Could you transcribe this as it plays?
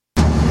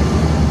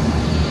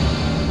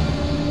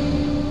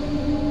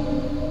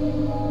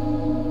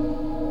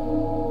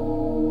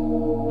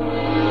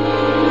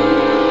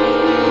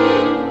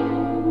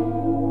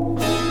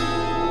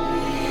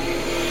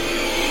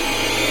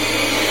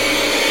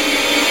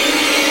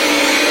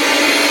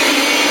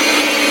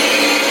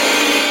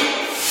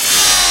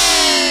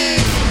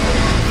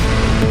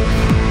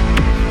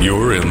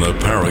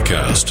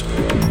Paracast,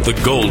 the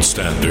gold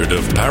standard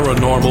of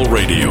paranormal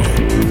radio.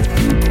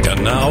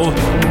 And now,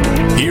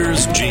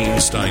 here's Gene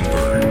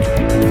Steinberg.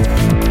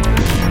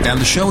 Now,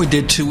 the show we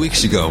did 2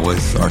 weeks ago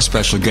with our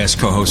special guest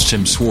co-host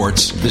Tim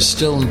Swartz is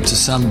still, to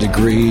some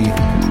degree,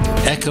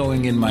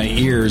 echoing in my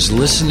ears,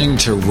 listening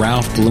to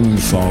Ralph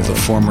Blumenthal, the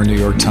former New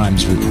York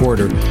Times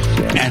reporter,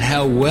 and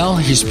how well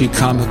he's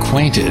become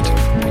acquainted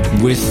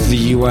with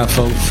the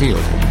UFO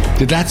field.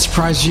 Did that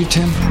surprise you,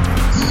 Tim?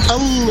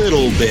 A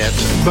little bit,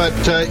 but,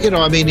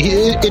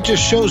 it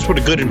just shows what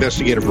a good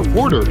investigative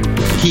reporter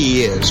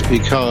he is,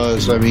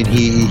 because,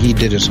 he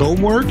did his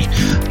homework.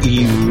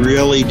 He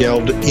really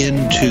delved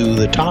into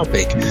the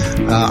topic.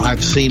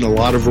 I've seen a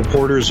lot of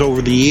reporters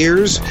over the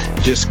years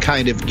just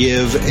kind of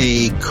give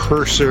a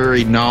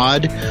cursory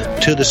nod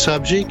to the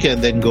subject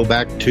and then go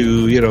back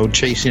to,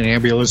 chasing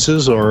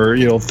ambulances or,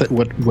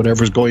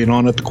 whatever's going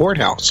on at the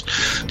courthouse.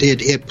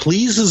 It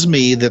pleases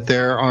me that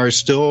there are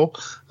still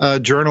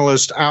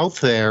journalists out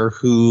there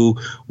who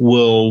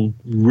will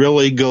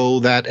really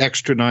go that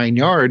extra 9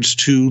 yards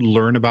to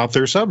learn about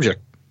their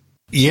subject.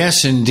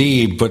 Yes,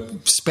 indeed,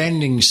 but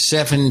spending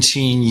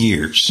 17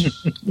 years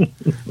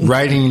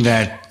writing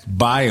that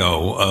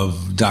bio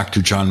of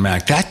Dr. John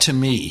Mack, that to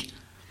me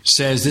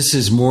says this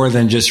is more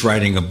than just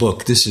writing a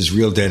book. This is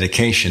real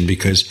dedication,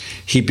 because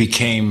he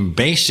became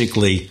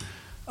basically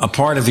a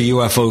part of the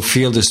UFO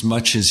field as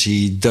much as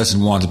he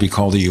doesn't want to be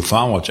called a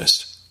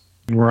ufologist.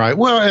 Right.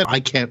 Well, I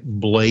can't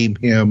blame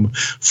him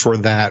for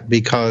that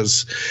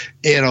because,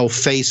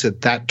 face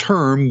it, that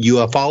term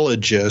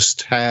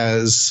ufologist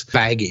has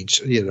baggage,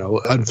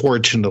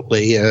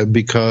 unfortunately,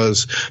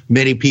 because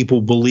many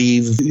people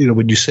believe,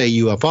 when you say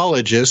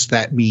ufologist,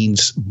 that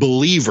means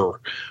believer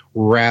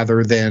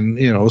rather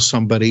than,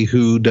 somebody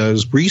who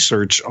does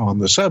research on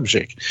the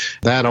subject.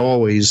 That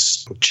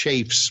always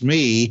chafes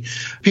me.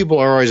 People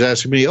are always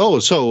asking me, you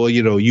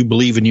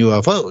believe in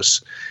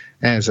UFOs?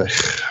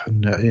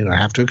 And I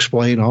have to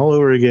explain all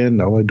over again.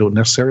 No, I don't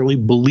necessarily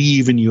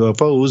believe in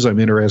UFOs. I'm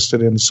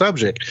interested in the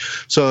subject.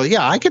 So,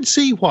 yeah, I can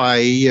see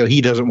why he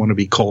doesn't want to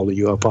be called a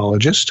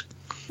ufologist.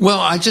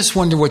 Well, I just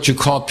wonder what you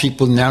call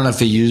people now that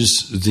they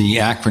use the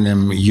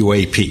acronym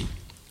UAP.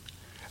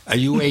 A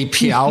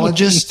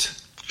UAPologist?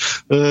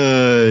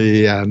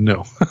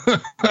 No.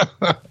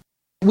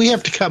 We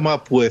have to come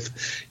up with,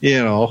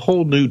 a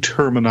whole new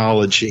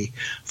terminology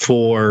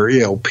for,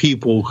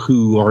 people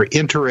who are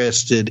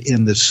interested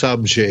in the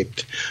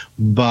subject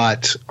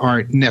but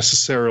aren't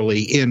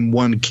necessarily in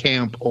one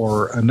camp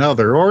or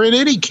another or in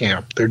any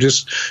camp. They're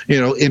just,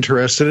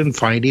 interested in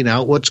finding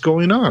out what's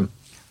going on.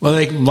 Well,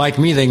 like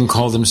me, they can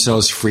call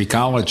themselves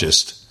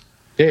freakologist.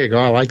 There you go.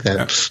 I like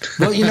that.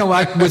 Well, you know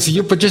what?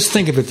 But just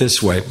think of it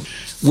this way.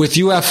 With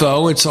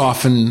UFO, it's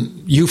often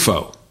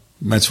UFO.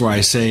 That's why I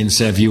say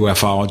instead of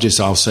ufologist,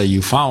 I'll say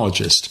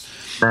ufologist.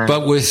 Right.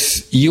 But with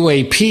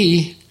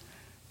UAP,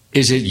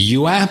 is it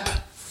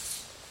UAP?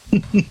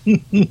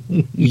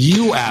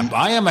 UAP.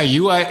 I am a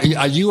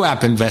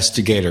UAP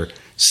investigator.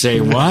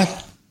 Say what?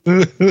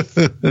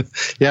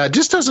 Yeah, it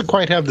just doesn't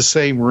quite have the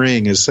same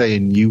ring as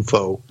saying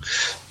UFO.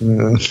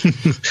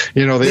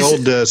 The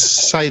old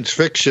science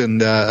fiction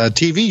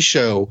TV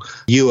show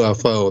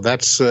UFO.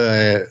 That's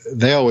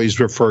they always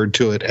referred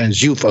to it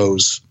as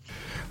UFOs.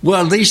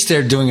 Well, at least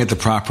they're doing it the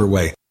proper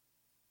way.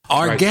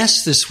 Our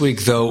guest this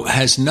week, though,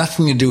 has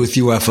nothing to do with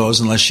UFOs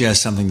unless she has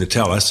something to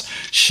tell us.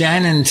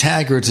 Shannon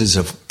Taggart is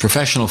a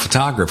professional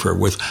photographer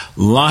with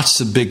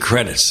lots of big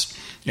credits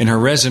in her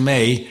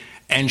resume,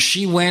 and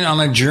she went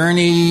on a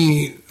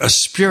journey, a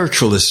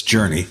spiritualist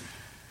journey.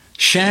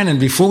 Shannon,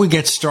 before we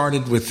get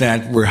started with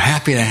that, we're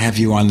happy to have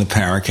you on the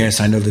Paracast.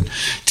 I know that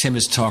Tim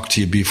has talked to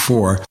you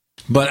before,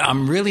 but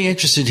I'm really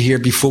interested here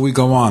before we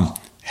go on.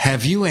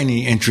 Have you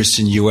any interest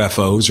in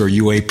UFOs or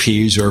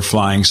UAPs or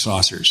flying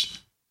saucers?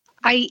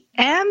 I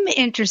am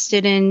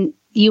interested in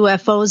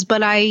UFOs,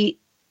 but I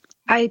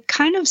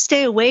kind of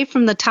stay away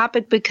from the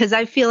topic because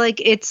I feel like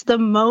it's the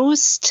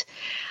most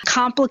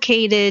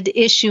complicated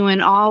issue in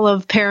all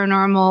of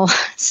paranormal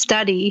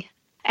study.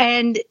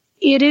 And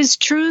it is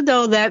true,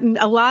 though, that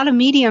a lot of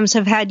mediums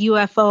have had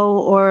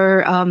UFO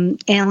or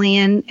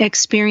alien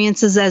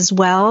experiences as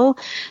well.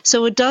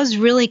 So it does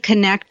really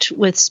connect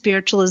with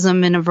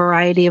spiritualism in a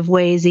variety of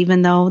ways,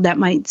 even though that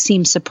might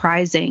seem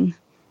surprising.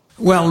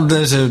 Well,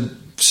 there's a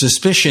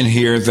suspicion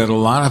here that a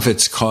lot of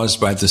it's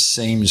caused by the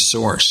same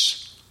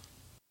source.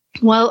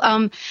 Well,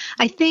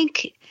 I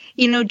think,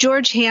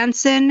 George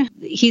Hansen,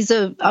 he's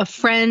a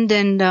friend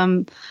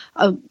and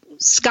a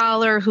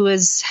scholar who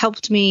has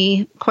helped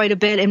me quite a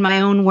bit in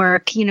my own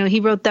work. He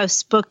wrote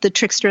this book, The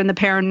Trickster and the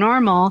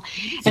Paranormal.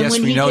 And yes,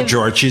 we know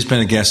George. He's been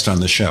a guest on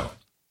the show.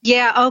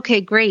 Yeah,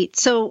 okay, great.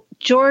 So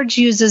George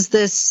uses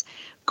this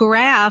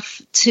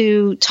graph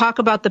to talk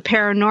about the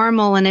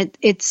paranormal, and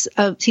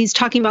he's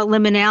talking about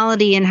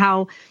liminality and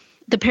how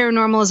the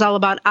paranormal is all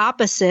about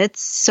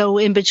opposites. So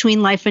in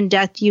between life and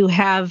death, you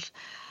have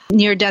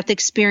near-death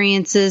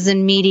experiences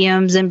and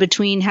mediums, and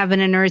between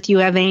heaven and earth, you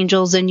have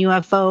angels and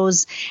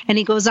UFOs. And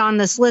he goes on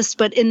this list,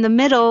 but in the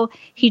middle,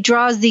 he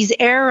draws these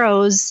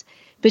arrows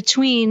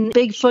between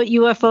Bigfoot,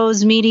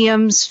 UFOs,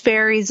 mediums,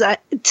 fairies,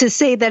 to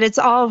say that it's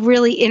all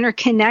really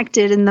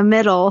interconnected in the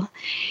middle,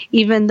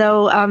 even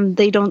though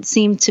they don't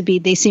seem to be.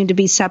 They seem to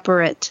be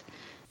separate.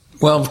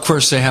 Well, of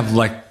course, they have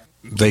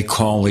they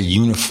call a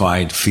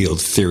unified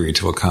field theory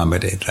to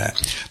accommodate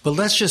that. But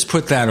let's just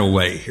put that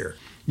away here.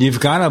 You've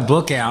got a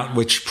book out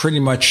which pretty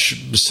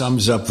much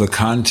sums up the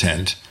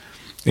content.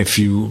 If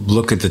you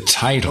look at the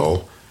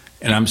title,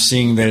 and I'm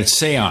seeing that it's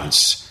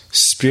SÉANCE,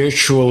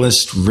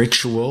 Spiritualist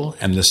Ritual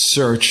and the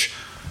Search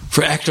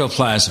for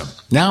Ectoplasm.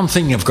 Now I'm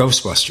thinking of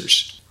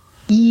Ghostbusters.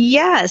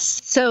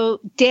 Yes. So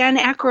Dan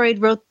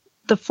Aykroyd wrote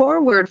the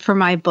foreword for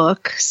my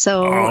book.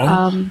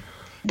 So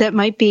that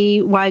might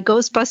be why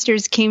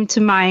Ghostbusters came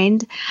to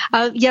mind.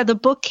 The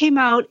book came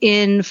out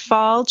in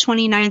fall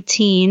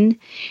 2019.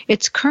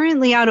 It's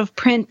currently out of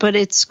print, but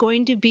it's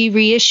going to be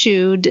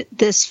reissued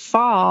this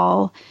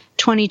fall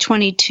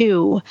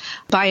 2022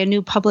 by a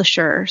new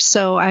publisher.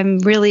 So I'm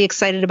really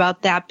excited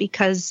about that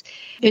because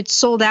it's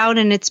sold out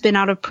and it's been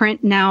out of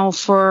print now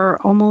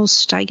for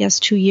almost,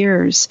 2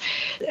 years.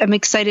 I'm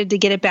excited to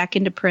get it back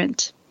into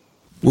print.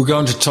 We're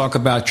going to talk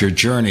about your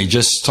journey.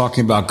 Just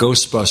talking about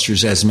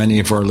Ghostbusters, as many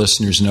of our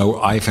listeners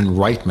know, Ivan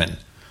Reitman,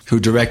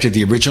 who directed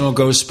the original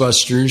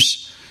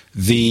Ghostbusters,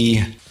 the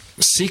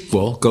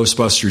sequel,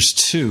 Ghostbusters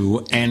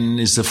 2,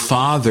 and is the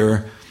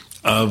father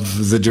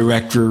of the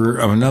director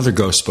of another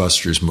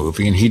Ghostbusters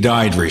movie, and he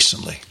died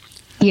recently.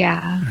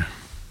 Yeah,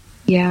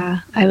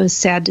 I was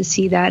sad to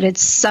see that.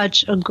 It's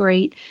such a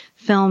great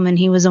film, and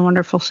he was a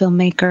wonderful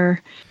filmmaker.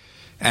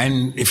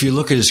 And if you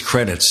look at his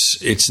credits,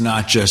 it's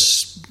not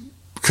just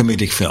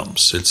comedic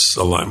films. It's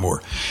a lot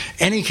more.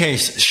 Any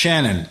case,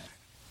 Shannon,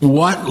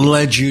 what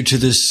led you to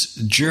this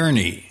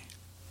journey,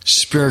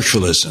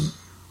 spiritualism?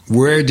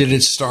 Where did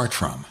it start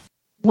from?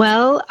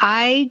 Well,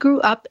 I grew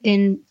up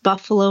in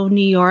Buffalo,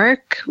 New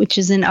York, which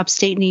is in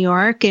upstate New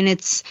York, and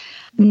it's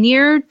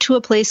near to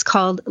a place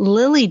called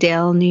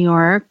Lilydale, New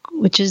York,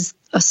 which is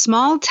a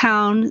small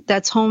town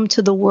that's home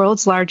to the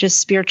world's largest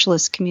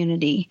spiritualist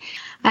community.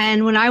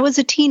 And when I was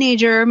a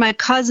teenager, my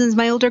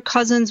older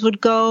cousins would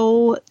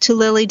go to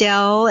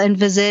Lilydale and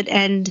visit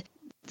and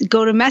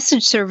go to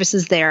message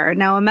services there.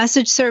 Now, a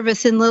message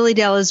service in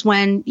Lilydale is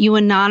when you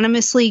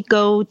anonymously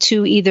go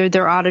to either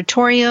their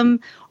auditorium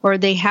or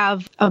they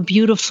have a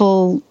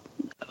beautiful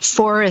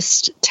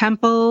forest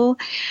temple.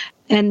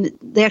 And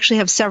they actually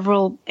have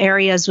several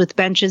areas with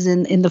benches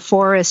in the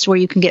forest where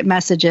you can get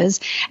messages.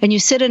 And you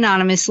sit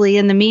anonymously,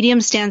 and the medium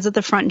stands at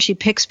the front, and she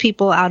picks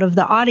people out of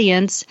the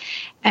audience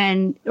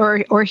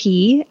or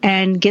he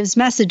and gives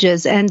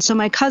messages. And so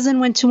my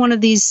cousin went to one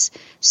of these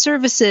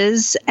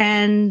services,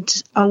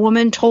 and a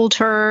woman told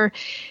her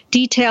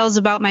details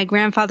about my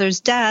grandfather's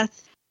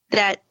death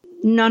that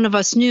none of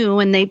us knew,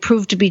 and they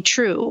proved to be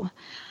true.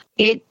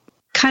 It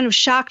kind of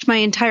shocked my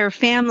entire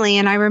family,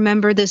 and I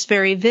remember this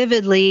very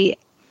vividly.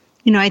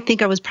 I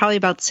think I was probably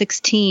about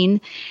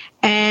 16,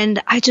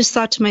 and I just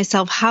thought to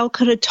myself, how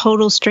could a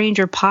total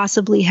stranger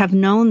possibly have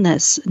known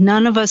this?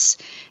 None of us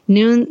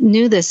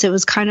knew this. It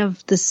was kind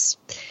of this,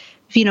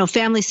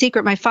 family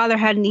secret. My father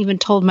hadn't even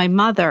told my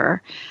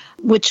mother,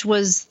 which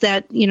was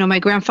that, my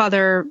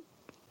grandfather,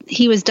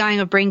 he was dying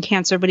of brain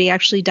cancer, but he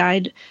actually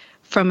died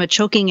from a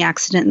choking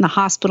accident in the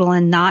hospital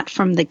and not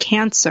from the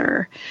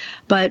cancer.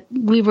 But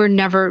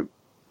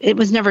it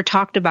was never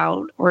talked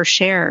about or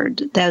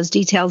shared. Those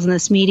details, in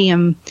this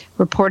medium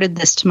reported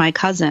this to my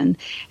cousin,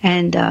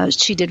 and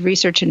she did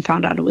research and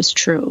found out it was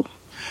true.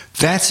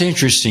 That's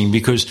interesting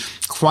because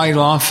quite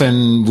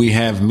often we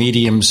have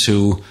mediums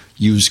who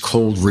use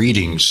cold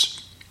readings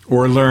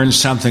or learn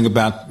something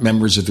about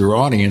members of their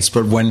audience,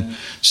 but when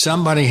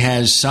somebody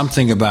has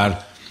something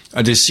about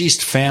a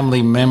deceased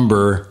family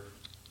member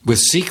with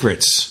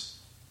secrets,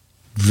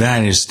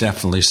 that is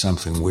definitely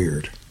something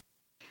weird.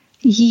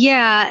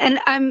 Yeah, and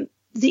I'm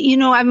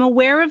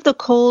aware of the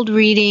cold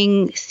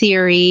reading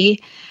theory,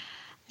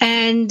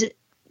 and,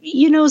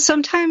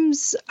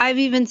 sometimes I've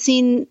even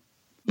seen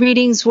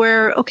readings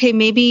where, okay,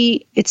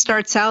 maybe it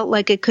starts out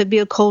like it could be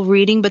a cold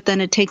reading, but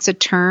then it takes a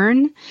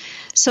turn.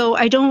 So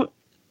I don't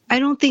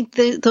think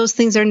those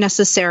things are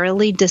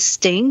necessarily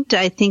distinct.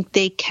 I think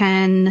they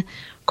can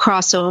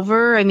cross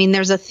over. I mean,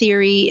 there's a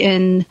theory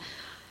in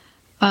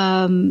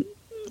Kenneth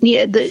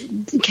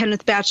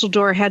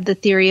Batcheldor had the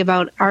theory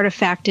about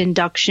artifact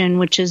induction,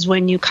 which is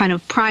when you kind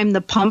of prime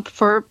the pump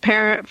for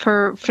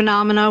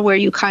phenomena, where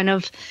you kind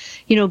of,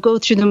 go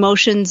through the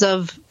motions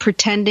of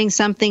pretending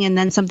something and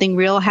then something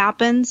real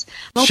happens.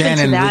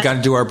 Shannon, we got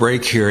to do our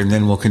break here, and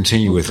then we'll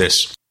continue with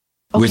this.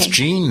 Okay. With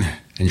Gene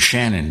and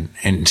Shannon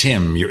and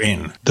Tim, you're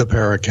in the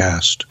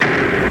Paracast.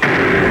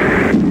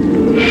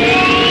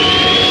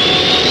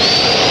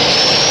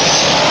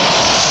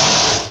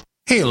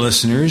 Hey,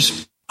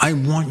 listeners. I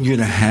want you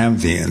to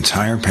have the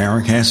entire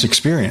Paracast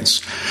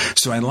experience.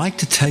 So I'd like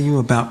to tell you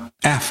about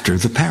After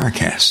the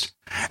Paracast.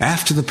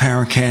 After the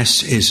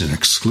Paracast is an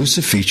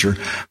exclusive feature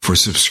for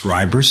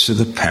subscribers to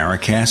the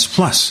Paracast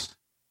Plus.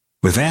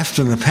 With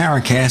After the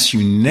Paracast,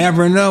 you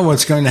never know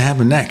what's going to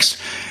happen next.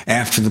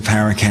 After the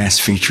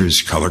Paracast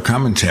features color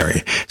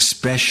commentary,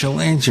 special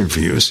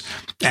interviews,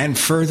 and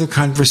further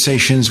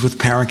conversations with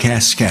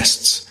Paracast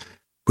guests.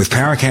 With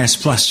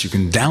Paracast Plus, you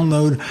can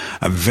download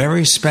a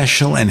very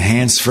special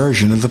enhanced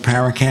version of the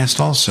Paracast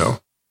also.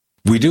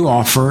 We do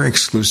offer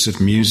exclusive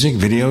music,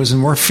 videos,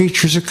 and more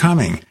features are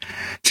coming.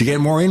 To get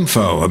more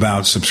info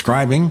about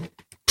subscribing,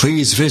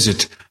 please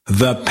visit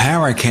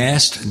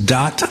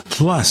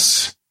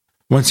theparacast.plus.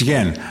 Once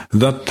again,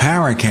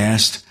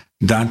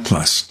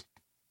 theparacast.plus.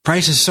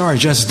 Prices are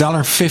just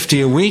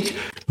 $1.50 a week,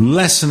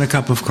 less than a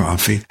cup of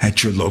coffee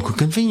at your local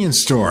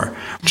convenience store.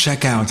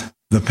 Check out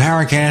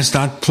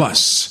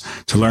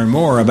theparacast.plus to learn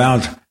more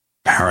about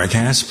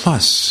Paracast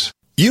Plus.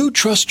 You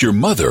trust your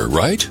mother,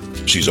 right?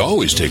 She's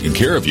always taken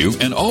care of you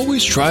and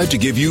always tried to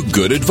give you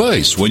good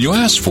advice when you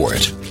ask for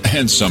it.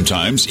 And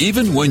sometimes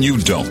even when you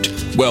don't.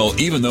 Well,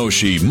 even though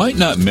she might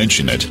not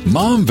mention it,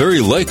 Mom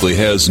very likely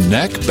has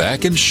neck,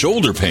 back, and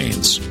shoulder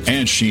pains.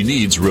 And she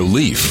needs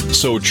relief.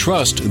 So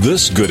trust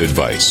this good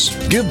advice.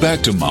 Give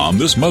back to Mom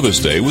this Mother's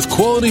Day with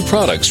quality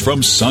products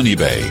from Sunny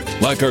Bay.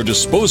 Like our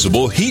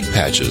disposable heat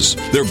patches.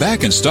 They're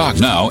back in stock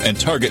now and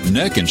target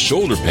neck and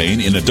shoulder pain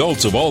in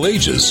adults of all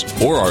ages.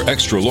 Or our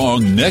extra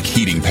long neck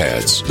heating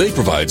pads. They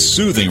provide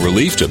soothing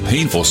relief to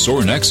painful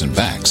sore necks and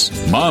backs.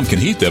 Mom can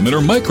heat them in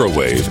her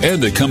microwave,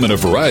 and they come in a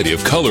variety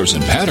of colors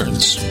and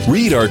patterns.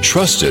 Read our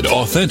trusted,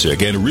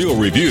 authentic, and real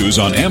reviews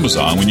on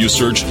Amazon when you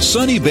search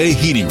Sunny Bay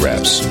Heating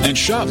Wraps. And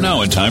shop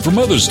now in time for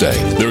Mother's Day.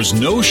 There's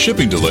no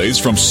shipping delays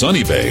from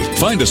Sunny Bay.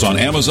 Find us on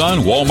Amazon,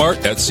 Walmart,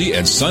 Etsy,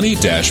 and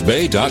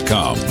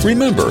sunny-bay.com.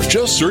 Remember,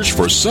 just search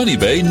for Sunny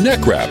Bay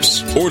Neck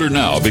Wraps. Order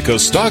now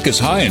because stock is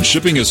high and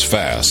shipping is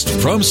fast.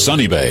 From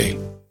Sunny Bay.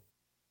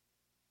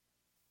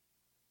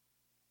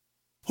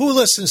 Who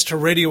listens to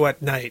radio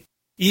at night?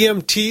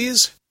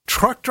 EMTs,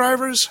 truck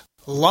drivers,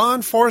 law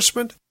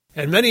enforcement,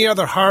 and many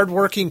other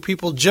hard-working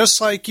people just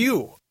like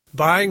you,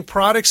 buying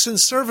products and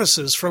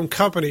services from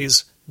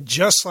companies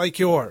just like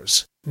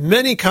yours.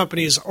 Many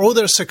companies owe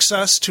their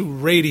success to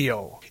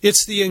radio.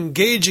 It's the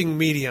engaging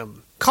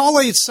medium. Call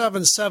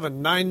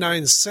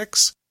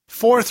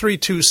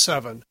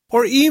 877-996-4327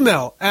 or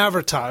email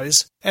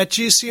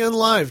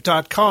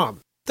advertise@gcnlive.com.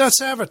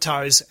 That's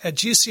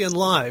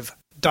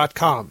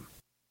advertise@gcnlive.com.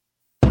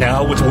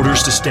 Now with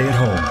orders to stay at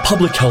home,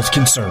 public health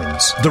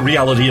concerns, the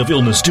reality of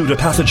illness due to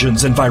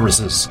pathogens and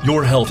viruses,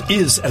 your health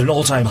is at an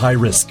all-time high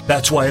risk.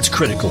 That's why it's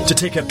critical to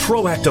take a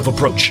proactive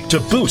approach to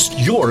boost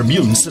your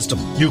immune system.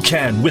 You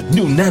can with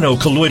new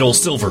nanocolloidal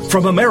silver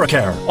from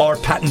Americare, our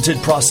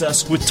patented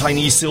process with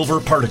tiny silver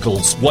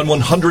particles,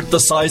 1/100th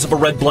the size of a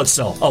red blood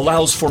cell,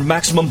 allows for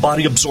maximum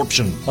body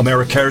absorption.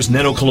 Americare's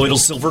nanocolloidal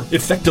silver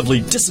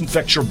effectively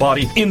disinfects your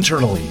body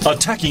internally,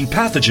 attacking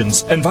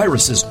pathogens and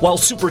viruses while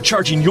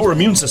supercharging your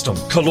immune system.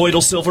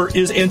 Colloidal silver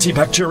is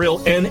antibacterial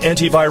and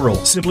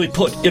antiviral. Simply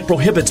put, it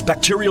prohibits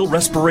bacterial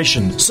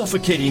respiration,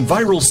 suffocating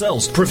viral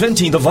cells,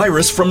 preventing the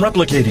virus from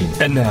replicating.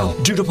 And now,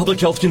 due to public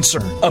health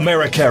concern,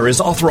 Americare is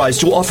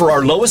authorized to offer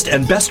our lowest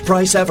and best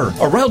price ever,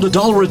 around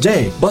 $1 a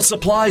day, but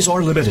supplies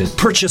are limited.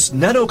 Purchase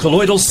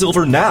nanocolloidal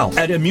silver now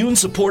at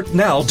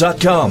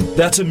immunesupportnow.com.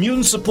 That's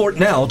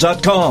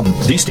immunesupportnow.com.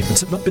 These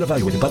statements have not been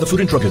evaluated by the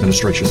Food and Drug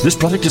Administration. This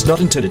product is not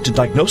intended to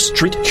diagnose,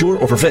 treat, cure,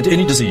 or prevent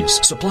any disease.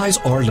 Supplies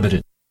are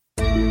limited.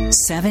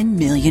 7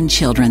 million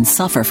children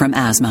suffer from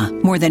asthma,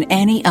 more than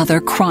any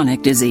other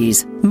chronic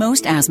disease.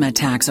 Most asthma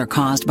attacks are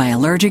caused by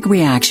allergic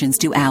reactions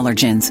to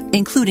allergens,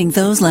 including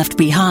those left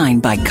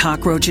behind by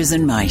cockroaches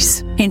and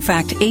mice. In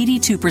fact,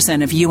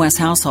 82% of U.S.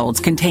 households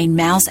contain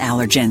mouse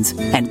allergens,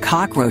 and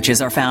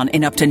cockroaches are found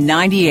in up to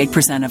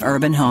 98% of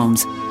urban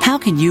homes. How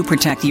can you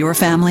protect your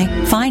family?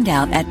 Find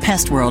out at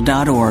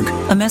pestworld.org.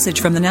 A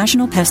message from the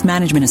National Pest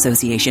Management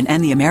Association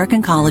and the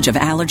American College of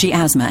Allergy,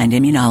 Asthma, and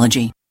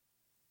Immunology.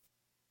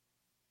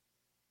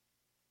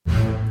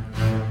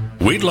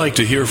 We'd like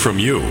to hear from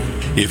you.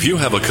 If you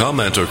have a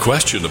comment or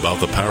question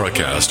about the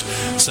Paracast,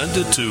 send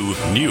it to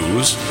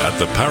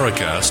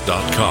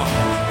news@theparacast.com.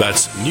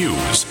 That's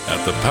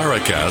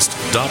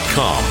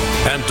news@theparacast.com.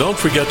 And don't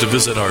forget to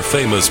visit our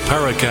famous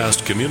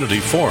Paracast community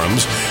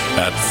forums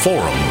at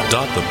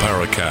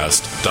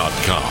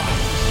forum.theparacast.com.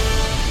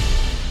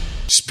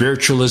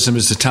 Spiritualism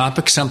is the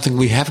topic, something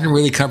we haven't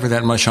really covered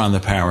that much on the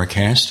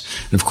Paracast.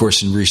 And of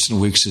course, in recent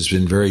weeks has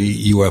been very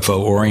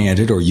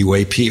UFO-oriented or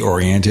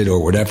UAP-oriented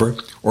or whatever,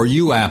 or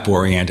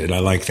UAP-oriented. I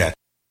like that.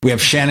 We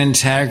have Shannon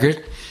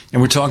Taggart,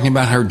 and we're talking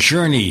about her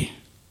journey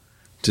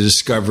to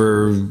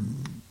discover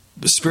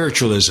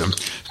spiritualism.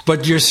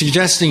 But you're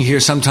suggesting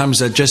here sometimes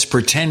that just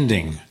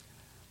pretending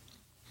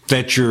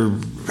that you're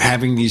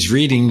having these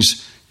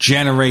readings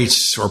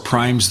generates or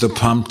primes the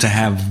pump to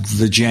have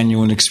the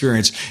genuine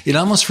experience. It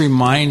almost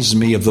reminds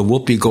me of the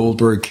Whoopi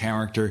Goldberg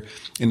character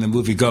in the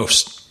movie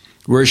Ghost,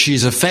 where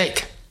she's a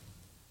fake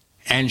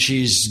and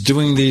she's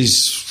doing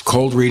these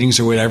cold readings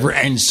or whatever,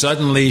 and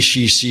suddenly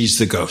she sees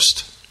the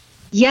ghost.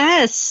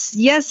 Yes,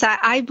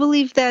 I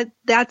believe that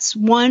that's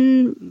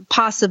one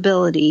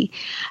possibility.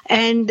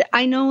 And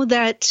I know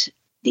that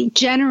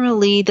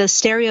Generally, the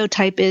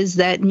stereotype is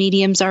that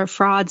mediums are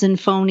frauds and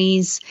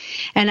phonies.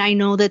 And I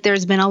know that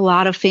there's been a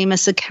lot of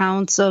famous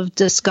accounts of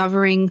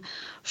discovering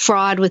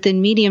fraud within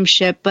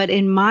mediumship. But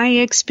in my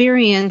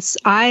experience,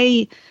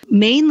 I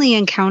mainly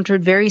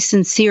encountered very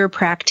sincere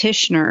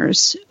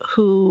practitioners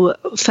who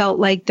felt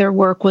like their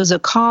work was a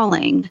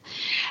calling.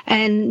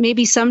 And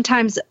maybe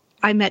sometimes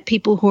I met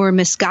people who were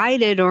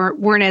misguided or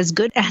weren't as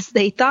good as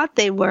they thought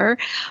they were.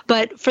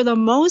 But for the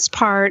most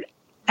part,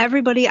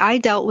 everybody I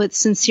dealt with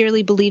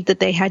sincerely believed that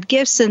they had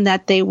gifts and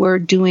that they were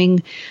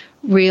doing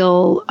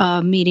real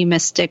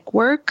mediumistic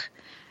work.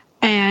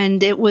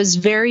 And it was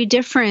very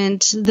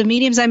different. The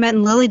mediums I met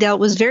in Lilydale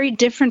was very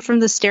different from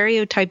the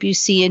stereotype you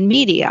see in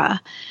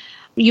media.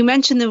 You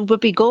mentioned the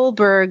Whoopi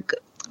Goldberg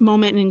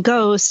moment in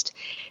Ghost.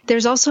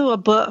 There's also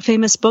a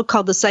famous book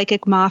called The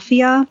Psychic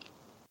Mafia,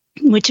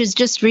 which has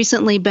just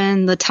recently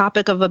been the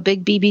topic of a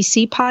big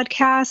BBC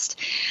podcast.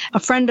 A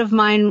friend of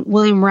mine,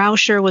 William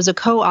Rauscher, was a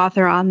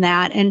co-author on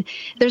that. And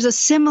there's a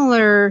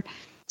similar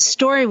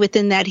story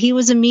within that. He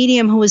was a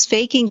medium who was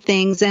faking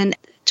things. And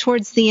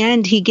towards the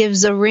end, he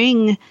gives a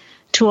ring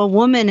to a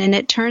woman. And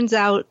it turns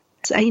out,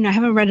 I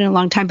haven't read it in a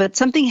long time, but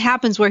something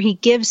happens where he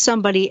gives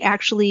somebody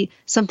actually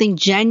something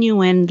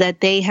genuine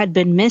that they had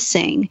been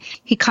missing.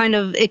 It kind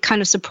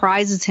of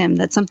surprises him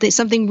that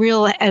something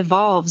real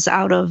evolves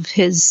out of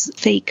his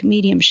fake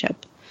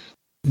mediumship.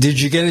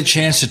 Did you get a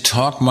chance to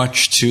talk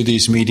much to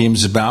these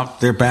mediums about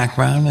their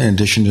background in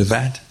addition to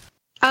that?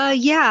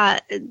 Yeah.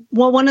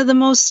 Well, one of the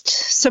most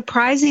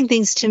surprising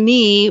things to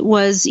me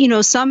was,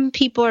 some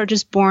people are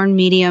just born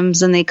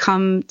mediums and they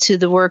come to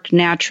the work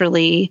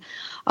naturally.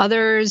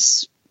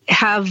 Others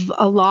have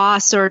a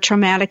loss or a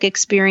traumatic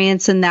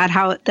experience and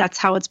that's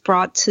how it's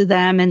brought to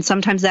them. And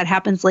sometimes that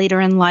happens later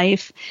in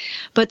life.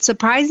 But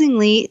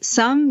surprisingly,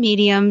 some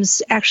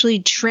mediums actually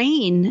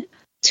train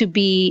to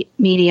be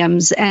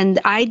mediums. And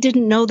I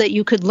didn't know that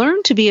you could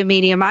learn to be a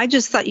medium. I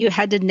just thought you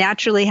had to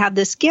naturally have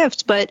this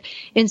gift. But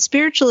in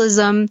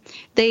spiritualism,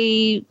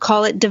 they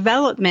call it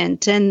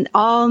development, and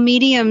all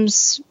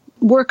mediums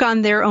work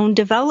on their own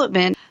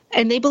development.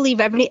 And they believe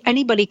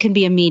anybody can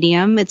be a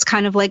medium. It's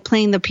kind of like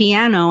playing the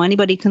piano.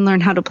 Anybody can learn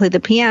how to play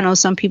the piano.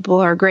 Some people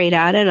are great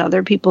at it.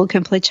 Other people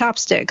can play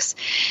chopsticks.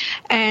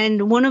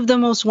 And one of the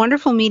most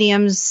wonderful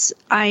mediums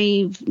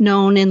I've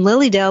known in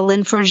Lilydale,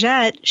 Lynn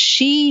Forget,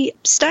 she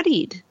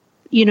studied.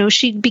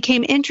 She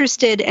became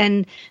interested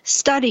and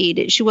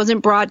studied. She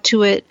wasn't brought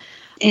to it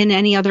in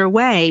any other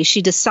way.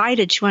 She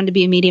decided she wanted to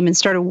be a medium and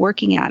started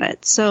working at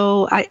it.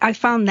 So I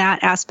found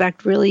that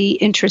aspect really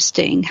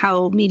interesting,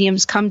 how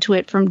mediums come to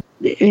it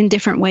in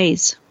different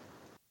ways.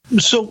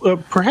 So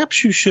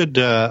perhaps you should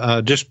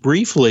just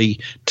briefly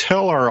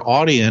tell our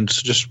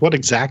audience just what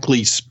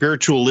exactly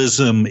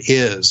spiritualism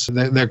is.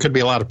 There could be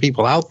a lot of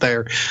people out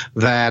there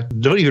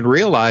that don't even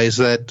realize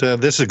that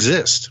this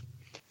exists.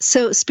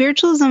 So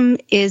spiritualism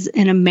is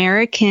an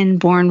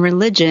American-born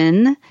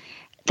religion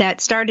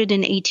that started in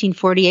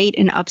 1848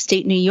 in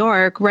upstate New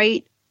York,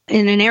 right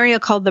in an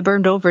area called the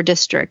Burned Over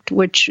District,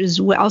 which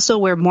is also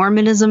where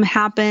Mormonism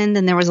happened,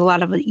 and there was a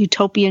lot of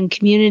utopian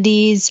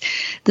communities.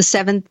 The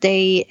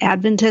Seventh-day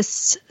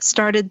Adventists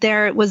started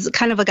there. It was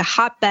kind of like a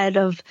hotbed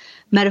of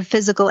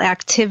metaphysical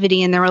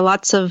activity, and there were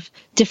lots of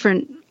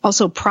different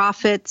also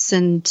prophets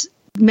and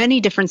many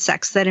different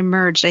sects that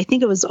emerged. I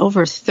think it was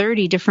over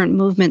 30 different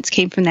movements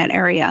came from that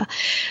area.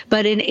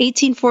 But in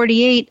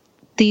 1848,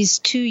 these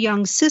two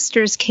young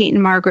sisters, Kate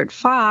and Margaret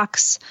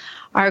Fox,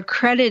 are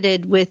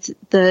credited with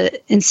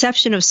the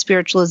inception of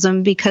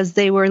spiritualism because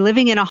they were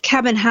living in a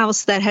cabin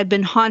house that had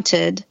been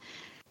haunted,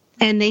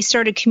 and they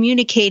started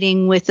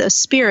communicating with a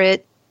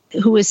spirit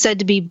who was said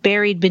to be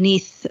buried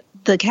beneath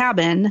the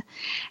cabin.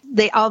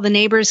 All the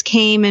neighbors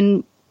came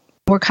and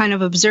were kind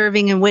of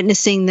observing and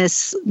witnessing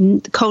this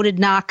coded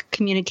knock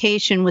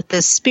communication with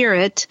this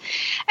spirit,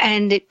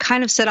 and it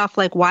kind of set off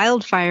like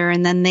wildfire.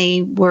 And then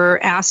they were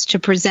asked to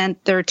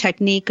present their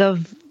technique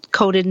of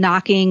coded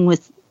knocking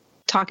with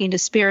talking to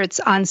spirits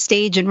on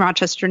stage in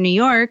Rochester, New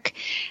York,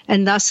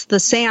 and thus the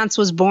SÉANCE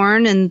was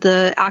born and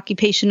the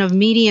occupation of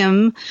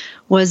medium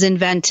was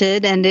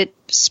invented, and it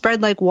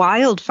spread like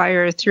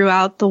wildfire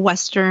throughout the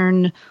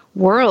Western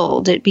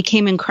world. It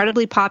became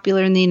incredibly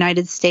popular in the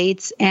United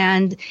States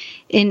and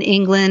in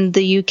England,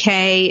 the UK.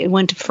 It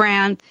went to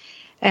France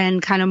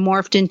and kind of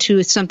morphed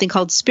into something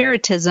called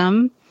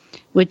Spiritism,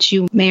 which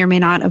you may or may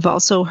not have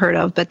also heard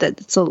of, but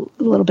that's a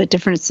little bit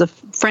different. It's the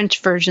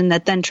French version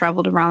that then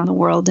traveled around the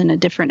world in a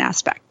different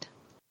aspect.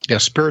 Yeah,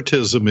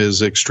 Spiritism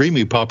is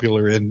extremely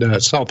popular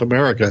in South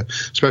America,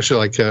 especially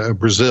like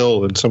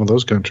Brazil and some of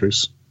those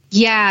countries.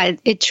 Yeah,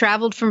 it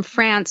traveled from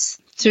France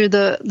through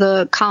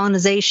the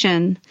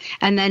colonization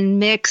and then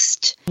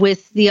mixed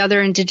with the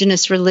other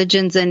indigenous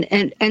religions.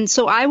 And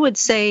so I would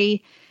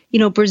say,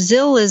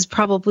 Brazil is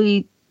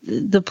probably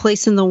the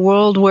place in the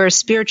world where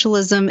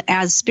spiritualism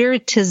as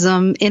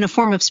spiritism, in a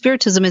form of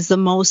spiritism, is the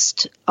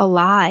most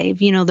alive,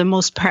 the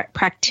most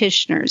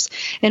practitioners.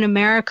 In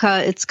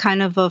America, it's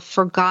kind of a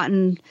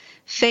forgotten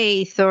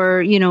faith,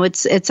 or,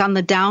 it's on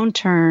the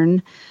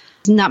downturn.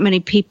 Not many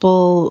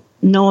people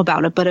know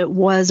about it, but it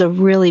was a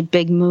really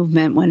big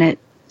movement when it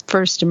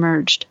first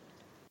emerged.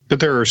 But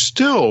there are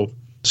still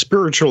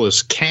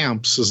spiritualist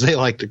camps, as they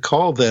like to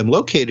call them,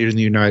 located in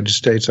the United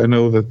States. I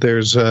know that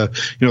there's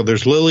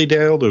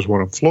Lilydale, there's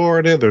one in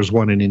Florida, there's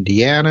one in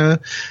Indiana.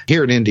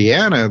 Here in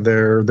Indiana,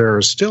 there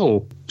are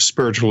still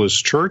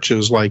spiritualist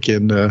churches, like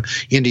in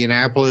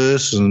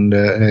Indianapolis and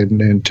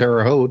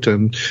Terre Haute,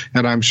 and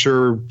I'm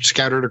sure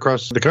scattered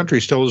across the country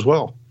still as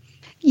well.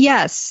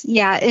 Yes,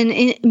 yeah.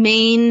 In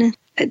Maine,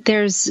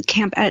 there's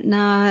Camp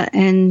Etna,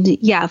 and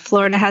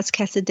Florida has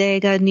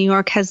Cassadaga, New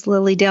York has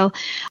Lilydale.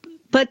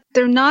 But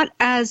they're not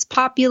as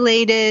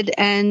populated,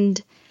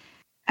 and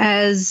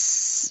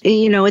as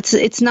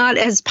it's not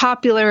as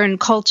popular in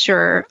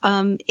culture.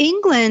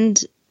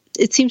 England,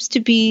 it seems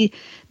to be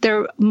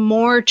there are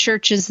more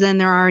churches than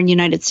there are in the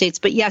United States.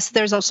 But yes,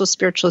 there's also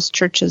spiritualist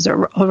churches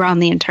around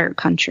the entire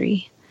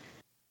country.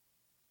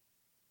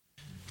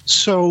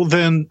 So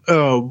then,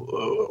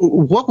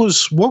 what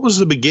was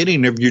the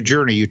beginning of your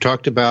journey? You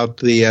talked about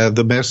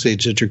the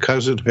message that your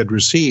cousin had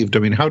received. I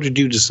mean, how did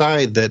you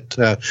decide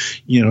that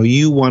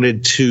you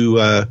wanted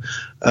to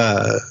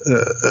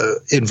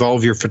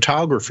involve your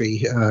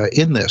photography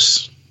in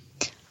this?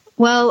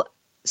 Well,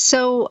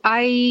 so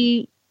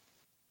I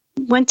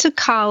went to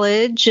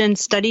college and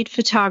studied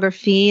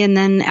photography, and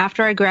then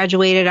after I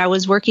graduated, I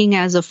was working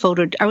I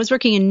was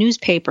working in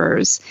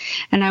newspapers,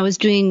 and I was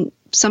doing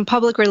some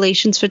public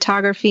relations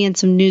photography and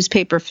some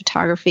newspaper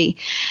photography.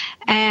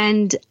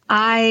 And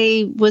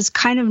I was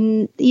kind of,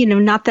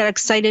 not that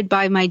excited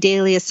by my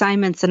daily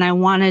assignments, and I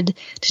wanted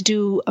to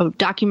do a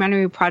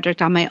documentary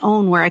project on my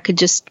own where I could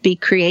just be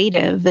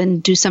creative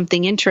and do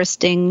something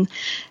interesting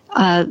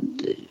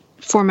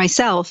for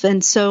myself.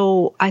 And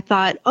so I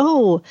thought,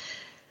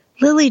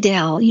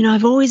 Lilydale,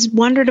 I've always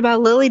wondered about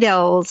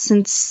Lilydale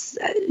since,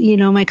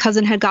 my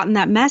cousin had gotten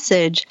that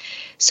message.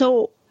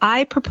 So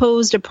I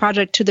proposed a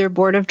project to their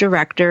board of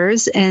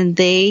directors, and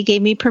they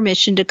gave me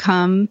permission to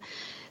come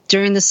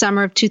during the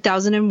summer of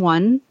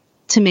 2001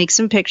 to make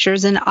some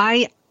pictures. And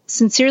I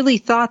sincerely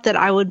thought that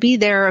I would be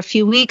there a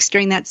few weeks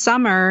during that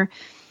summer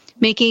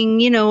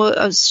making,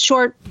 a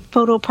short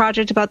photo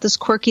project about this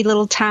quirky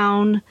little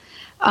town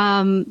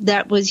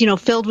that was,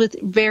 filled with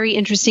very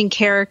interesting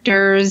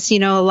characters, a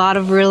lot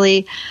of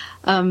really,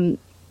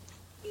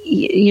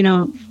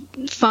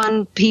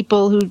 fun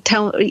people who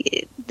tell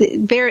a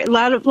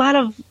lot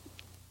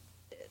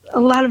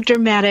of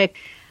dramatic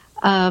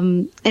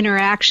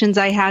interactions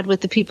I had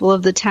with the people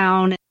of the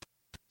town.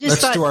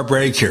 Let's do our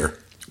break here.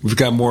 We've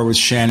got more with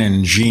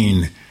Shannon,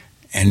 Jean,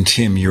 and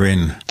Tim. You're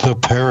in the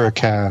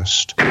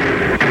Paracast.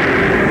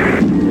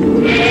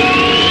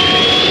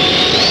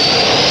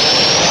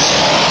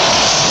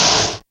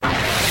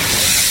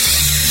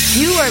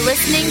 You are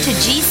listening to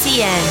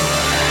GCN.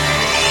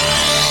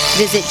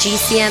 Visit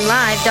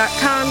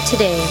GCNlive.com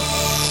today.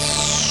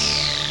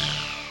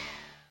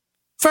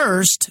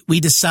 First, we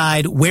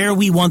decide where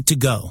we want to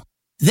go.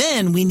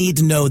 Then we need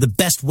to know the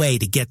best way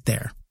to get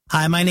there.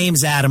 Hi, my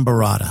name's Adam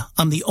Barada.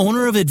 I'm the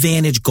owner of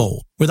Advantage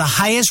Gold. We're the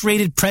highest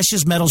rated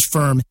precious metals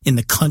firm in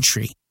the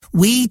country.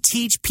 We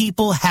teach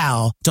people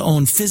how to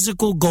own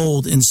physical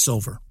gold and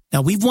silver.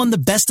 Now, we've won the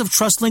Best of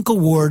TrustLink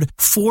Award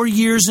 4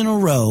 years in a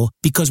row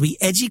because we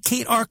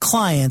educate our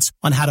clients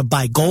on how to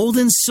buy gold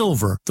and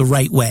silver the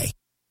right way.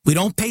 We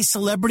don't pay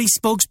celebrity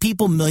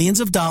spokespeople millions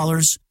of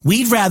dollars.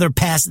 We'd rather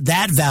pass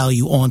that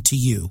value on to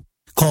you.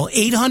 Call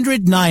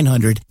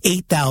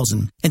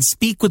 800-900-8000 and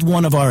speak with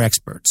one of our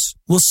experts.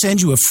 We'll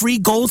send you a free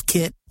gold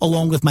kit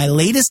along with my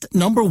latest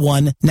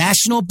 #1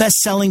 national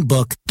best-selling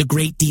book, The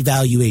Great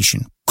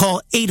Devaluation.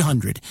 Call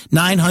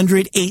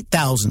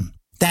 800-900-8000.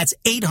 That's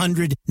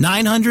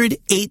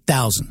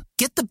 800-900-8000.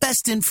 Get the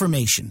best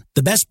information,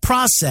 the best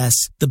process,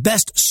 the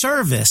best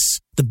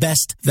service, the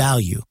best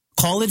value.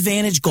 Call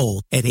Advantage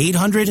Gold at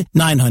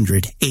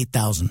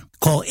 800-900-8000.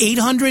 Call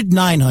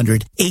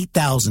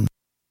 800-900-8000.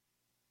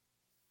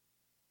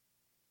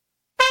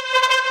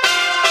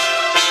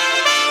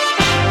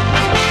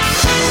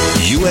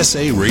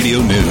 USA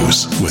Radio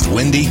News with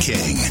Wendy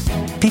King.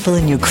 People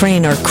in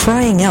Ukraine are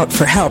crying out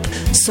for help.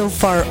 So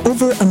far,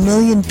 over 1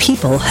 million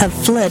people have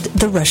fled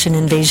the Russian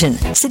invasion.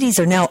 Cities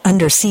are now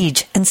under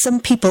siege, and some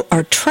people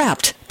are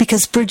trapped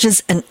because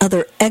bridges and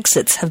other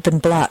exits have been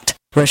blocked.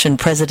 Russian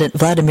President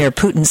Vladimir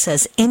Putin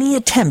says any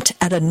attempt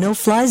at a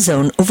no-fly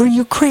zone over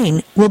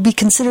Ukraine will be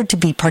considered to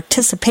be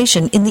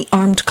participation in the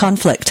armed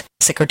conflict.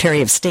 Secretary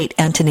of State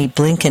Antony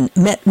Blinken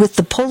met with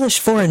the Polish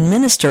foreign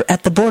minister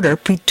at the border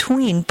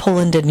between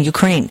Poland and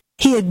Ukraine.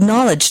 He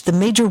acknowledged the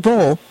major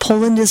role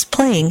Poland is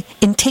playing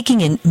in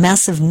taking in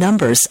massive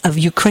numbers of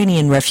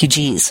Ukrainian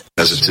refugees.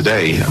 As of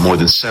today, more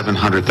than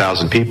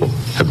 700,000 people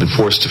have been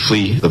forced to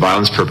flee the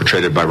violence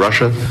perpetrated by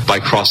Russia by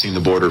crossing the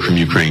border from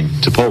Ukraine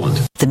to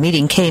Poland. The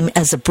meeting came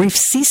as a brief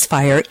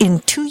ceasefire in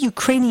 2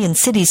 Ukrainian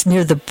cities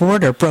near the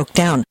border broke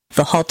down.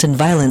 The halt in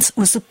violence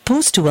was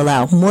supposed to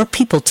allow more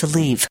people to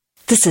leave.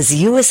 This is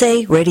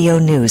USA Radio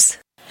News.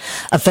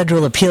 A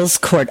federal appeals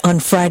court on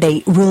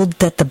Friday ruled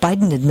that the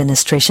Biden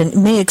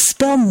administration may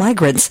expel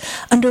migrants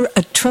under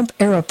a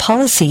Trump-era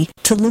policy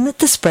to limit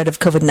the spread of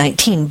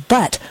COVID-19,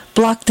 but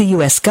block the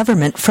U.S.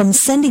 government from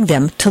sending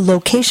them to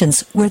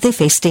locations where they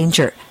face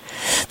danger.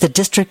 The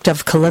District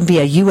of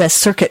Columbia U.S.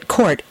 Circuit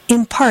Court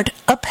in part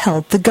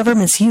upheld the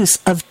government's use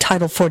of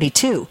Title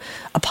 42,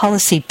 a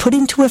policy put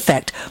into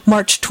effect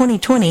March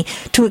 2020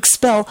 to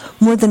expel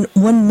more than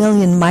 1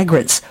 million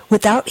migrants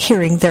without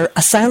hearing their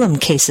asylum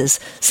cases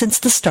since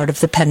the start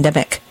of the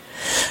pandemic.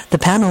 The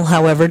panel,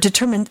 however,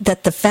 determined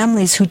that the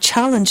families who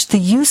challenged the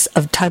use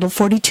of Title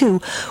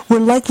 42 were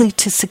likely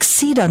to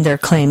succeed on their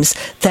claims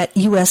that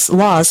U.S.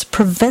 laws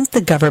prevent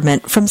the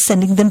government from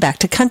sending them back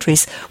to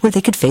countries where they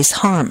could face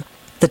harm.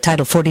 The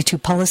Title 42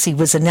 policy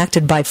was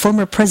enacted by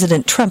former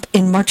President Trump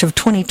in March of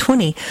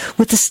 2020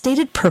 with the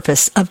stated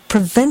purpose of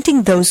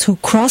preventing those who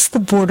cross the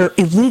border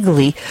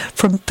illegally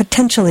from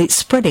potentially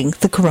spreading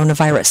the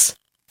coronavirus.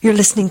 You're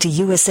listening to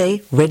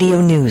USA Radio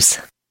News.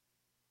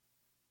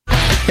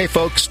 Hey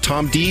folks,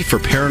 Tom D for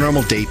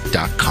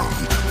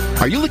ParanormalDate.com.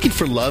 Are you looking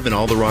for love in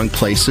all the wrong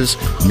places?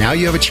 Now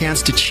you have a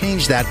chance to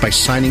change that by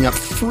signing up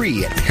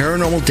free at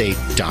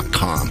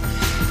ParanormalDate.com.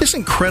 This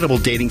incredible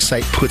dating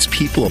site puts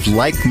people of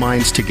like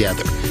minds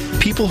together.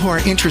 People who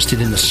are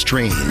interested in the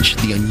strange,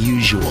 the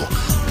unusual,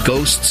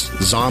 ghosts,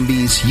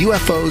 zombies,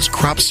 UFOs,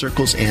 crop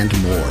circles, and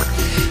more.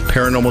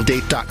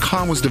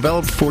 ParanormalDate.com was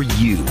developed for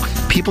you,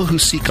 people who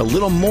seek a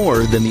little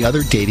more than the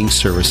other dating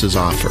services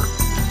offer.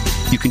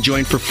 You can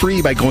join for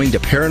free by going to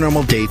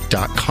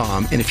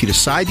ParanormalDate.com, and if you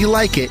decide you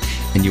like it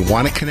and you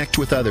want to connect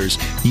with others,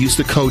 use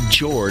the code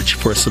GEORGE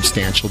for a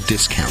substantial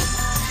discount.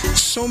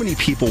 So many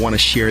people want to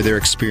share their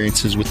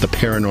experiences with the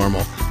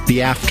paranormal,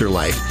 the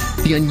afterlife,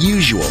 the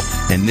unusual,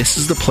 and this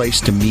is the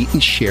place to meet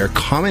and share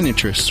common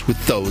interests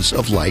with those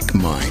of like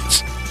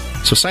minds.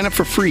 So sign up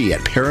for free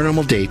at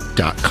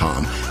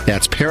ParanormalDate.com.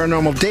 That's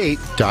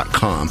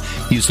ParanormalDate.com.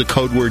 Use the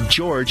code word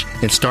George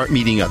and start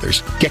meeting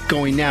others. Get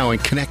going now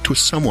and connect with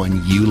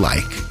someone you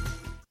like.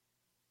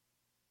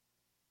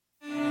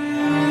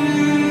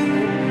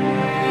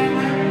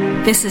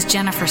 This is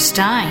Jennifer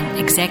Stein,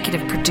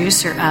 executive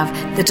producer of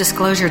The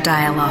Disclosure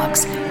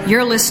Dialogues.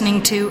 You're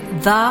listening to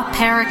The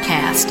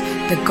Paracast,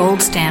 the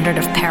gold standard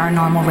of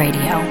paranormal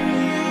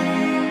radio.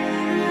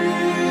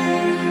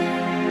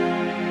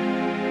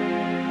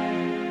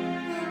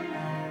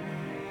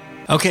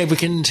 Okay, we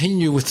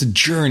continue with the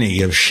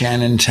journey of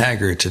Shannon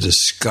Taggart to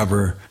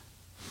discover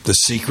the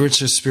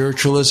secrets of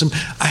spiritualism.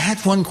 I had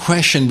one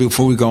question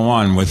before we go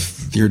on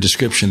with your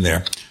description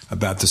there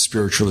about the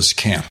spiritualist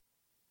camp.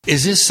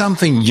 Is this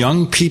something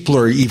young people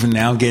are even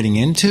now getting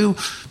into?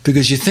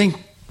 Because you think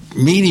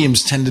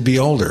mediums tend to be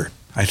older,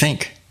 I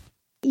think.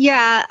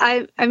 Yeah,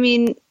 I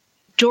mean,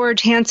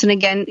 George Hansen,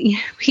 again,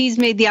 he's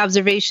made the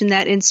observation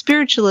that in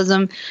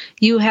spiritualism,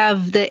 you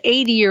have the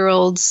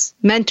 80-year-olds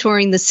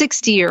mentoring the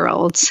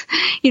 60-year-olds.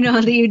 You know,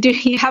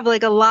 you have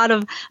like a lot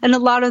of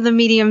the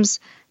mediums,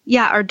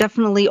 are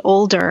definitely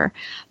older.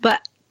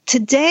 But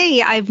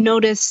today I've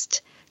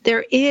noticed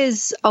there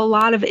is a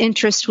lot of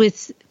interest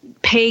with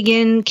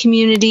pagan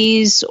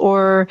communities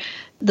or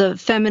the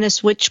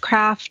feminist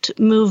witchcraft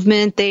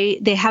movement.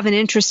 They have an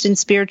interest in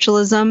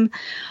spiritualism,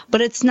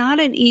 but it's not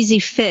an easy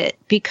fit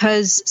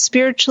because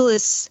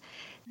spiritualists,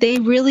 they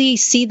really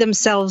see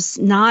themselves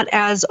not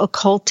as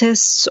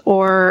occultists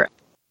or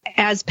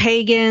as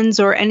pagans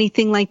or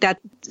anything like that.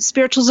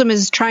 Spiritualism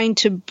is trying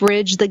to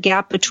bridge the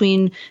gap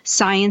between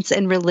science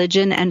and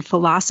religion and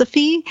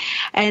philosophy.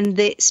 And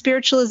the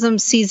spiritualism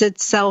sees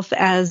itself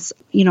as,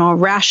 a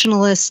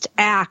rationalist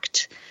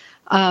act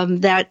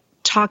that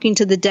talking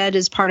to the dead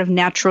is part of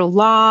natural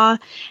law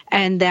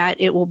and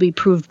that it will be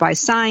proved by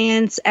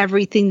science.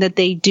 Everything that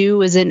they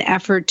do is an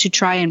effort to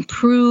try and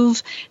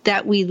prove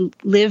that we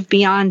live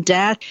beyond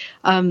death.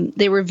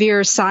 They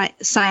revere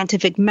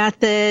scientific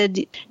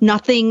method.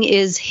 Nothing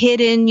is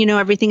hidden.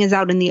 Everything is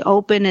out in the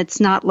open.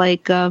 It's not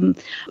like a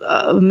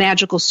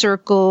magical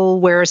circle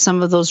where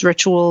some of those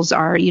rituals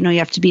are, you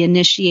have to be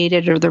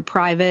initiated or they're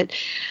private.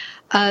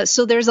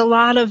 So there's a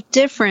lot of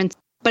difference.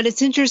 But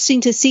it's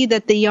interesting to see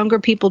that the younger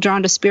people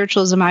drawn to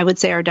spiritualism, I would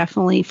say, are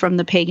definitely from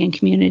the pagan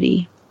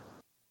community.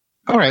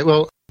 All right.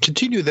 Well,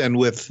 continue then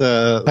with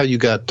how you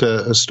got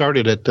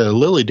started at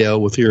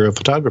Lilydale with your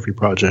photography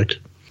project.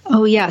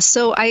 Oh, yeah.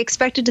 So I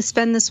expected to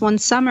spend this one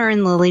summer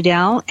in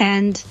Lilydale,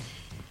 and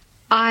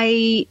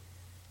I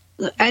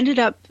ended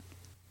up,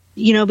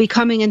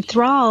 becoming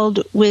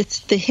enthralled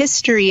with the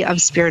history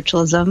of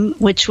spiritualism,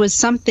 which was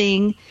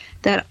something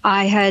that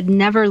I had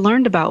never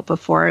learned about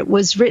before. It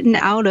was written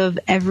out of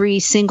every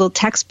single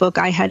textbook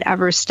I had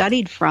ever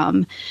studied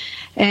from.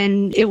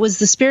 And it was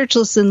the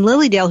spiritualists in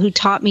Lilydale who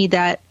taught me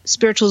that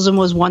spiritualism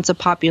was once a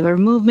popular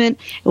movement.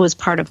 It was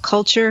part of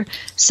culture.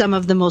 Some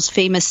of the most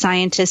famous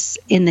scientists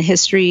in the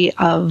history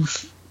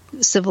of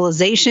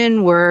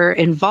civilization were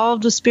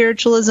involved with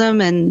spiritualism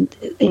and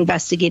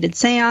investigated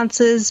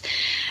séances.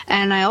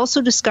 And I also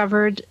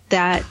discovered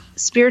that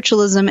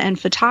spiritualism and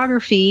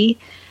photography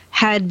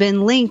had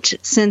been linked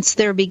since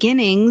their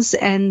beginnings,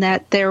 and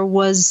that there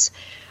was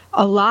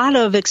a lot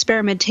of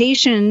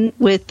experimentation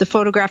with the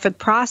photographic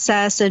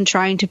process and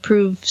trying to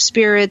prove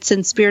spirits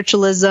and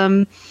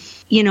spiritualism,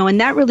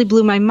 and that really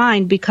blew my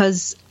mind,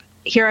 because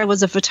here I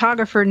was a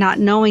photographer not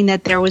knowing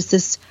that there was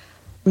this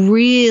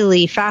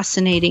really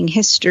fascinating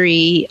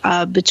history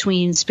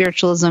between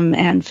spiritualism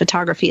and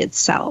photography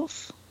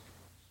itself.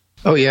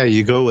 Oh, yeah.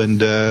 You go and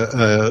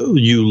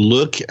you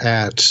look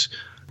at,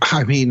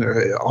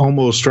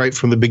 almost right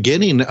from the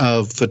beginning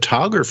of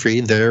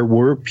photography, there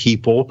were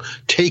people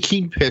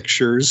taking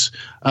pictures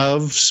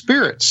of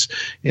spirits.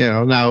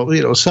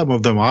 Now, some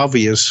of them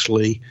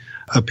obviously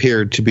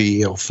appeared to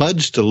be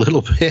fudged a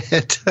little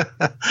bit,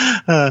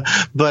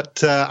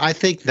 but I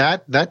think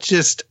that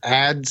just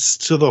adds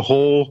to the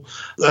whole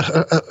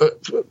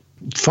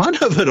fun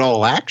of it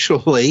all,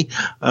 actually.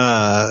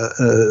 But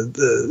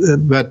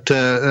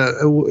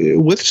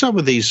with some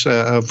of these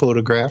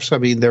photographs,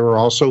 there were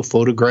also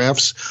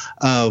photographs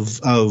of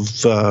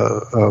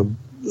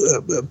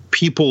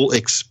people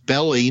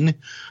expelling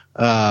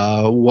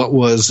what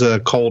was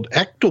called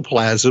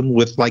ectoplasm,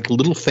 with like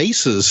little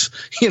faces,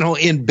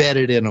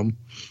 embedded in them.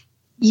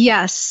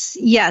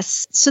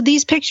 Yes. So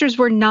these pictures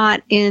were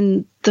not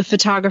in the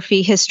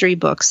photography history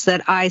books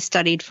that I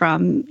studied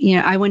from.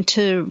 I went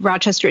to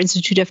Rochester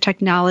Institute of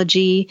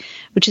Technology,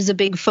 which is a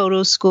big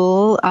photo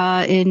school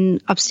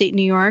in upstate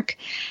New York.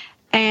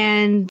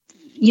 And,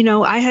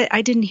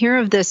 I didn't hear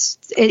of this.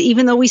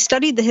 Even though we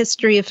studied the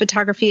history of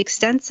photography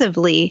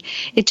extensively,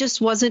 it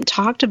just wasn't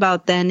talked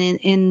about then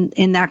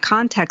in that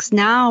context.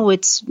 Now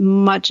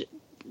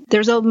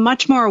there's a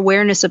much more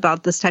awareness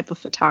about this type of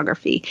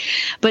photography.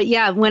 But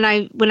yeah, when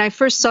I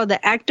first saw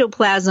the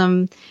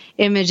ectoplasm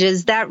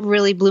images, that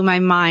really blew my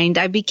mind.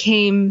 I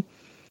became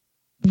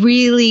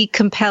really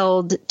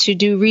compelled to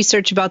do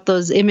research about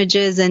those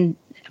images and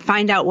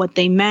find out what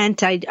they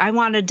meant. I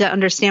wanted to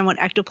understand what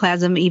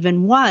ectoplasm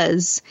even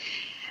was.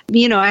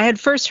 I had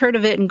first heard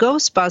of it in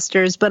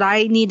Ghostbusters, but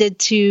I needed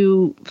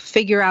to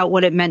figure out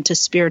what it meant to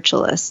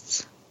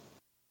spiritualists.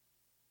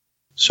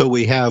 So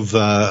we have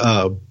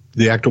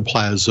the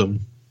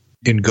ectoplasm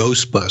in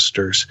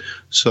Ghostbusters.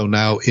 So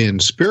now in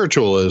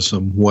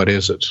spiritualism, what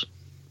is it?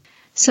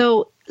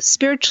 So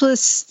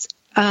spiritualists,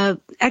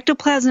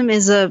 ectoplasm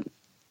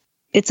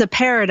it's a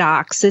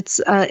paradox. It's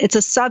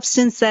a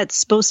substance that's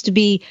supposed to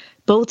be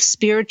both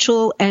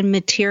spiritual and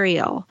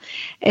material,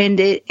 and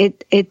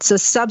it's a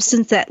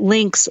substance that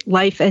links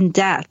life and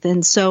death.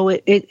 And so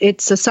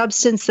it's a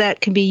substance that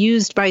can be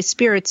used by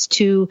spirits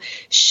to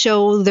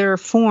show their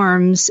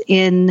forms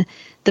in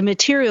the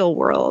material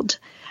world.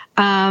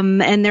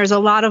 And there's a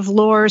lot of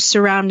lore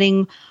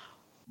surrounding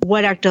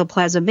what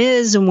ectoplasm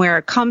is and where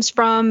it comes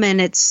from. And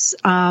it's,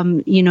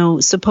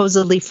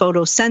 supposedly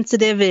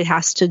photosensitive. It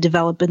has to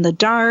develop in the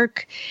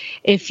dark.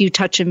 If you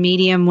touch a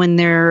medium when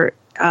they're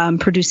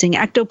producing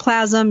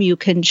ectoplasm, you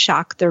can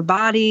shock their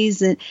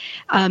bodies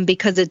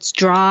because it's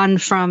drawn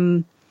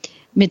from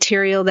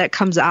material that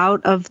comes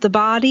out of the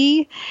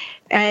body.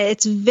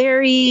 It's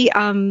very...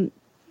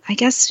 I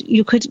guess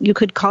you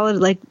could call it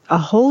like a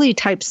holy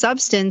type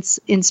substance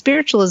in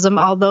spiritualism,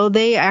 although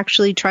they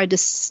actually tried to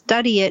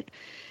study it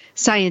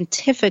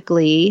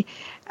scientifically.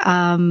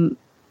 And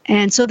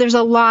so there's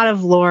a lot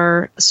of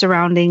lore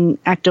surrounding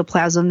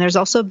ectoplasm. There's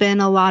also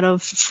been a lot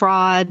of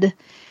fraud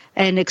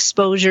and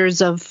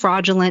exposures of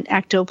fraudulent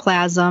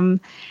ectoplasm.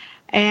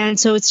 And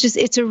so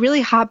it's a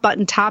really hot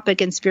button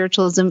topic in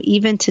spiritualism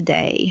even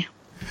today.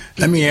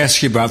 Let me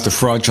ask you about the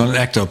fraudulent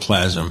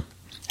ectoplasm.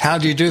 How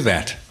do you do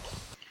that?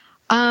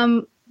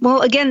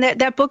 Well, again,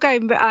 that book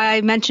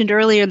I mentioned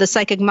earlier, The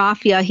Psychic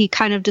Mafia, he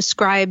kind of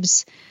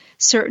describes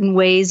certain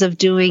ways of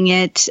doing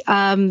it.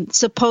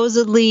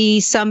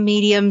 Supposedly, some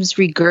mediums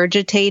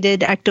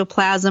regurgitated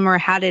ectoplasm or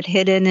had it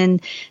hidden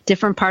in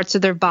different parts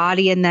of their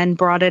body and then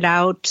brought it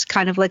out,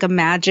 kind of like a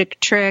magic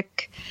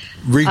trick.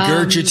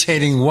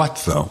 Regurgitating what,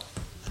 though?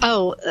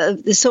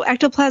 So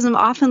ectoplasm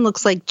often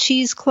looks like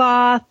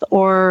cheesecloth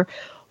or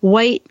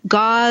white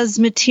gauze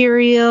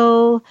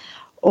material,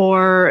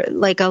 or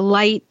like a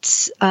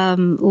light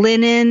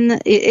linen.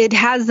 It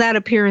has that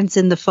appearance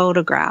in the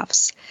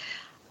photographs.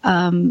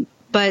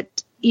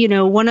 But,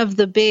 one of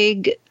the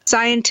big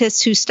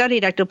scientists who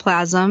studied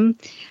ectoplasm,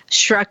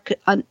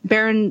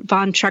 Baron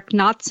von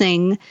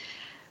Schreck-Notzing,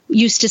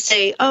 used to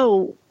say,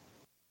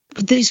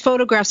 these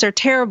photographs are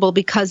terrible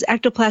because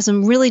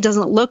ectoplasm really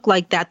doesn't look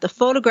like that. The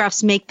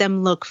photographs make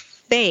them look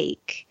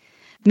fake.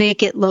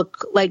 Make it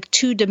look like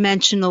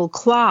two-dimensional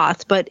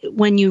cloth, but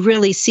when you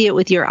really see it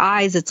with your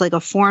eyes, it's like a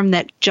form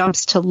that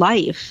jumps to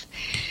life.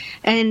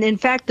 And in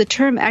fact, the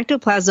term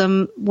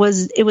ectoplasm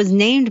was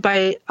named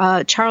by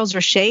Charles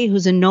Richet,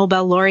 who's a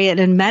Nobel laureate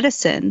in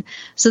medicine.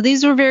 So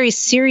these were very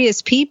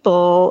serious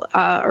people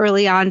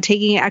early on,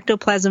 taking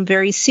ectoplasm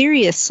very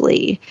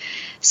seriously.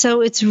 So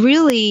it's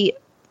really,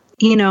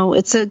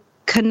 it's a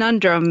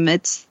conundrum.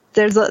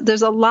 There's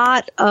a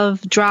lot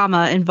of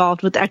drama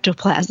involved with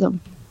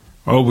ectoplasm.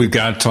 Oh, we've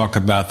got to talk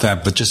about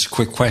that, but just a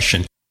quick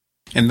question.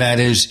 And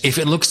that is, if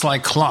it looks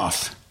like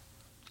cloth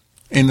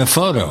in the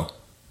photo,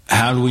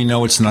 how do we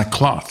know it's not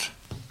cloth?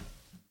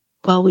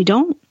 Well, we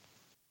don't.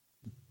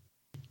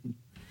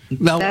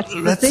 Now,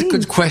 that's a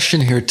good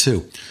question here,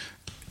 too.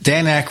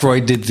 Dan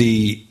Aykroyd did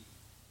the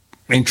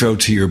intro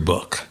to your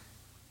book.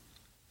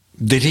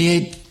 Did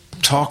he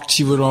talk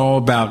to you at all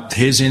about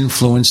his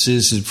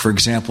influences, for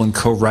example, in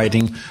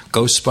co-writing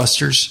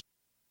Ghostbusters?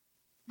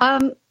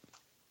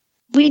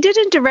 We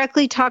didn't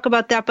directly talk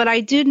about that, but I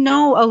did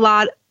know a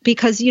lot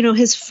because,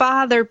 his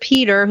father,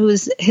 Peter,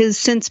 who's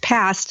since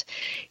passed,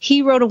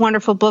 he wrote a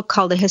wonderful book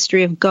called A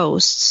History of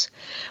Ghosts,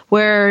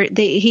 where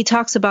he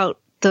talks about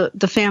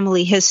the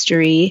family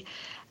history.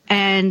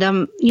 And,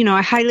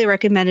 I highly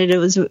recommend it. It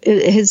was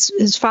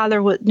his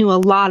father knew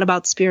a lot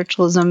about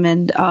spiritualism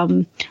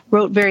and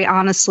wrote very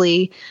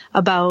honestly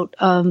about,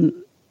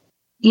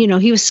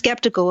 he was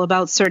skeptical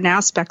about certain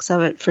aspects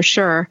of it for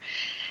sure.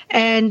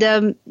 And,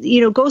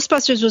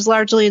 Ghostbusters was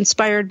largely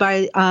inspired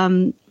by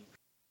Dan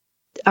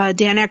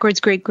Aykroyd's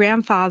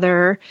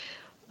great-grandfather,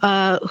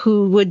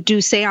 who would do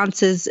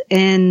séances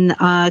in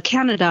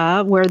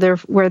Canada, where the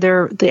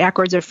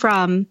Aykroyds are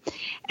from.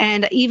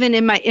 And even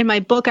in my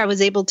book, I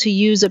was able to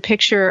use a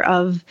picture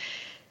of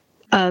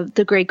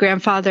the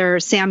great-grandfather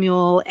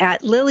Samuel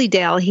at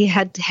Lilydale. He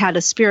had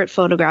a spirit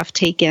photograph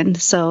taken,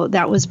 so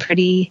that was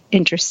pretty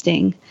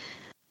interesting.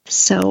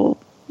 So,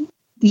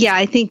 yeah,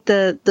 I think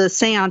the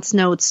séance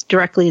notes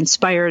directly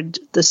inspired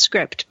the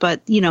script,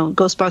 but,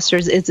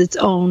 Ghostbusters is its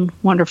own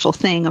wonderful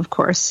thing, of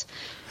course.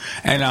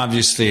 And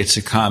obviously it's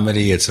a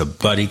comedy, it's a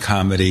buddy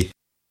comedy,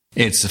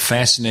 it's a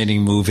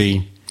fascinating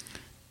movie,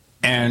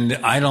 and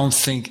I don't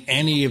think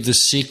any of the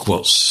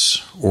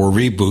sequels or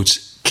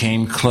reboots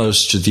came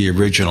close to the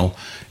original.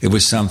 It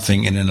was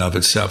something in and of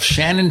itself.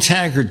 Shannon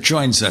Taggart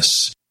joins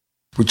us.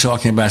 We're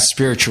talking about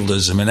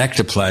spiritualism and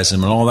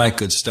ectoplasm and all that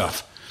good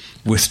stuff.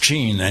 With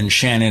Gene and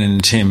Shannon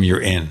and Tim,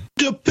 you're in.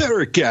 The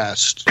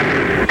Paracast.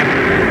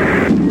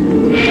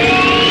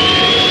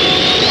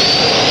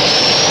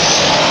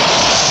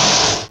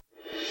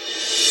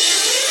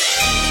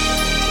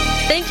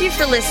 Thank you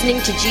for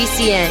listening to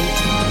GCN.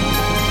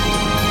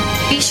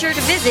 Be sure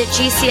to visit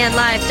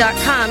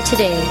GCNlive.com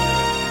today.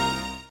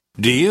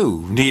 Do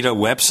you need a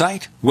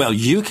website? Well,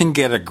 you can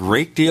get a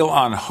great deal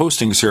on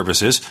hosting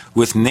services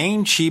with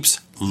Namecheap's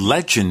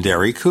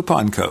legendary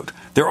coupon code.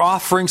 They're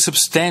offering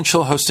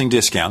substantial hosting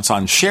discounts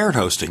on shared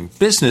hosting,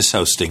 business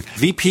hosting,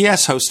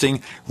 VPS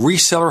hosting,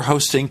 reseller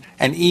hosting,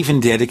 and even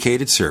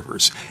dedicated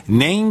servers.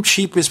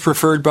 Namecheap is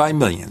preferred by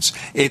millions.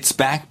 It's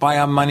backed by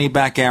a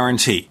money-back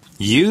guarantee.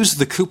 Use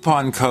the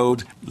coupon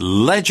code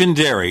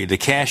LEGENDARY to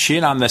cash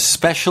in on the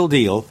special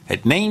deal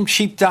at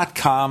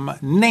Namecheap.com,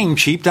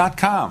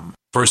 Namecheap.com.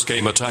 First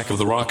came Attack of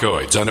the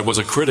Rockoids, and it was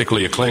a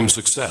critically acclaimed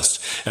success.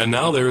 And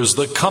now there's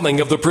The Coming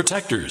of the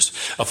Protectors.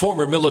 A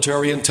former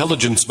military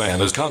intelligence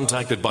man is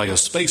contacted by a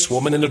space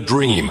woman in a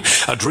dream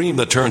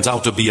that turns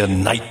out to be a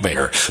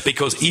nightmare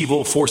because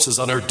evil forces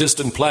on her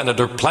distant planet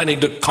are planning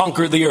to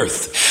conquer the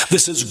Earth.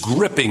 This is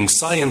gripping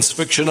science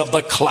fiction of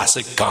the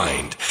classic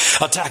kind.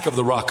 Attack of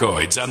the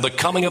Rockoids and The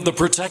Coming of the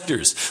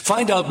Protectors.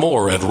 Find out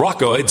more at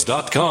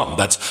rockoids.com.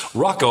 That's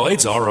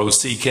Rockoids,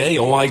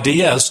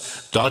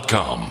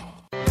 ROCKOIDS.com.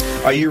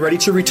 Are you ready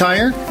to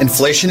retire?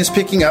 Inflation is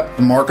picking up,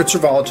 the markets are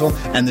volatile,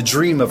 and the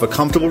dream of a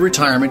comfortable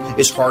retirement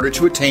is harder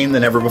to attain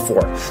than ever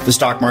before. The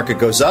stock market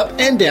goes up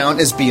and down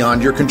is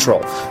beyond your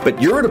control.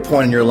 But you're at a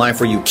point in your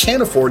life where you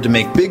can't afford to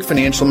make big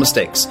financial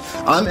mistakes.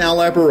 I'm Al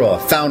Abaroa,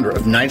 founder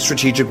of Knight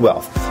Strategic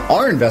Wealth.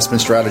 Our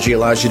investment strategy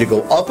allows you to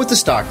go up with the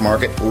stock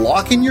market,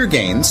 lock in your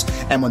gains,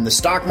 and when the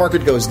stock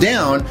market goes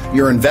down,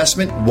 your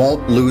investment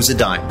won't lose a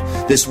dime.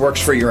 This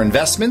works for your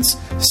investments,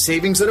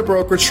 savings at a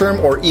brokerage firm,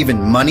 or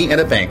even money at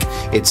a bank.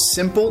 It's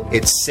simple,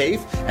 it's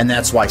safe, and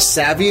that's why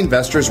savvy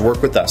investors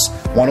work with us.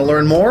 Want to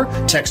learn more?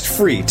 Text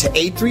FREE to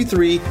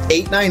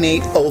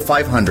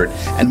 833-898-0500,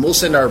 and we'll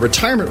send our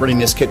retirement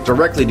readiness kit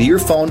directly to your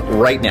phone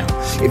right now.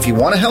 If you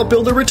want to help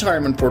build a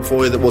retirement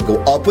portfolio that will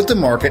go up with the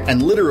market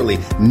and literally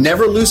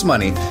never lose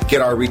money,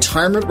 get our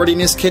retirement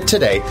readiness kit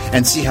today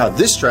and see how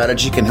this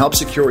strategy can help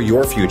secure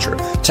your future.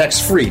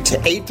 Text FREE to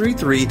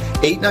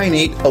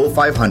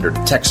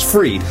 833-898-0500. Text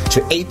FREE to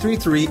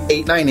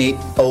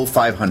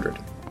 833-898-0500.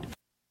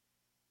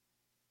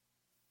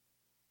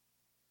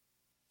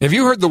 Have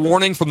you heard the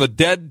warning from the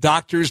dead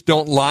doctors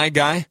don't lie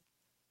guy?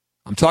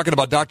 I'm talking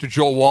about Dr.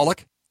 Joel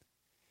Wallach.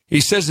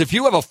 He says if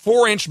you have a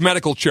 4-inch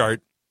medical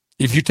chart,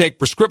 if you take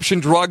prescription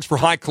drugs for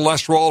high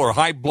cholesterol or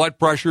high blood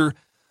pressure,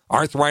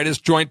 arthritis,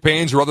 joint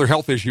pains, or other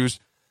health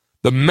issues,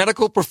 the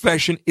medical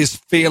profession is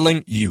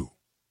failing you.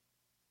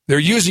 They're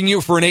using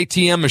you for an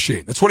ATM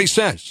machine. That's what he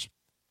says.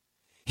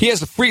 He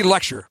has a free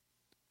lecture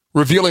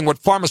revealing what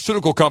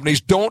pharmaceutical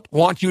companies don't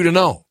want you to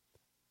know.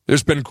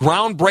 There's been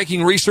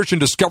groundbreaking research and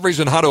discoveries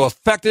on how to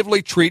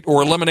effectively treat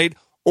or eliminate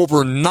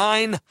over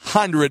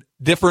 900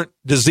 different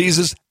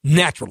diseases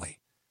naturally.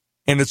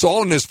 And it's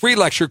all in his free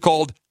lecture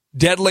called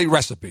Deadly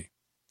Recipe.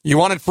 You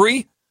want it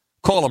free?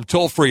 Call him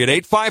toll free at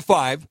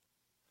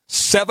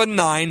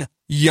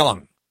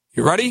 855-79-YOUNG.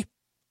 You ready?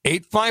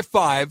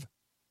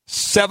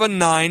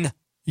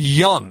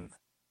 855-79-YOUNG.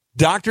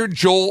 Dr.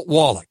 Joel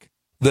Wallach,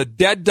 the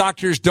dead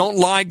doctors don't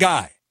lie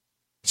guy,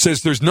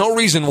 says there's no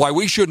reason why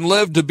we shouldn't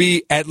live to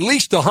be at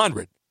least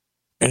 100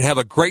 and have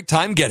a great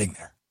time getting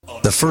there.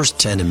 The first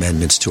 10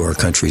 amendments to our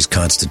country's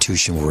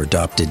Constitution were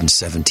adopted in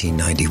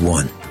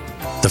 1791.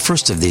 The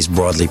first of these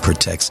broadly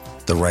protects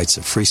the rights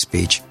of free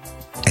speech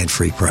and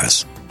free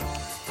press.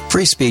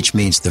 Free speech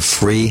means the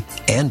free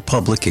and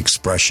public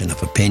expression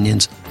of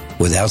opinions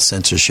without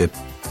censorship,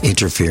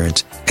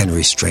 interference, and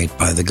restraint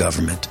by the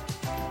government.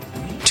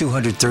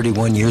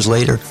 231 years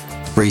later,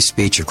 free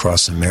speech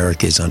across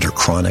America is under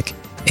chronic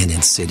and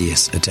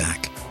insidious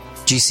attack.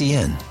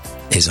 GCN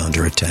is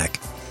under attack.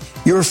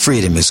 Your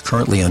freedom is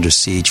currently under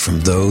siege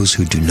from those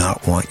who do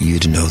not want you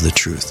to know the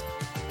truth.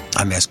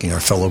 I'm asking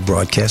our fellow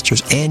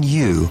broadcasters and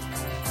you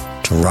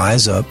to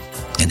rise up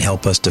and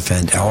help us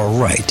defend our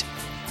right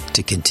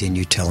to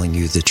continue telling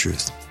you the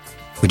truth.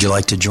 Would you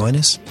like to join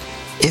us?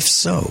 If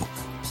so,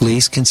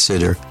 please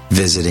consider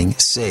visiting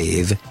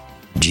SaveGCN.com.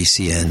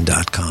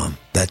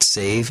 That's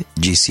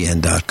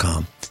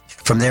SaveGCN.com.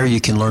 From there,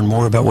 you can learn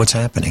more about what's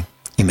happening.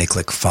 You may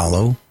click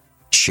follow,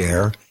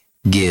 share,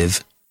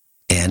 give,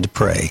 and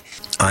pray.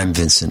 I'm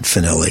Vincent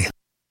Finelli.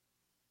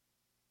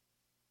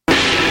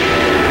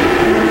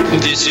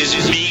 This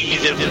is me,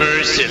 the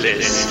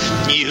Merciless.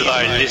 You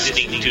are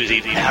listening to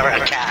the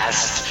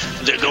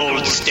Paracast, the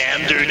gold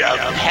standard of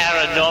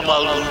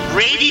paranormal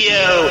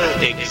radio,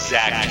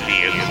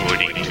 exactly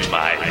according to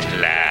my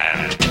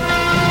plan.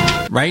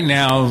 Right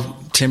now,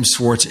 Tim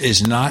Swartz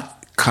is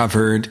not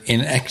covered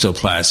in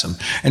ectoplasm.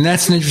 And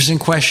that's an interesting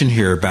question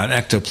here about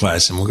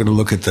ectoplasm. We're going to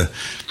look at the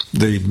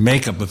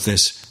makeup of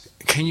this.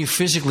 Can you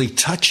physically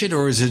touch it,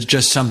 or is it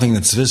just something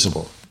that's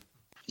visible?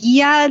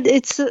 Yeah,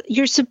 it's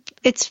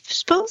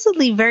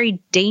supposedly very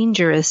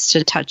dangerous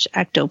to touch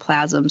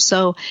ectoplasm.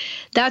 So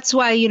that's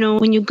why,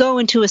 when you go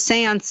into a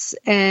séance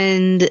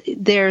and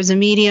there's a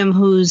medium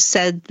who's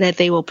said that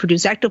they will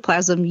produce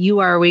ectoplasm, you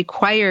are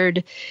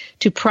required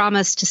to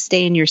promise to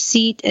stay in your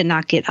seat and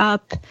not get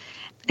up.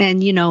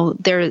 And,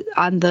 they're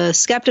on the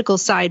skeptical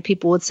side,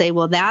 people would say,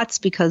 well, that's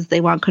because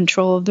they want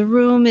control of the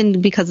room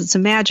and because it's a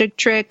magic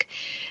trick.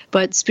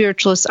 But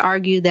spiritualists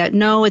argue that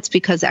no, it's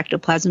because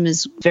ectoplasm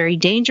is very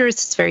dangerous.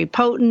 It's very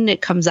potent.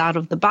 It comes out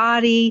of the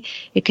body.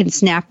 It can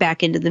snap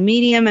back into the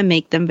medium and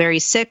make them very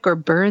sick or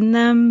burn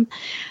them.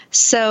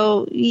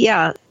 So,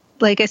 yeah,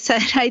 like I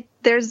said,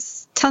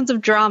 there's tons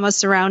of drama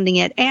surrounding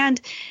it. And,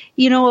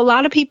 a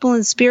lot of people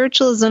in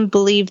spiritualism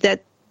believe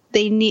that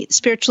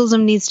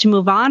spiritualism needs to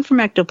move on from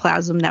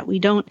ectoplasm, that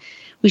we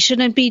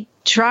shouldn't be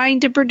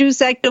trying to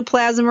produce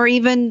ectoplasm or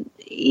even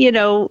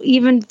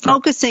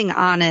focusing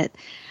on it.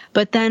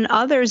 But then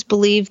others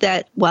believe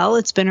that, well,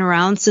 it's been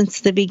around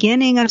since the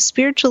beginning of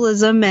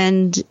spiritualism,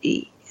 and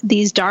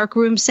these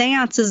darkroom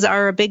seances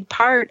are a big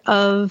part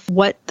of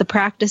what the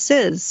practice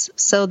is.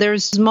 So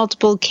there's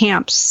multiple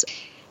camps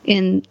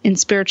in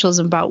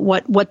spiritualism about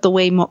what the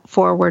way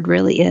forward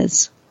really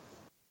is.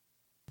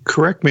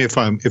 Correct me if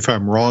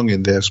I'm wrong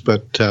in this,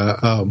 but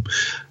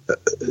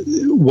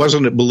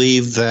wasn't it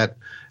believed that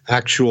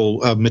actual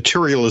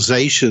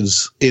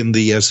materializations in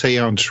the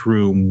seance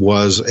room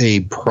was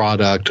a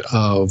product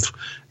of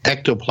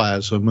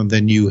ectoplasm, and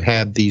then you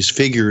had these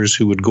figures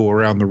who would go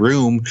around the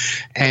room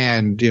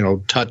and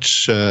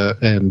touch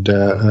and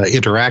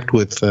interact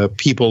with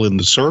people in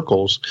the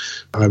circles?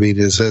 I mean,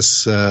 is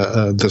this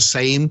the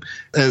same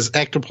as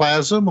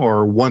ectoplasm,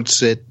 or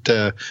once it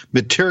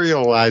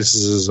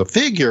materializes as a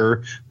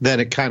figure, then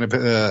it kind of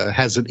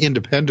has an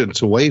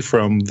independence away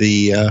from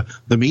the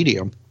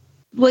medium?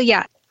 Well,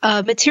 yeah.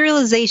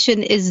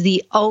 Materialization is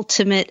the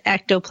ultimate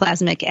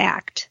ectoplasmic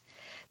act.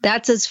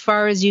 That's as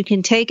far as you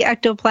can take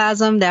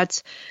ectoplasm.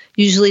 That's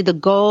usually the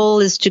goal,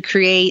 is to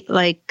create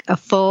like a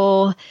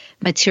full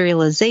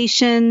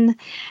materialization.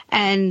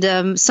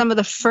 And some of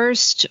the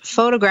first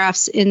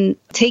photographs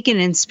taken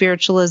in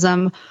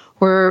spiritualism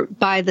were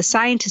by the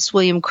scientist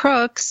William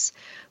Crookes,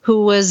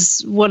 who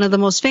was one of the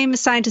most famous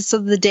scientists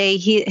of the day.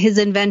 His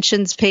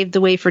inventions paved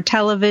the way for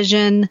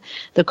television,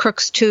 the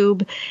Crookes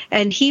tube,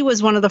 and he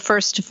was one of the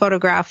first to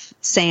photograph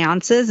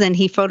seances, and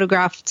he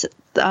photographed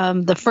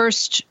the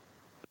first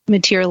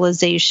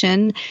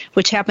materialization,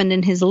 which happened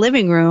in his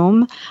living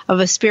room, of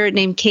a spirit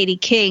named Katie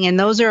King, and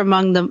those are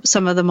among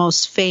some of the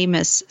most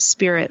famous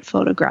spirit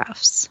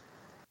photographs.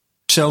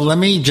 So let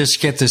me just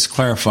get this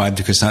clarified,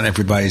 because not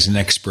everybody's an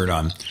expert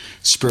on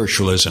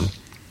spiritualism.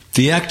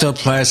 The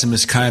ectoplasm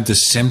is kind of the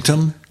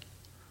symptom,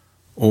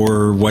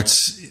 or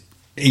what's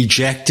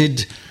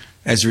ejected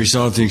as a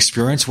result of the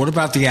experience. What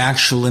about the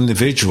actual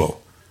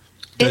individual?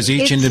 Does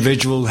each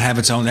individual have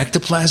its own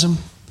ectoplasm?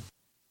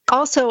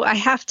 Also, I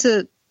have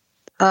to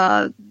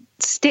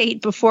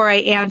state before I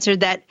answer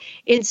that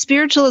in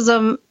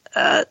spiritualism,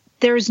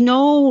 there's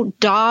no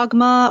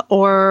dogma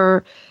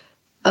or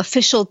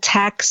official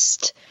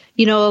text.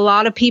 A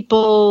lot of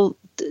people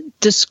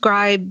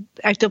describe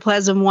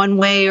ectoplasm one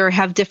way or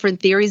have different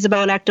theories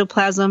about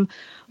ectoplasm,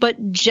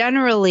 but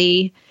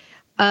generally,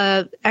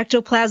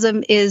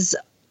 ectoplasm is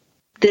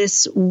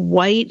this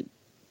white,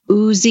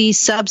 oozy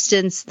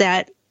substance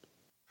that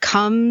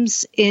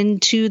comes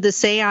into the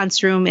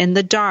seance room in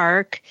the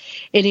dark.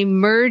 It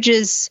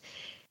emerges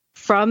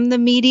from the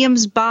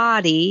medium's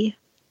body,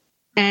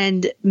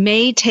 and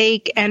may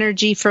take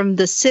energy from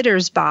the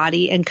sitter's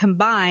body and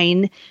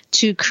combine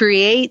to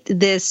create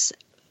this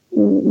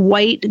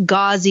white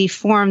gauzy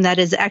form that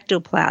is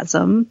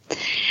ectoplasm.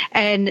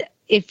 And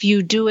if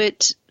you do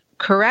it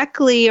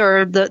correctly,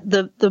 or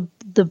the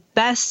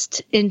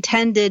best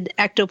intended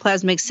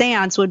ectoplasmic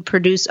seance would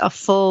produce a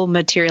full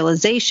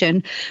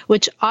materialization,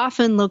 which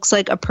often looks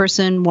like a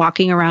person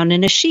walking around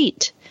in a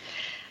sheet.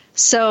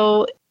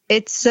 So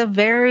it's a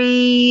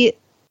very,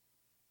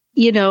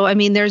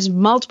 there's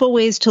multiple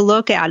ways to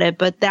look at it,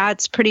 but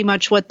that's pretty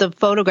much what the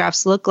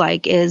photographs look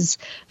like, is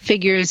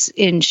figures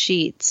in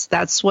sheets.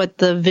 That's what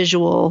the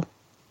visual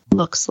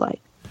looks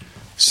like.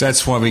 So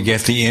that's why we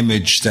get the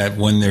image that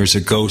when there's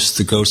a ghost,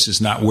 the ghost is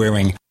not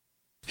wearing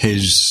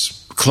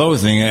his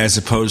clothing, as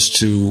opposed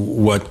to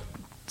what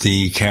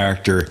the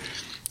character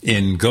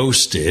in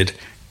Ghost did.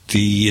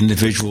 The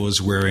individual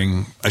is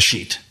wearing a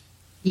sheet.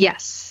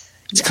 Yes.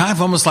 It's kind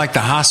of almost like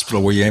the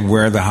hospital, where you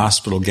wear the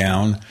hospital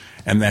gown,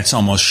 and that's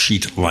almost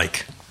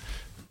sheet-like.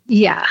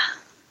 Yeah.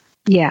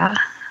 Yeah.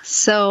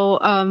 So,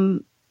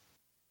 in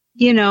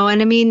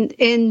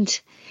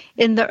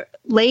the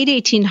late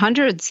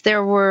 1800s,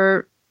 there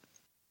were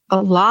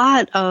a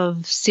lot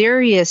of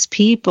serious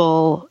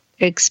people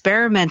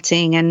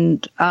experimenting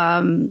and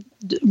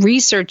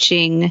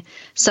researching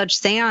such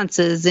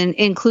seances,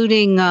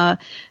 including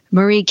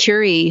Marie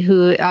Curie,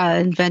 who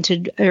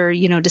invented or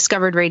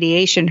discovered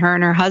radiation. Her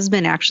and her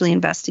husband actually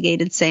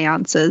investigated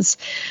seances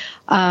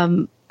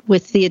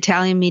with the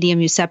Italian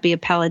medium Giuseppe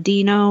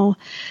Palladino.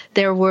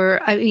 There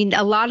were,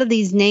 a lot of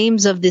these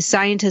names of the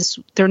scientists,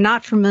 they're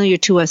not familiar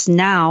to us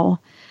now,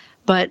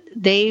 but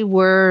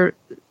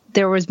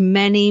there was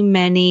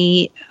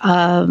many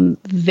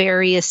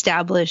very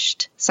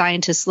established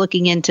scientists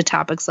looking into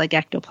topics like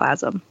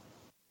ectoplasm.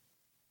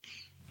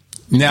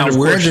 Now,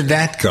 where did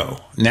that go?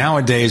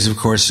 Nowadays, of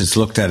course, it's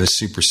looked at as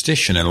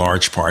superstition in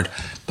large part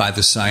by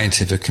the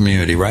scientific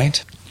community,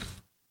 right?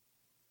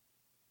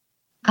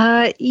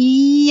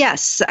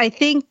 Yes, I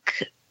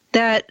think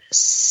that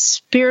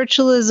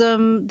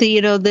spiritualism,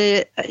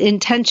 the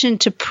intention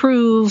to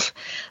prove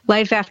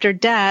life after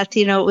death,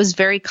 it was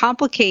very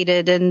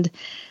complicated, and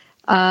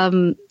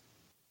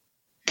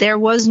there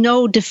was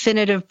no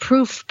definitive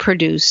proof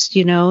produced.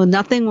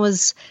 Nothing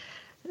was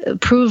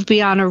proved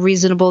beyond a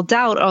reasonable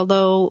doubt,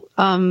 although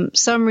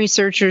some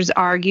researchers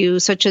argue,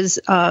 such as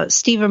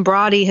Stephen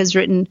Brody has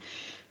written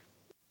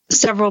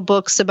several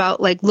books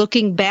about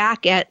looking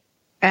back at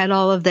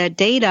all of that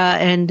data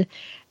and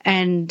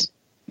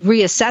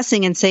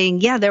reassessing and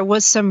saying, yeah,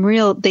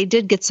 they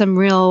did get some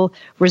real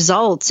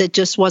results. It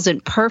just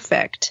wasn't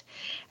perfect.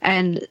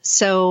 And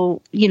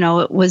so,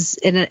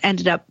 it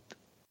ended up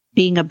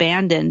being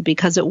abandoned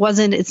because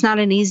it's not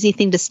an easy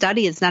thing to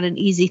study. It's not an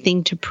easy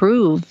thing to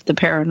prove, the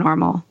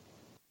paranormal.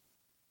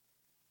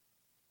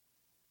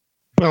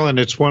 Well, and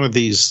it's one of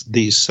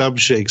these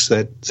subjects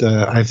that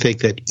I think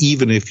that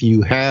even if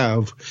you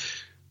have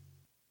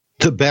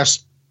the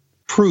best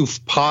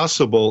proof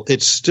possible,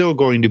 it's still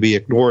going to be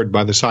ignored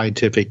by the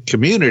scientific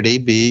community,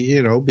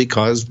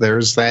 because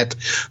there's that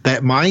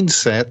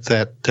mindset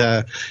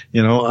that,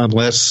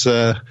 unless,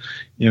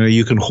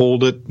 you can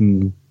hold it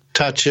and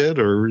touch it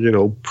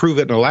or, prove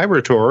it in a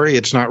laboratory,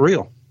 it's not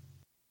real.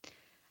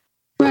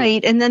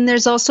 Right. And then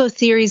there's also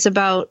theories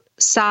about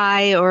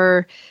psi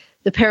or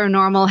the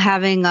paranormal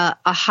having a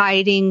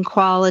hiding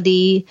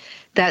quality,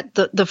 that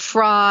the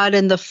fraud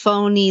and the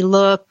phony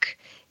look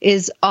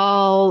is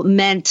all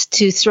meant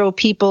to throw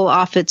people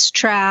off its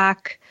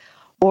track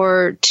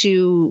or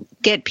to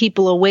get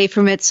people away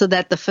from it so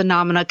that the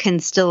phenomena can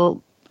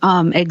still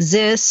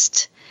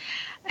exist.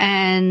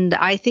 And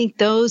I think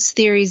those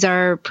theories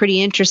are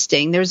pretty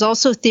interesting. There's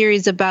also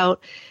theories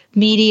about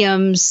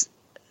mediums.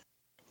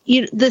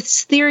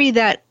 This theory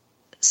that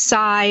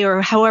psi,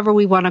 or however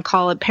we want to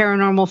call it,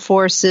 paranormal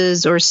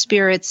forces or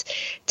spirits,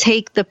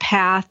 take the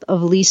path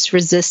of least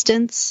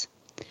resistance,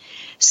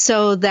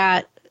 so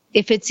that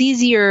if it's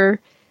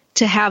easier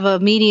to have a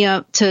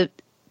medium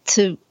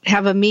to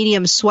have a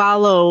medium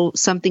swallow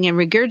something and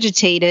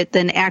regurgitate it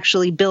than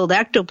actually build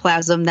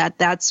ectoplasm,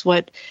 that's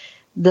what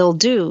they'll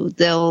do.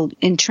 They'll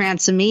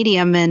entrance a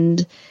medium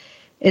and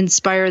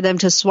inspire them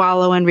to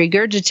swallow and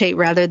regurgitate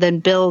rather than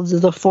build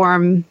the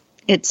form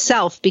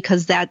itself,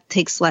 because that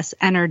takes less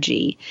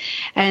energy.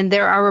 And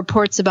there are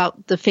reports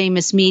about the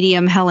famous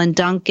medium Helen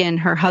Duncan.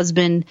 Her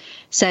husband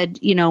said,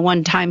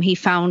 one time he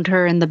found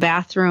her in the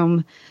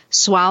bathroom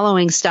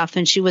swallowing stuff,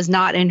 and she was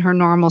not in her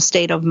normal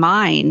state of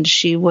mind.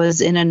 She was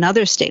in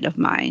another state of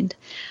mind,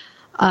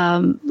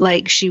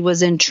 like she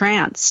was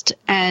entranced.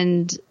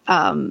 And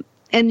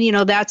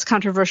that's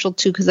controversial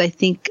too, because I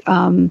think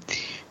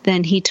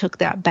then he took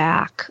that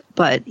back.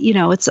 But,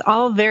 it's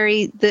all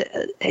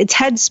it's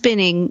head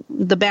spinning,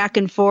 the back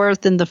and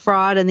forth and the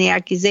fraud and the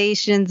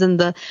accusations and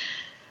the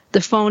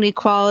phony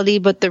quality,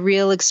 but the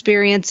real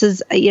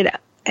experiences,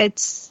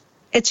 it's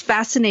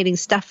fascinating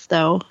stuff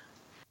though.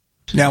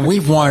 Now,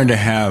 we've wanted to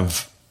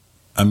have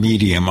a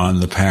medium on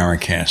the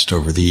Paracast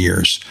over the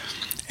years,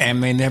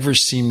 and they never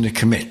seem to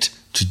commit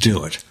to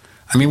do it.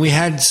 I mean, we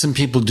had some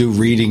people do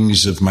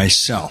readings of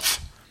myself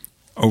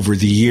over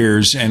the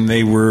years, and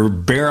they were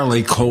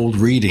barely cold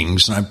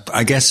readings.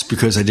 I guess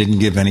because I didn't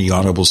give any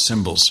audible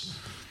symbols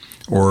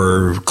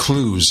or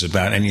clues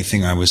about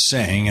anything I was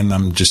saying, and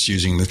I'm just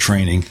using the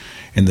training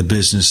in the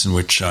business in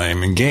which I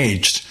am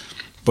engaged.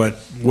 But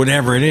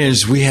whatever it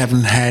is, we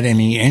haven't had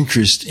any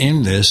interest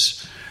in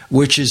this,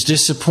 which is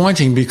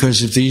disappointing,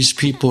 because if these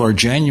people are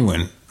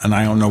genuine, and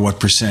I don't know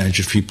what percentage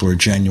of people are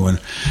genuine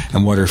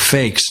and what are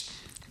fakes,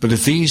 but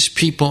if these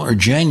people are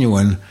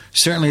genuine,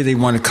 certainly they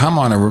want to come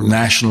on a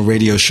national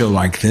radio show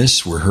like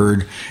this. We're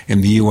heard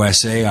in the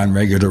USA on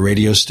regular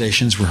radio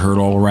stations. We're heard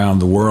all around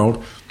the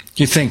world.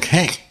 You think,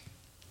 hey,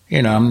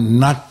 I'm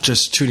not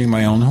just tooting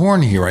my own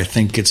horn here. I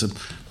think it's a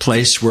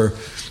place where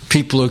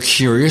people are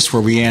curious,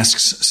 where we ask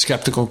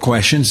skeptical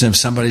questions. And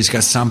if somebody's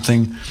got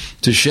something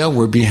to show,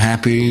 we'd be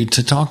happy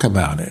to talk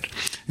about it.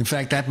 In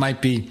fact, that might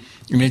be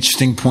an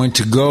interesting point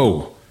to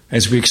go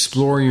as we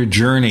explore your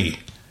journey,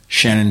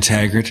 Shannon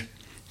Taggart,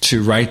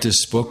 to write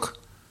this book,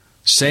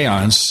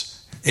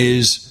 SÉANCE,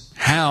 is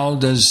how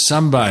does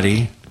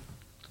somebody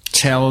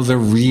tell the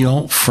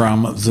real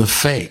from the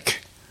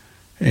fake?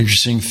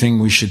 Interesting thing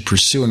we should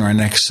pursue in our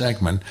next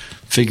segment,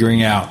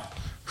 figuring out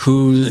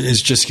who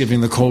is just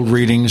giving the cold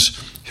readings,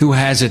 who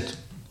has it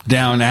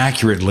down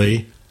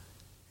accurately,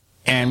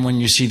 and when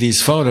you see these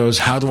photos,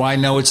 how do I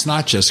know it's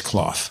not just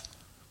cloth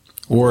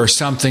or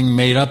something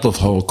made up of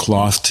whole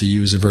cloth, to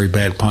use a very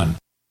bad pun?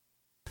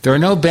 There are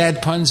no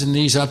bad puns in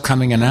these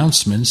upcoming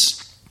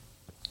announcements.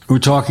 We're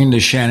talking to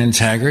Shannon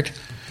Taggart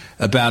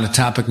about a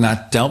topic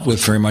not dealt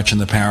with very much in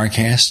the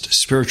Paracast,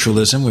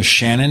 spiritualism, with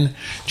Shannon.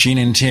 Gene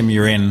and Tim,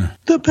 you're in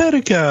the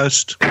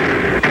Paracast.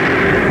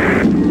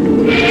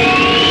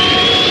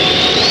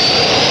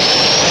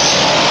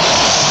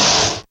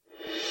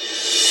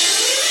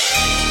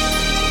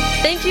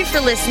 Thank you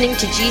for listening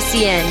to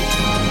GCN.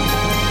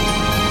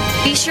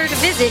 Be sure to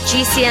visit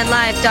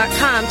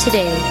GCNlive.com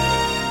today.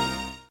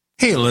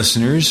 Hey,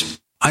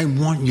 listeners, I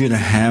want you to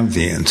have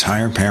the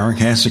entire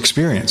Paracast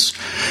experience.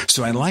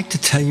 So I'd like to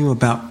tell you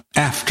about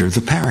After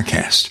the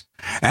Paracast.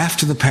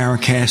 After the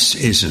Paracast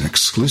is an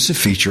exclusive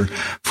feature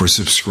for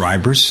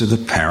subscribers to the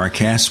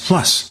Paracast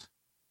Plus.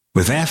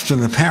 With After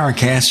the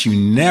Paracast, you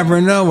never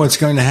know what's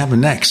going to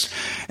happen next.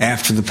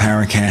 After the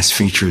Paracast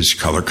features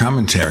color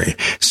commentary,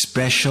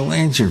 special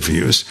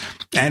interviews,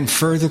 and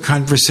further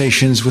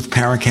conversations with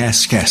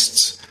Paracast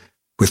guests.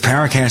 With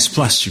Paracast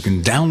Plus, you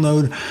can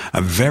download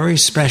a very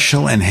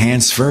special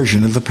enhanced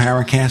version of the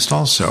Paracast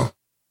also.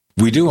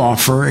 We do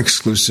offer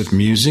exclusive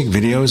music,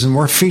 videos, and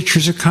more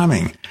features are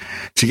coming.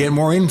 To get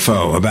more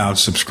info about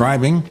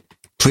subscribing,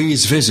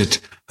 please visit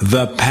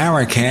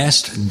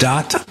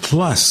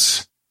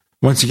theparacast.plus.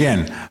 Once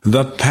again,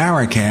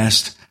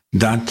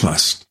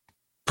 theparacast.plus.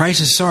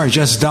 Prices are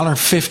just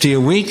 $1.50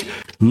 a week,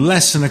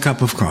 less than a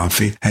cup of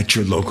coffee at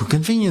your local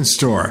convenience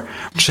store.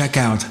 Check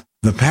out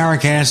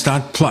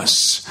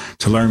theparacast.plus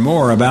to learn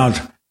more about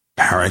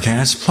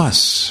Paracast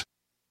Plus.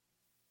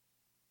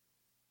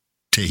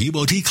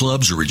 Tehibo Tea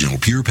Club's original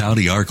Pure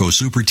Pouty Arco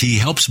Super Tea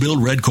helps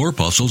build red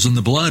corpuscles in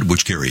the blood,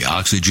 which carry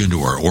oxygen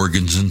to our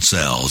organs and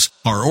cells.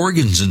 Our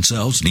organs and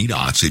cells need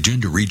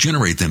oxygen to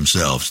regenerate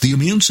themselves. The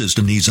immune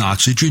system needs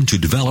oxygen to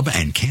develop,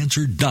 and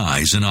cancer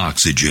dies in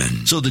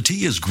oxygen. So the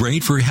tea is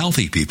great for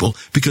healthy people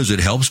because it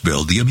helps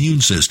build the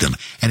immune system,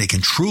 and it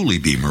can truly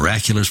be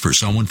miraculous for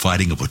someone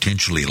fighting a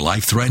potentially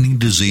life-threatening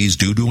disease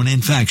due to an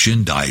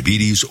infection,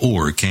 diabetes,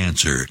 or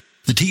cancer.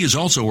 The tea is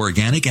also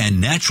organic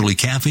and naturally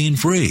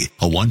caffeine-free.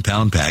 A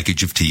 1-pound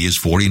package of tea is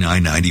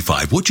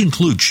 $49.95, which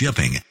includes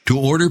shipping. To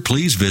order,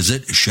 please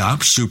visit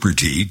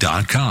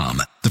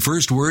shopsupertea.com. The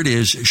first word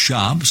is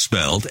shop,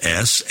 spelled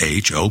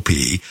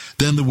S-H-O-P,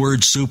 then the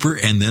word super,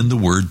 and then the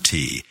word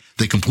tea.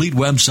 The complete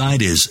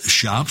website is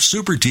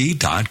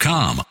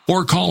shopsupertea.com,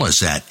 or call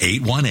us at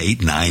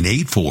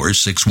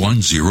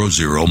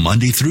 818-984-6100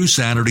 Monday through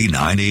Saturday,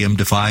 9 a.m.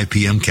 to 5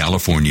 p.m.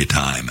 California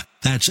time.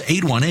 That's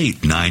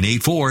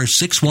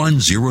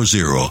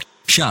 818-984-6100.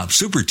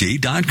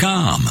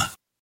 ShopSuperTea.com.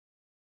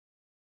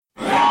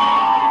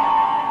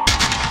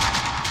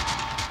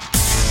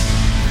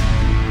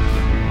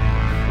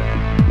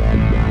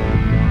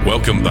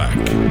 Welcome back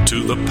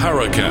to the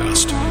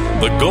Paracast,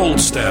 the gold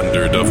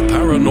standard of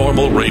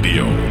paranormal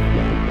radio.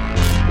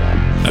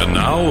 And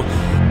now,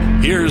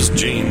 here's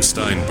Gene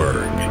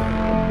Steinberg.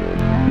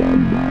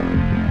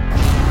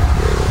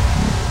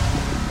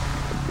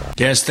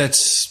 Yes,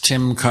 that's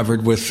Tim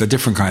covered with a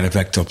different kind of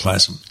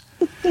ectoplasm.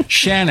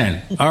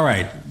 Shannon, all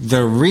right,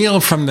 the real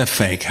from the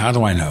fake, how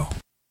do I know?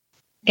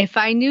 If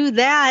I knew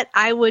that,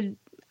 I would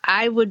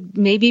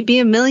maybe be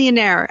a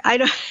millionaire. I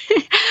don't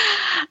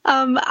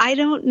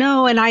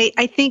know. And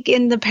I think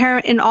in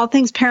all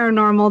things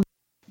paranormal,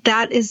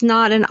 that is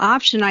not an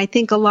option. I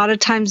think a lot of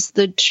times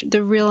the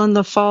real and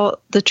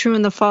the true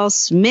and the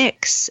false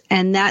mix,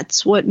 and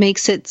that's what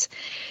makes it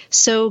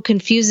so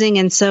confusing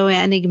and so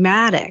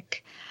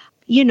enigmatic.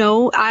 You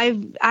know,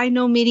 I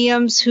know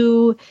mediums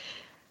who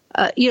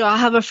I'll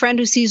have a friend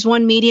who sees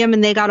one medium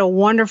and they got a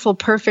wonderful,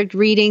 perfect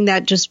reading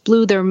that just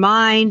blew their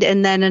mind.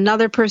 And then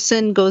another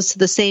person goes to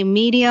the same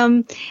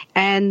medium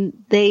and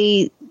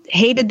they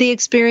hated the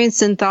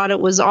experience and thought it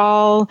was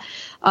all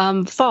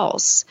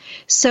false.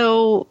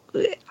 So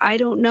I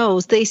don't know.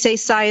 They say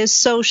psi is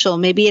social.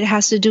 Maybe it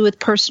has to do with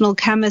personal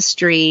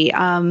chemistry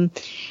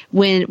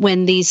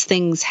when these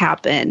things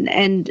happen.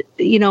 And,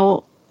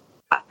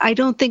 I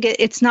don't think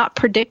it's not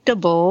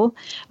predictable,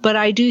 but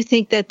I do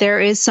think that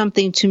there is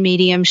something to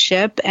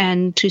mediumship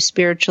and to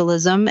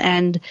spiritualism.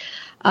 And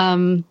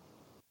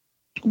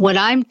what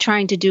I'm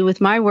trying to do with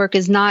my work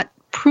is not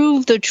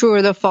prove the true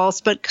or the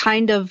false, but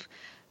kind of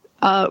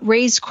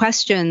raise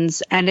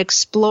questions and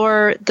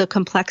explore the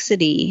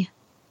complexity.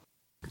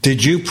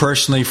 Did you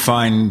personally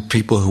find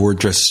people who were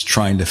just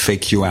trying to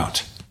fake you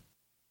out?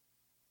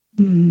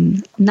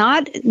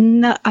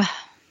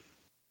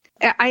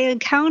 I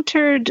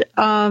encountered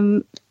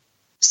I've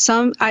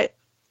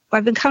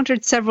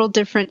encountered several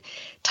different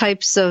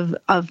types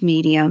of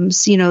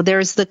mediums.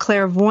 There's the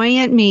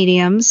clairvoyant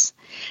mediums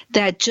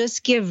that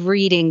just give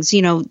readings,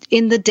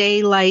 in the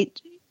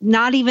daylight,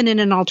 not even in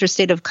an altered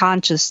state of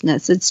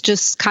consciousness. It's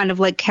just kind of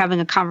like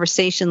having a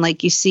conversation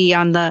like you see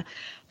on the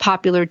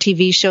popular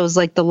TV shows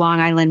like the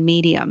Long Island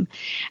Medium.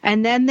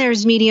 And then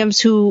there's mediums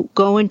who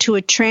go into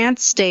a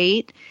trance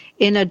state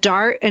in a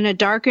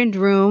darkened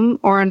room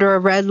or under a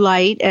red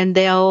light, and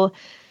they'll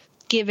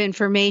give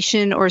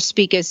information or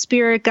speak as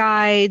spirit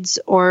guides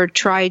or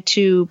try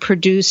to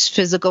produce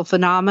physical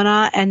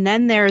phenomena. And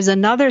then there's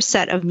another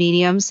set of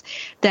mediums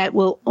that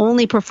will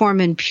only perform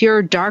in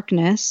pure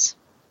darkness,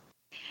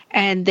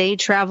 and they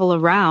travel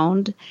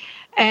around.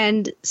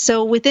 And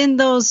so within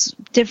those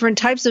different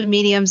types of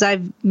mediums,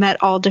 I've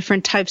met all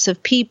different types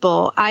of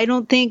people. I've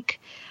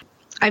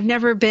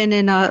never been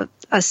in a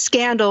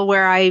scandal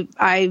where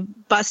I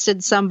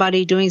busted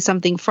somebody doing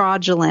something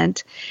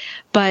fraudulent,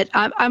 but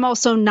I'm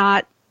also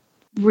not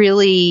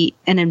really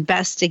an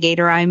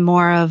investigator. I'm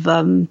more of,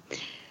 an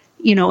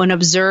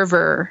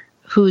observer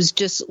who's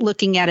just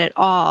looking at it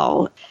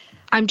all.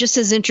 I'm just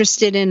as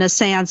interested in a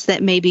seance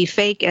that may be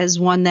fake as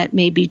one that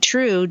may be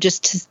true,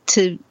 just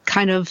to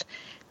kind of,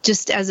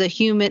 just as a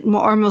human,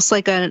 almost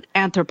like an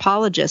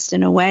anthropologist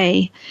in a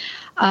way.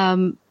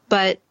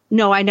 But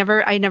no, I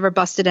never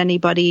busted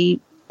anybody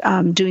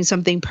doing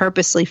something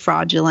purposely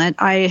fraudulent.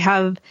 I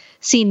have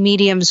seen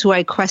mediums who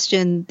I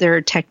question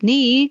their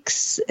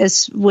techniques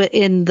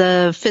in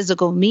the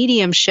physical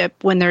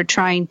mediumship when they're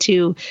trying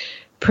to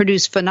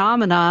produce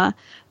phenomena,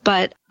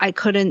 but I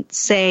couldn't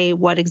say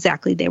what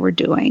exactly they were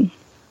doing.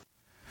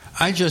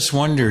 I just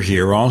wonder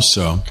here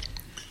also,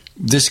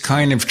 this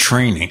kind of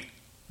training,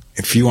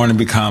 if you want to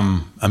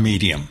become a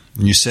medium,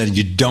 and you said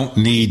you don't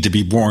need to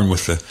be born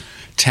with the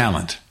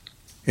talent,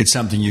 it's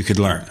something you could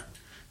learn.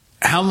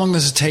 How long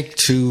does it take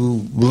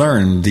to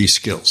learn these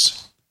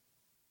skills?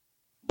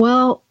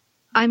 Well,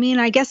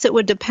 I guess it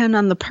would depend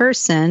on the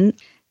person.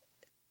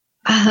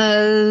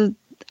 I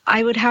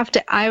would have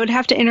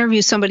to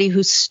interview somebody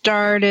who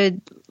started,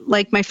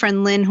 like my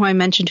friend Lynn, who I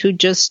mentioned, who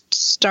just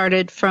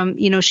started from,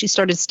 she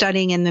started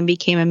studying and then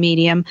became a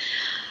medium.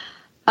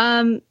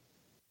 I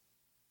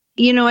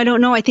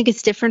don't know. I think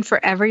it's different for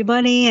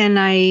everybody. And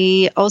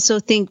I also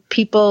think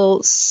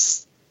people,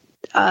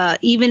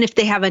 even if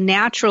they have a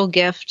natural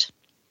gift,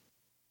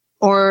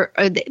 or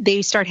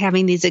they start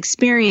having these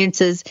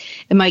experiences,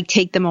 it might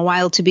take them a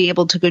while to be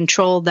able to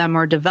control them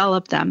or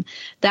develop them.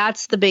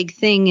 That's the big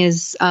thing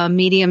is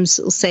mediums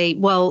will say,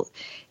 well,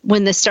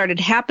 when this started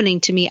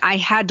happening to me, I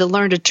had to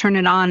learn to turn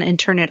it on and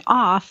turn it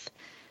off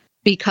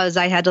because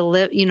I had to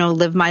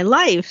live my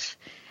life.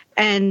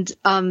 And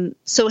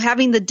so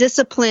having the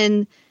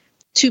discipline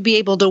to be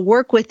able to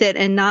work with it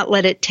and not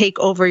let it take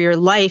over your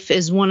life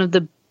is one of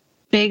the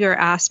bigger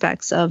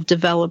aspects of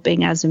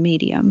developing as a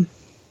medium.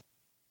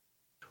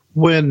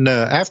 When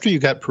after you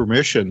got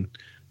permission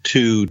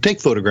to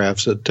take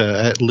photographs at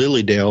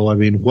Lilydale,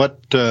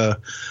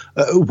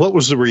 what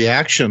was the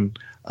reaction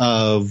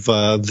of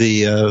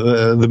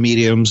the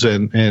mediums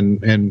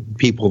and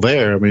people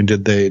there?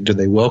 Did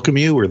they welcome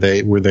you? Were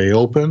they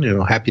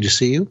open? Happy to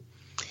see you?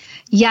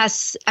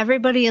 Yes,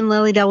 everybody in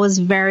Lilydale was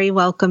very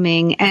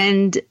welcoming,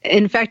 and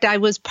in fact, I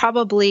was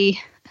probably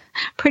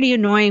pretty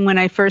annoying when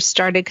I first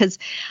started because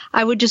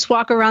I would just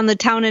walk around the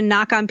town and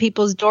knock on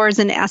people's doors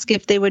and ask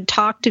if they would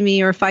talk to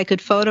me or if I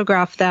could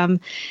photograph them.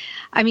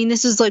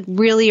 This is like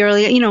really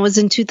early, it was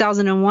in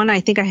 2001. I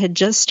think I had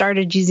just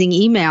started using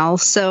email.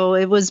 So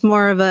it was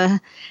more of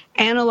a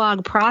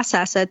analog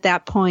process at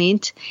that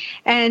point.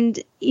 And,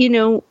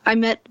 I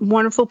met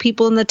wonderful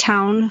people in the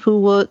town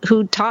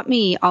who taught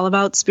me all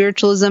about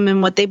spiritualism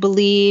and what they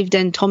believed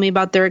and told me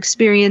about their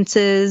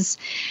experiences.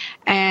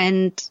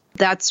 And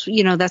that's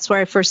where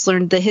I first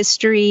learned the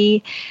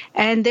history.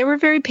 And they were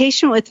very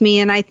patient with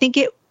me. And I think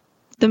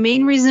the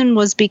main reason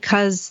was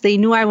because they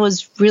knew I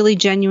was really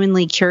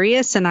genuinely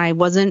curious and I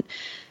wasn't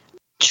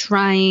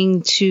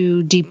trying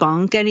to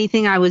debunk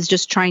anything. I was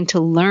just trying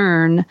to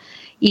learn,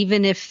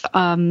 even if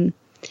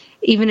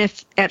even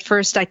if at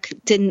first I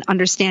didn't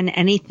understand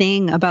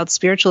anything about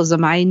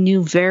spiritualism, I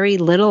knew very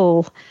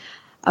little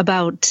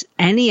about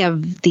any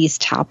of these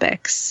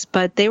topics,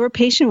 but they were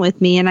patient with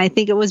me. And I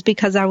think it was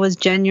because I was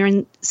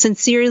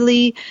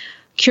sincerely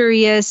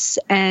curious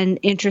and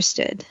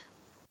interested.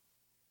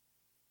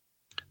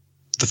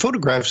 The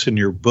photographs in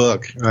your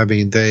book, I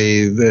mean,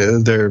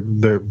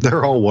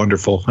 they're all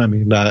wonderful. I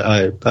mean,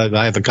 I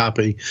have a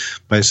copy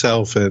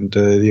myself, and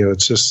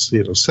it's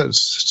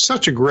just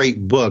such a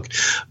great book.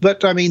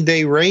 But I mean,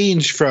 they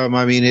range from,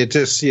 I mean, it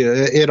just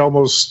it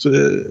almost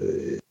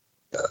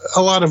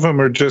a lot of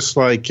them are just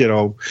like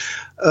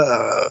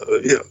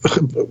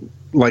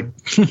like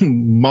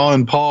Ma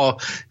and Pa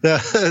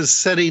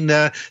sitting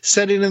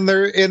in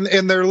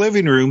their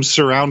living room,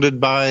 surrounded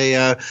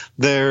by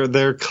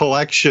their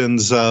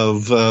collections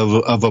of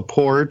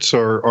apports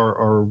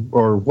or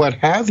what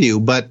have you.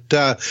 But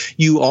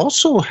you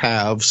also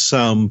have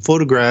some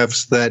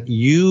photographs that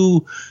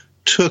you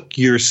took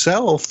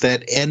yourself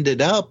that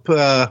ended up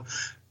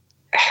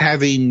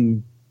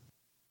having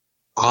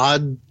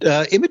odd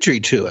imagery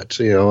to it,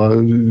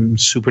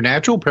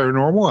 supernatural,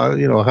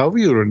 paranormal, however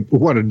you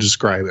want to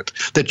describe it,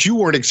 that you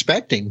weren't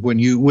expecting when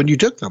you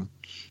took them.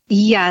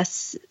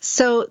 Yes.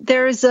 So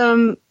there's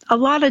a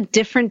lot of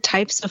different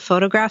types of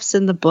photographs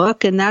in the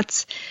book, and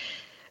that's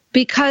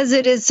because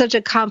it is such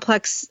a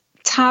complex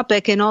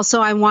topic. And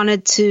also I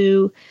wanted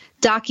to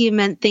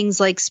document things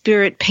like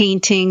spirit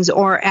paintings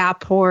or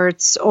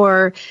apports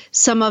or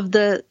some of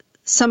the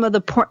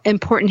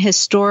important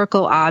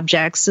historical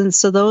objects. And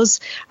so those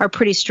are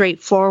pretty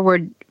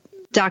straightforward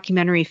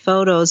documentary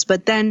photos.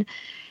 But then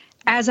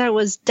as I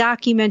was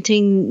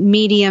documenting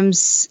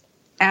mediums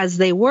as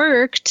they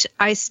worked,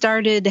 I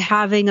started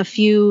having a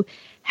few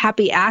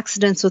happy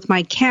accidents with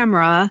my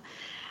camera.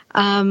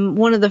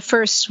 One of the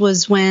first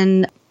was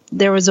when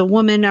there was a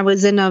woman, I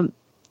was in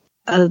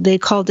they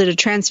called it a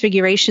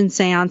transfiguration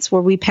seance,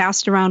 where we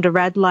passed around a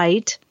red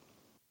light.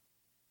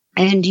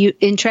 And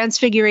in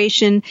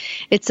transfiguration,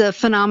 it's a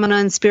phenomenon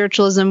in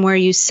spiritualism where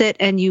you sit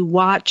and you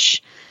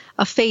watch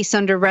a face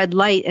under red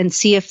light and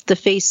see if the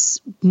face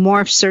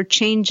morphs or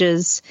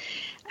changes.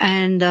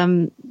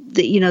 And,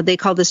 they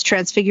call this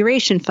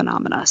transfiguration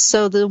phenomena.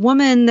 So there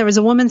was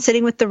a woman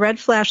sitting with the red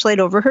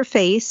flashlight over her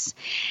face,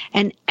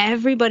 and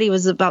everybody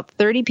was about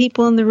 30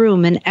 people in the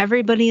room, and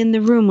everybody in the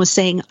room was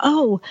saying,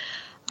 "Oh,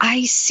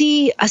 I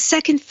see a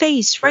second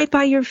face right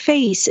by your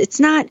face.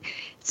 It's not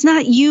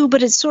you,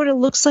 but it sort of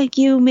looks like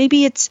you.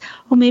 Maybe it's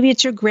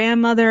your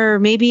grandmother, or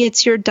maybe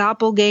it's your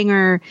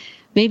doppelganger.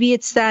 Maybe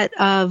it's that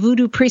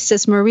voodoo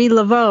priestess Marie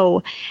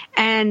Laveau."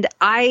 And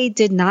I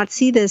did not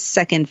see this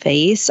second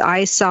face.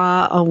 I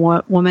saw a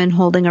woman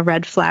holding a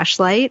red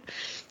flashlight,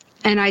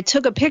 and I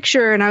took a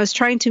picture, and I was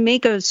trying to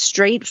make a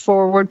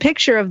straightforward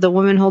picture of the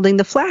woman holding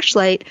the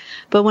flashlight.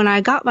 But when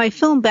I got my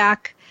film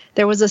back,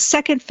 there was a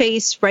second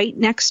face right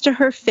next to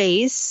her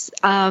face.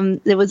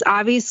 It was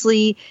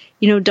obviously,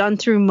 done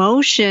through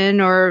motion,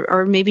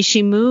 or maybe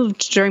she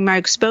moved during my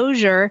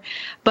exposure,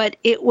 but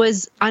it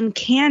was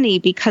uncanny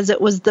because it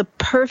was the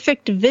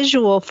perfect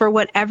visual for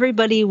what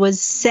everybody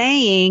was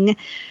saying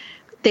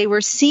they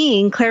were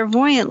seeing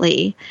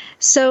clairvoyantly.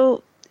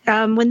 So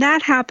when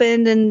that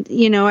happened, and,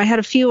 I had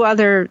a few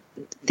other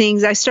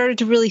things, I started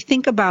to really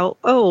think about,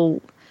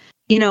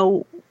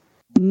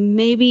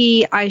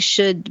 maybe I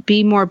should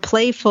be more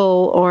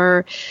playful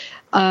or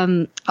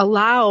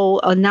allow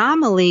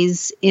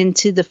anomalies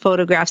into the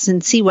photographs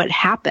and see what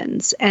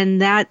happens. And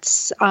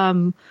that's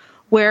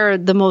where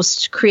the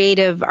most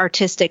creative,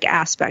 artistic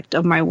aspect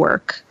of my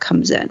work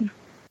comes in.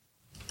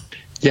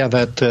 Yeah,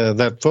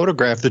 that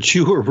photograph that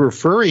you were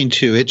referring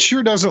to, it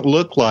sure doesn't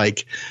look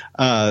like,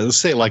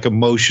 say, like a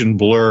motion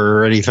blur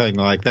or anything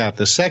like that.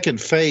 The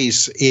second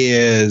face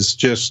is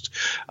just,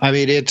 I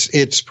mean,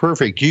 it's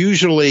perfect.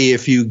 Usually,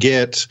 if you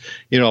get,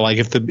 like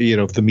if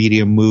the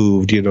medium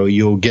moved,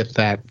 you'll get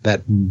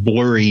that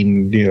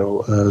blurring,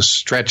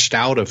 stretched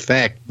out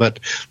effect. But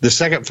the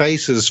second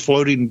face is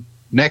floating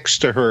next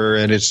to her,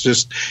 and it's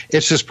just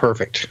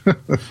perfect.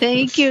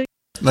 Thank you.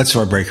 Let's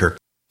heartbreaker.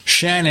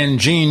 Shannon,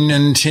 Jean,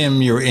 and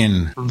Tim, you're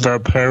in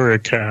the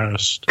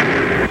Paracast.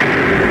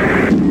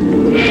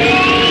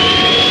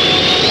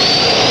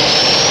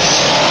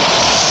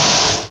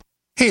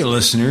 Hey,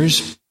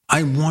 listeners.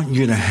 I want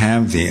you to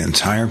have the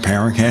entire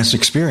Paracast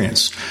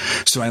experience.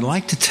 So I'd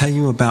like to tell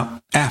you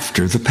about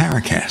After the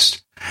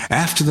Paracast.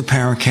 After the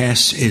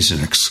Paracast is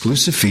an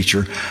exclusive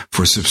feature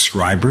for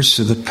subscribers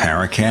to the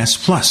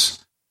Paracast Plus.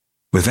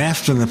 With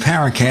After the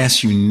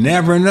Paracast, you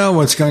never know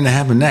what's going to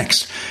happen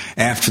next.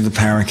 After the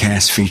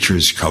Paracast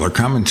features color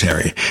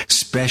commentary,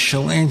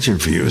 special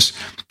interviews,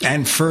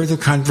 and further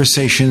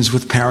conversations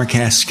with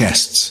Paracast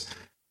guests.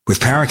 With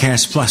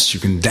Paracast Plus, you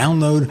can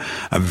download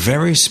a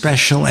very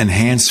special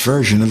enhanced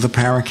version of the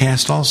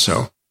Paracast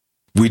also.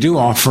 We do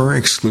offer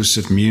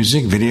exclusive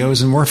music,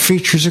 videos, and more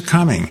features are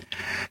coming.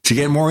 To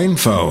get more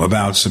info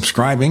about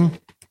subscribing,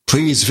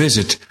 please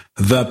visit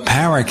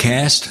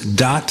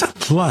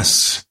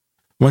theparacast.plus.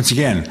 Once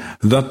again,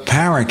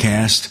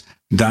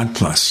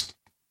 theparacast.plus.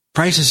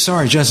 Prices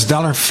are just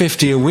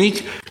 $1.50 a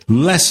week,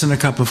 less than a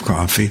cup of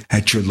coffee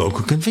at your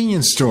local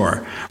convenience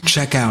store.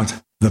 Check out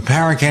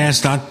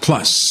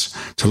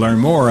theparacast.plus to learn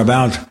more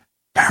about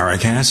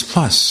Paracast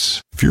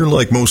Plus. If you're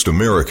like most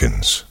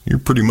Americans, you're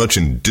pretty much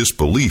in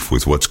disbelief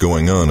with what's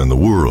going on in the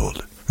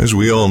world. As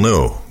we all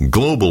know,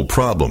 global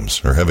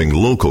problems are having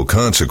local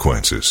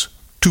consequences.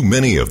 Too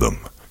many of them.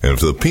 And if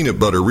the peanut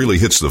butter really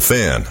hits the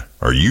fan,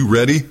 are you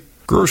ready?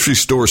 Grocery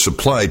store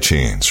supply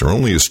chains are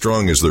only as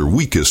strong as their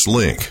weakest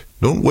link.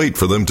 Don't wait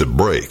for them to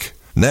break.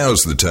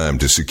 Now's the time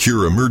to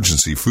secure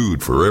emergency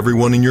food for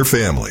everyone in your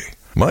family.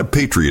 My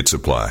Patriot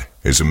Supply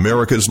is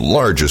America's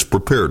largest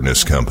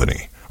preparedness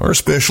company. Our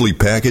specially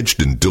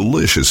packaged and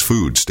delicious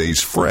food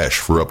stays fresh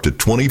for up to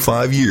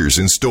 25 years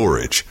in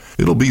storage.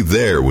 It'll be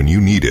there when you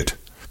need it.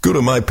 Go to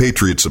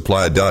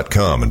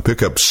mypatriotsupply.com and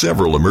pick up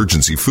several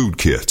emergency food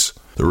kits.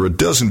 There are a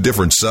dozen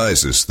different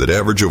sizes that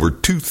average over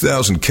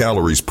 2,000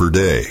 calories per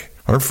day.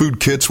 Our food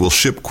kits will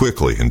ship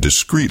quickly and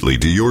discreetly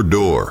to your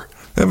door.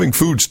 Having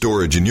food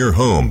storage in your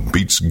home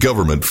beats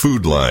government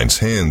food lines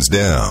hands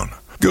down.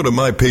 Go to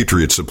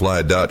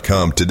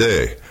mypatriotsupply.com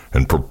today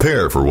and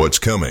prepare for what's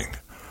coming.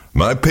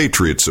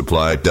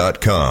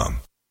 mypatriotsupply.com.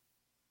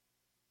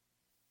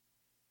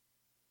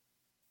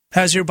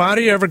 Has your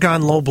body ever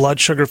gone low blood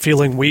sugar,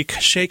 feeling weak,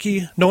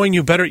 shaky, knowing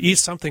you better eat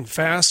something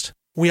fast?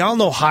 We all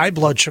know high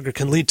blood sugar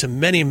can lead to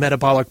many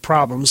metabolic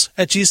problems.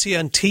 At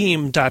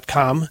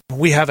GCNteam.com,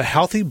 we have a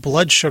healthy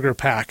blood sugar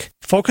pack,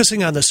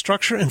 focusing on the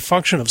structure and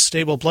function of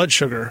stable blood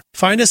sugar.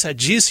 Find us at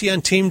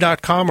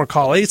GCNteam.com or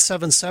call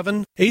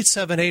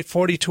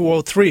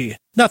 877-878-4203.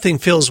 Nothing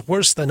feels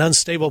worse than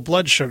unstable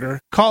blood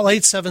sugar. Call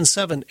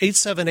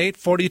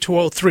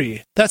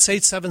 877-878-4203. That's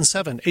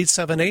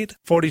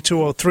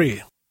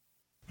 877-878-4203.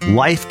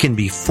 Life can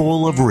be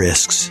full of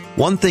risks.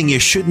 One thing you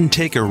shouldn't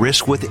take a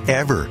risk with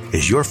ever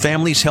is your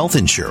family's health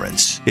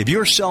insurance. If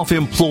you're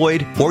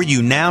self-employed or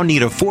you now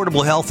need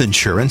affordable health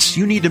insurance,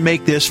 you need to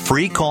make this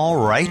free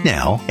call right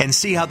now and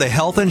see how the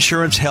Health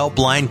Insurance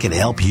Helpline can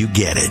help you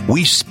get it.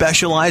 We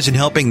specialize in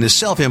helping the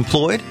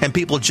self-employed and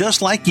people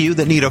just like you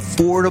that need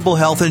affordable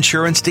health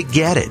insurance to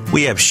get it.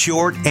 We have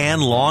short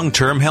and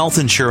long-term health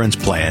insurance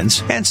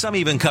plans, and some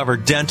even cover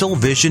dental,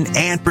 vision,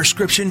 and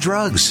prescription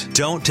drugs.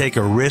 Don't take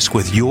a risk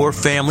with your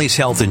family's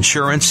health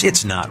insurance.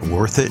 It's not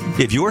worth it.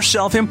 If you're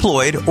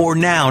self-employed or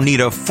now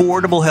need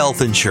affordable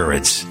health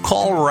insurance,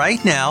 call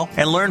right now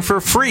and learn for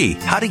free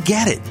how to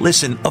get it.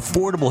 Listen,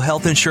 affordable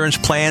health insurance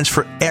plans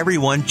for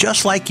everyone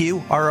just like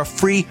you are a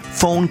free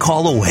phone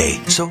call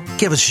away. So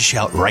give us a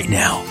shout right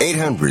now.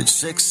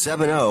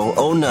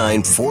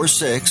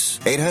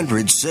 800-670-0946.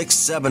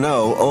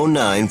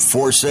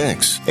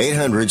 800-670-0946.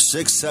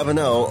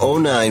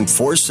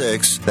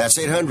 800-670-0946. That's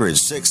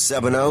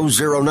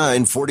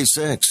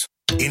 800-670-0946.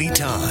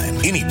 Anytime,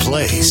 any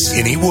place,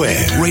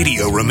 anywhere.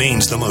 Radio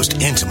remains the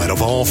most intimate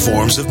of all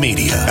forms of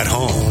media. At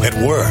home, at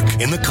work,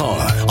 in the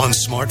car, on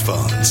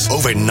smartphones.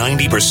 Over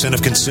 90%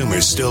 of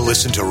consumers still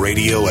listen to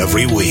radio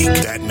every week.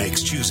 That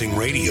makes choosing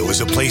radio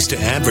as a place to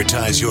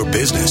advertise your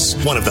business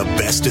one of the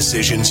best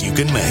decisions you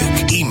can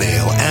make.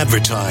 Email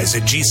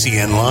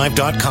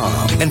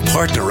advertise@gcnlive.com and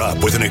partner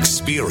up with an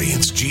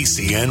experienced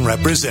GCN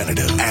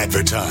representative.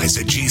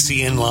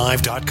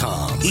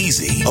 Advertise@gcnlive.com.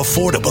 Easy,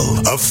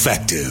 affordable,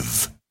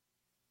 effective.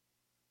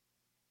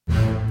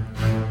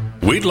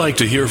 We'd like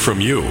to hear from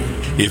you.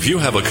 If you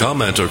have a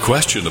comment or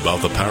question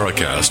about the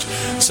Paracast,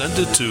 send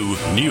it to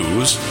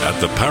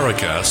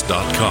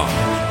news@theparacast.com.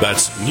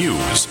 That's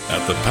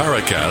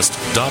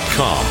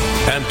news@theparacast.com.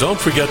 And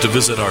don't forget to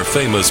visit our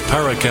famous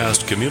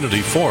Paracast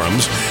community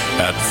forums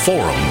at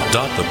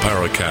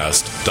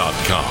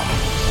forum.theparacast.com.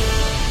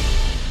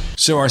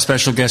 So our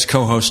special guest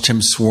co-host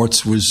Tim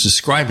Swartz was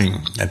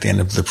describing at the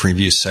end of the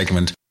previous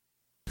segment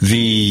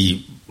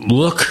the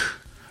look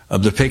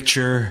of the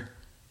picture.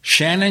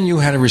 Shannon, you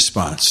had a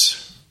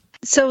response.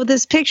 So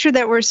this picture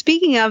that we're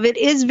speaking of, it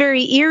is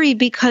very eerie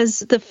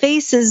because the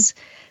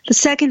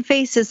second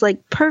face is like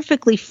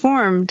perfectly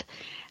formed,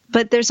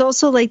 but there's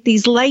also like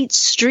these light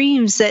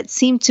streams that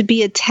seem to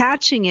be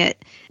attaching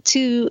it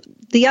to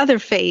the other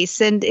face.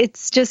 And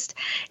it's just,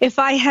 if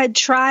I had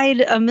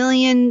tried a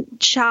million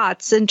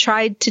shots and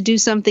tried to do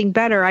something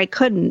better, I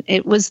couldn't.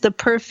 It was the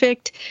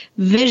perfect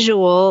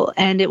visual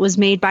and it was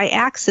made by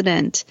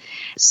accident.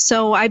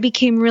 So I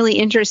became really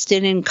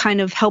interested in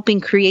kind of helping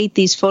create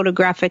these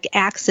photographic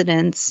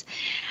accidents.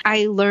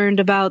 I learned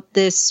about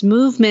this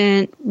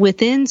movement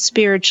within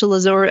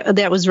spiritualism, or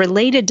that was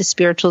related to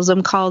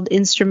spiritualism, called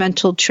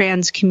instrumental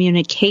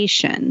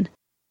transcommunication.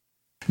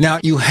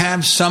 Now, you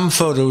have some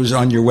photos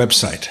on your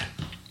website.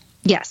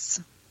 Yes.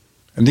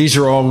 And these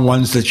are all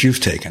ones that you've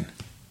taken.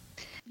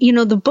 You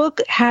know, the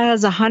book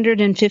has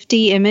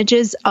 150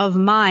 images of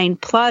mine,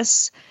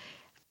 plus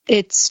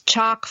it's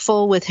chock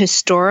full with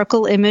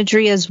historical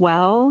imagery as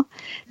well.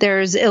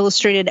 There's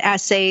illustrated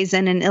essays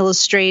and an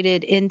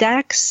illustrated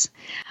index.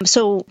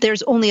 So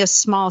there's only a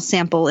small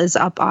sample is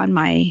up on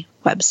my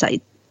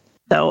website.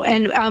 So,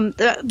 and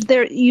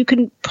there you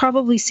can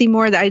probably see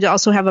more. I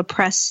also have a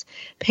press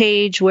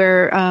page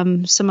where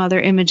some other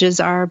images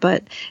are,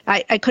 but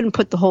I couldn't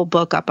put the whole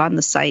book up on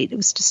the site. It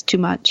was just too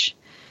much.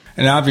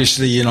 And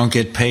obviously, you don't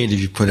get paid if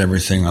you put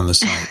everything on the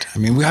site. I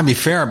mean, we got to be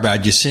fair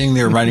about it. You're sitting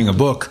there writing a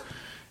book,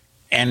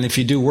 and if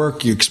you do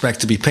work, you expect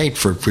to be paid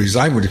for it, because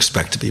I would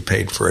expect to be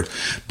paid for it.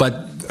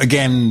 But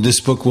again, this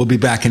book will be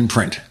back in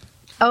print.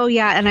 Oh,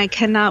 yeah, and I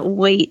cannot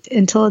wait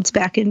until it's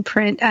back in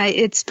print.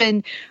 It's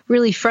been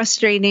really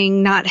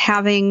frustrating not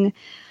having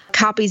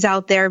copies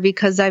out there,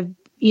 because I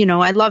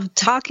love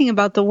talking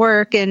about the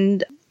work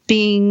and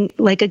being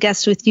like a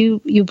guest with you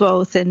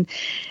both, and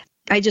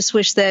I just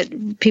wish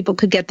that people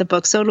could get the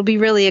book. So it'll be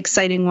really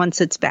exciting once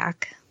it's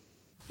back.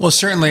 Well,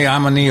 certainly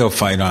I'm a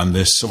neophyte on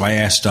this, so I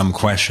ask dumb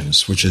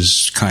questions, which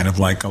is kind of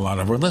like a lot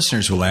of our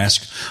listeners will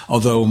ask,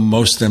 although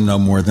most of them know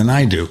more than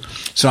I do.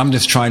 So I'm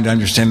just trying to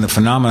understand the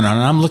phenomenon.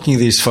 And I'm looking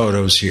at these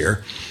photos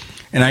here,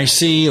 and I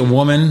see a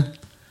woman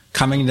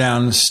coming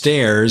down the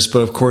stairs, but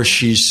of course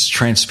she's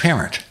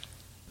transparent.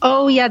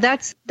 Oh, yeah,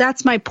 that's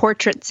my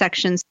portrait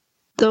sections.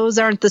 Those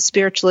aren't the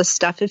spiritualist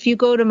stuff. If you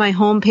go to my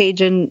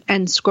homepage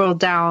and scroll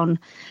down,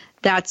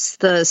 that's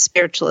the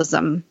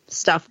spiritualism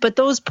stuff. But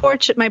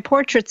my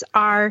portraits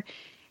are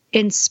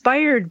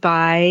inspired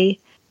by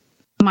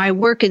my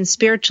work in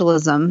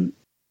spiritualism.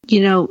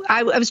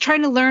 I was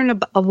trying to learn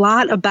a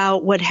lot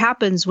about what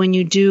happens when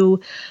you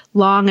do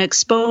long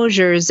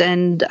exposures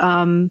and,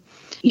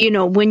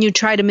 when you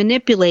try to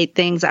manipulate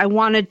things. I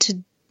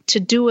wanted to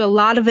do a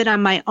lot of it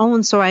on my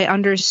own, so I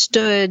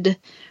understood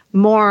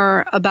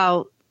more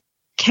about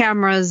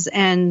cameras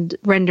and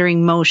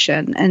rendering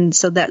motion. And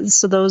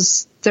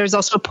there's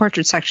also a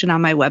portrait section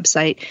on my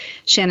website,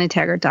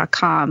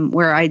 shannontaggart.com,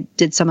 where I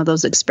did some of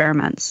those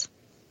experiments.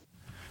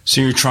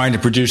 So you're trying to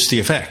produce the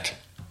effect?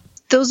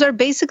 Those are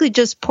basically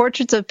just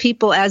portraits of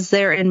people as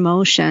they're in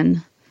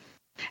motion.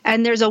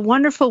 And there's a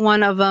wonderful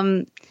one of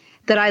them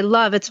that I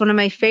love. It's one of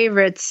my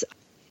favorites.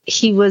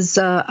 He was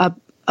a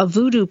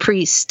voodoo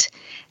priest,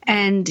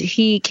 and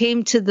he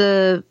came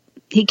to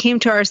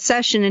our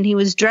session, and he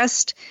was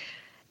dressed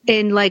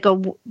in like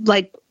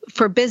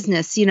for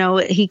business.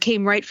 He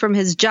came right from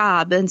his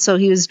job, and so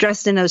he was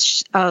dressed in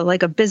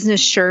a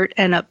business shirt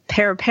and a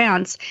pair of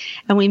pants.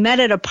 And we met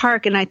at a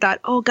park, and I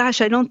thought, oh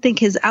gosh, I don't think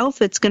his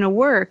outfit's going to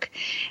work.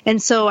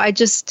 And so I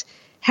just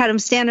had him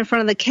stand in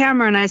front of the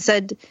camera, and I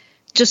said,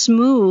 just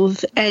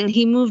move. And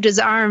he moved his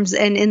arms,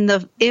 and in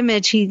the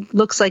image, he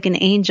looks like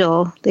an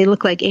angel. They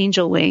look like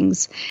angel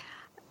wings.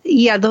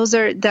 Yeah,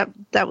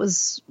 that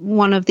was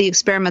one of the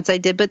experiments I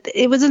did, but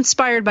it was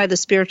inspired by the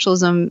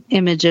spiritualism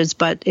images,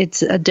 but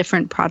it's a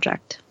different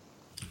project.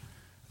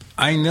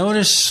 I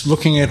noticed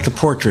looking at the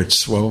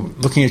portraits,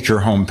 looking at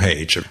your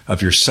homepage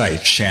of your site,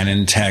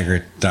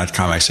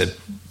 shannontaggart.com, I said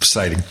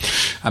citing.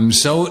 I'm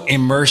so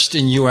immersed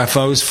in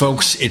UFOs,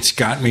 folks, it's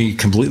got me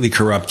completely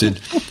corrupted.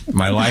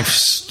 My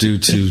life's due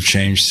to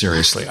change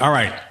seriously. All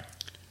right.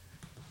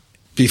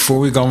 Before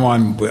we go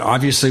on,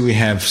 obviously we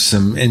have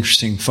some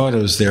interesting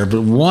photos there,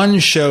 but one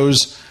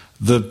shows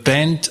the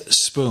bent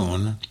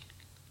spoon.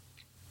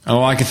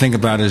 All I can think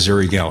about is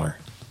Uri Geller.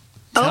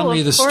 Tell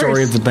me the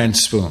story of the bent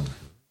spoon.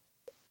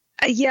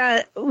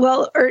 Yeah,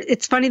 well,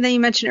 it's funny that you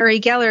mentioned Uri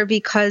Geller,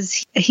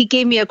 because he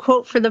gave me a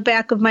quote for the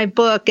back of my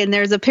book, and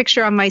there's a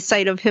picture on my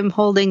site of him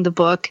holding the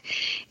book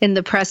in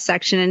the press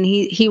section, and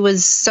he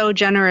was so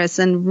generous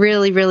and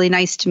really, really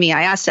nice to me.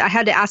 I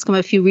had to ask him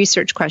a few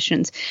research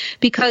questions,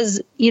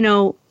 because,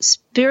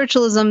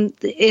 spiritualism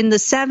in the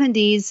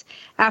 70s,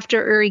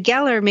 after Uri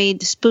Geller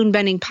made spoon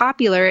bending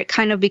popular, it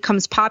kind of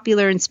becomes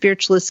popular in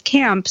spiritualist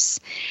camps,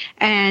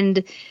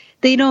 and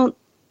they don't,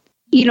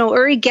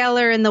 Uri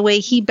Geller and the way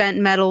he bent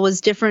metal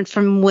was different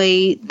from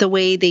the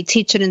way they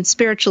teach it in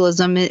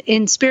spiritualism.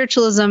 In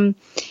spiritualism,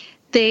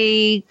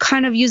 they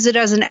kind of use it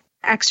as an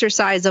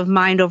exercise of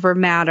mind over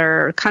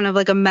matter, kind of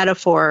like a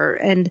metaphor.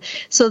 And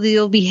so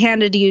you'll be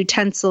handed a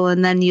utensil,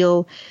 and then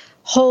you'll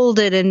hold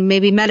it and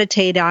maybe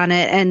meditate on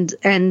it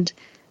and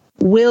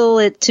will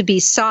it to be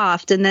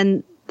soft. And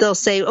then they'll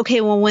say, okay,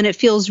 well, when it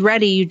feels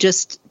ready, you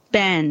just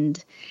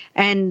bend.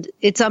 And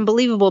it's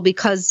unbelievable,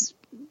 because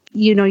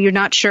you're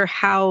not sure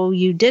how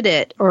you did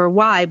it or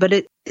why, but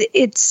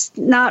it's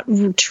not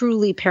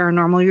truly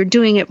paranormal. You're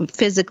doing it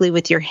physically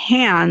with your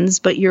hands,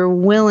 but you're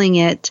willing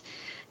it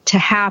to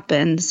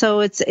happen.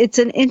 So it's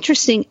an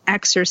interesting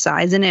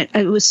exercise, and it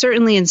was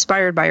certainly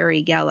inspired by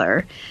Uri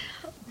Geller.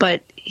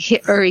 But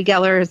Uri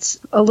Geller, it's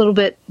a little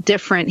bit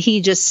different.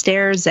 He just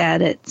stares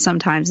at it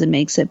sometimes and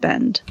makes it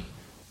bend.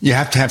 You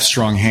have to have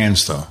strong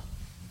hands, though.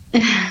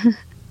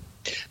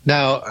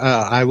 Now,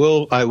 I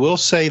will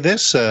say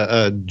this,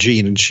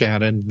 Gene and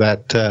Shannon,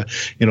 that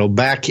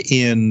back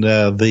in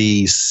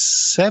the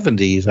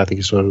 70s, I think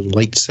it's sort of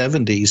late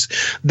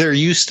 70s, there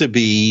used to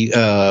be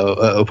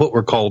what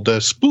were called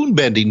spoon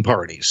bending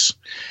parties.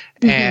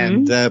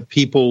 And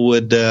people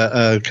would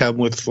come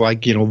with,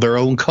 like, their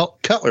own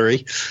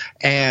cutlery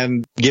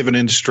and given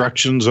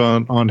instructions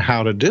on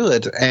how to do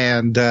it.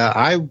 And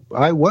I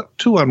went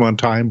to one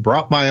time,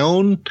 brought my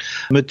own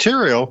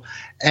material,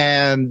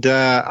 and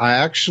I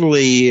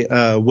actually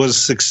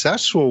was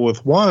successful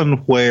with one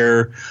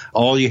where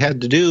all you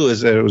had to do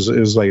is it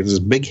was like this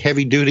big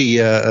heavy duty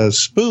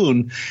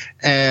spoon,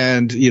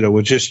 and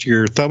with just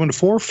your thumb and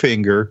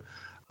forefinger.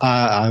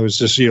 I was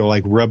just,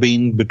 like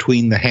rubbing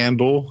between the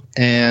handle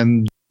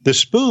and the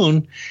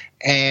spoon,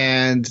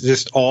 and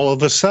just all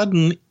of a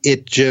sudden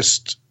it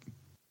just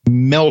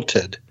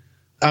melted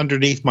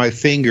underneath my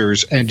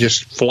fingers and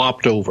just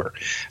flopped over.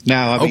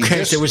 Now, I mean,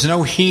 there was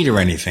no heat or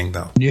anything,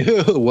 though.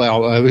 Yeah,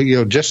 well,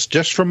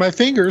 just from my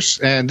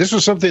fingers, and this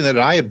was something that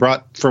I had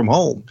brought from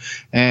home,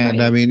 and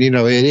right. I mean,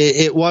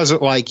 it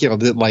wasn't like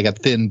like a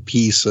thin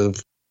piece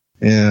of.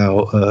 I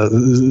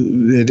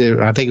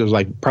think it was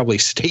like probably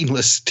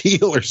stainless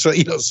steel or so,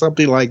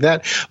 something like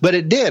that. But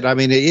it did. I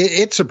mean,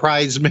 it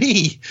surprised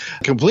me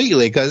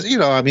completely because,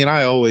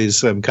 I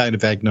always am kind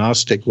of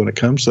agnostic when it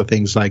comes to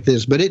things like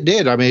this. But it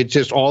did. I mean, it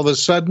just all of a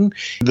sudden,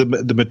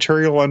 the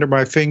material under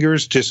my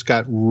fingers just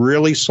got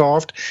really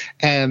soft,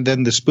 and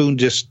then the spoon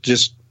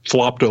just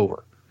flopped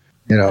over.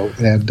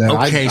 And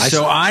okay,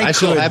 I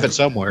still have it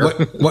somewhere.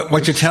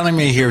 What you're telling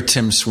me here,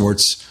 Tim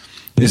Swartz,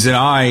 is that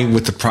I,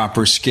 with the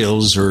proper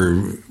skills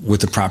or with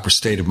the proper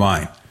state of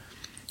mind,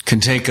 can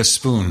take a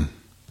spoon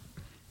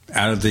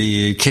out of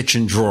the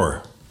kitchen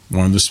drawer,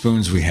 one of the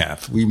spoons we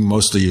have. We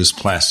mostly use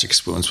plastic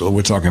spoons, but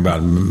we're talking about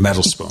a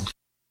metal spoon.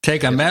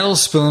 Take a metal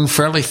spoon,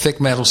 fairly thick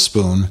metal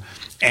spoon,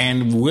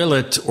 and will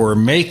it or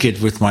make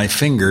it with my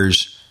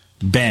fingers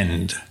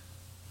bend.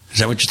 Is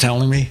that what you're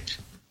telling me?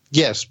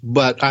 Yes,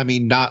 but I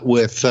mean not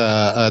with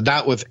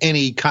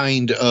any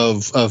kind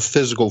of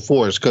physical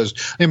force, because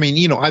I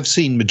mean I've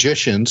seen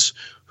magicians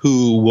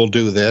who will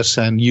do this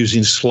and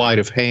using sleight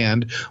of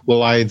hand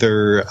will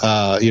either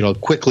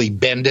quickly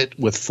bend it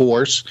with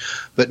force,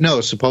 but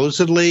no,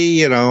 supposedly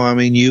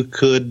you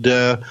could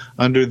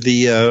under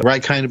the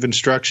right kind of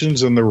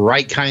instructions and the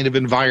right kind of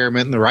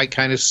environment and the right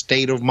kind of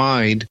state of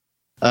mind,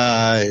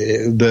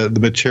 the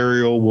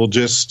material will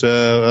just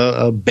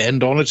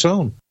bend on its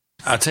own.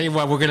 I'll tell you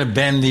what, we're going to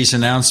bend these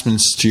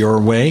announcements to your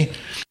way.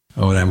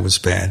 Oh, that was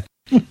bad.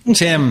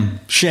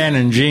 Tim,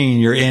 Shannon, Jean,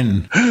 you're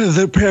in.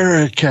 The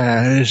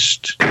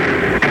Paracast.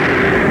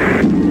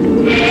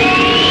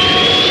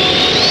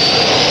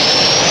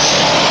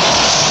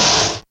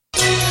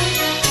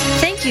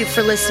 Thank you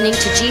for listening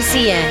to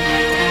GCN.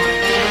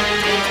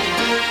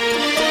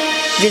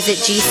 Visit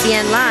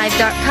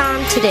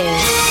GCNlive.com today.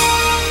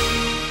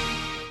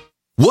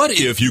 What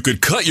if you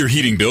could cut your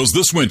heating bills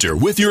this winter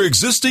with your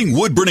existing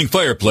wood-burning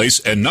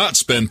fireplace and not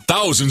spend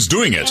thousands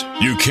doing it?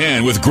 You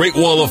can with Great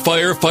Wall of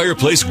Fire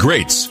fireplace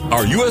grates.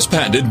 Our U.S.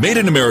 patented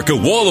made-in-America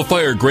Wall of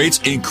Fire grates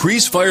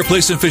increase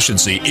fireplace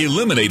efficiency,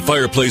 eliminate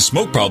fireplace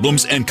smoke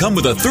problems, and come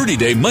with a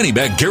 30-day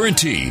money-back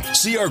guarantee.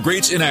 See our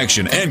grates in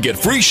action and get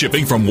free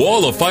shipping from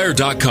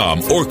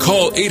walloffire.com or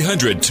call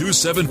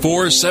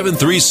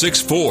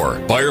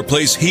 800-274-7364.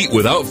 Fireplace heat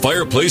without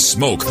fireplace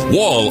smoke.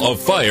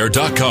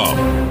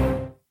 walloffire.com.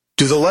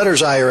 Do the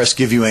letters IRS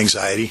give you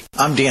anxiety?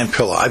 I'm Dan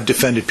Pilla. I've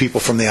defended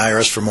people from the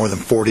IRS for more than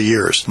 40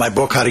 years. My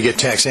book, How to Get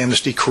Tax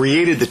Amnesty,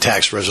 created the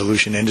tax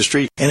resolution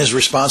industry and is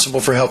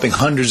responsible for helping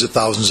hundreds of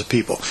thousands of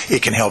people.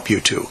 It can help you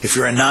too. If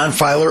you're a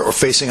non-filer or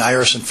facing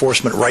IRS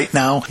enforcement right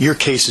now, your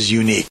case is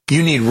unique.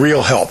 You need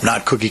real help,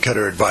 not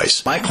cookie-cutter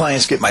advice. My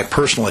clients get my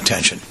personal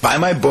attention. Buy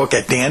my book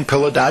at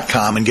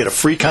danpilla.com and get a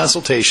free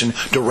consultation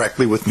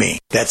directly with me.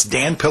 That's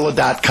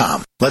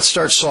danpilla.com. Let's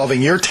start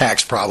solving your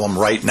tax problem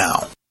right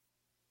now.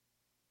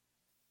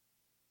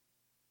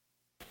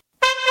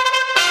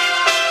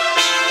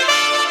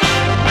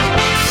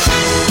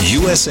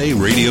 USA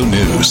Radio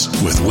News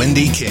with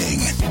Wendy King.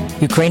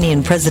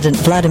 Ukrainian President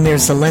Vladimir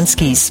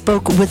Zelensky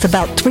spoke with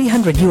about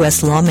 300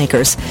 U.S.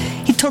 lawmakers.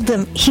 He told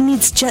them he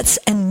needs jets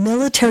and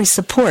military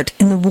support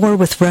in the war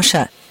with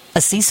Russia. A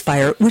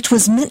ceasefire, which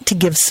was meant to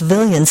give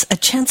civilians a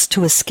chance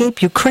to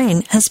escape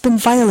Ukraine, has been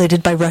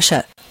violated by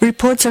Russia.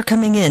 Reports are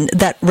coming in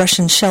that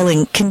Russian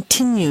shelling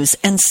continues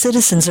and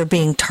citizens are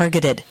being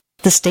targeted.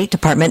 The State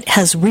Department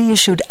has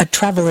reissued a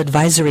travel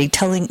advisory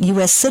telling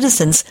U.S.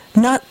 citizens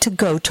not to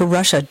go to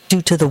Russia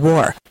due to the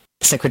war.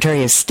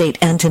 Secretary of State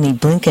Antony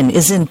Blinken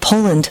is in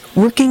Poland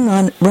working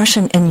on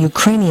Russian and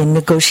Ukrainian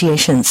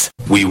negotiations.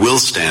 We will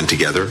stand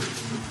together,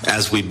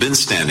 as we've been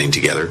standing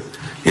together,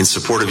 in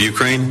support of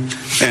Ukraine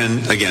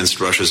and against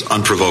Russia's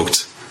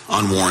unprovoked,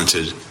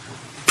 unwarranted,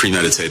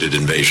 premeditated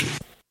invasion.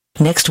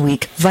 Next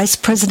week, Vice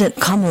President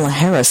Kamala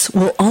Harris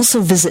will also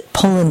visit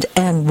Poland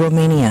and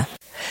Romania.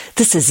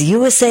 This is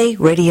USA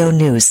Radio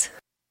News.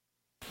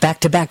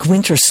 Back-to-back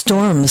winter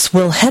storms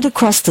will head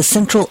across the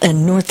central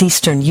and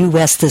northeastern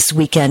U.S. this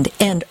weekend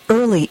and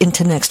early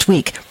into next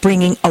week,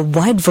 bringing a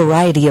wide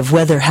variety of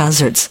weather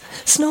hazards.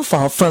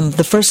 Snowfall from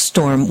the first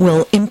storm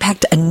will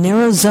impact a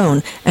narrow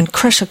zone and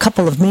crush a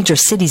couple of major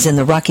cities in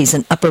the Rockies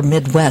and upper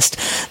Midwest.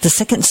 The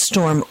second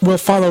storm will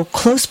follow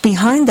close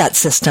behind that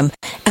system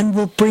and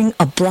will bring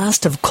a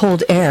blast of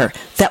cold air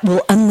that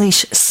will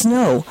unleash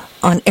snow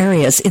on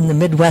areas in the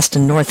Midwest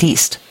and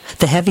Northeast.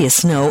 The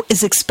heaviest snow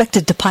is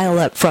expected to pile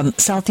up from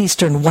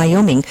southeastern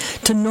Wyoming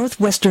to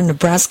northwestern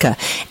Nebraska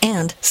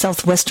and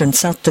southwestern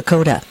South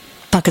Dakota.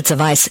 Pockets of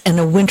ice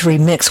and a wintry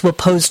mix will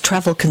pose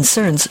travel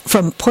concerns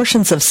from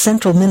portions of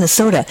central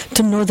Minnesota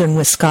to northern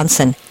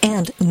Wisconsin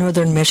and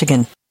northern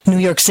Michigan. New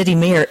York City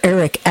Mayor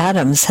Eric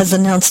Adams has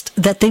announced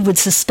that they would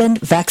suspend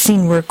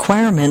vaccine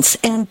requirements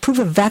and proof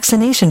of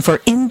vaccination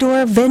for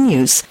indoor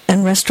venues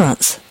and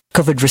restaurants.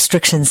 COVID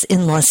restrictions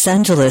in Los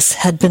Angeles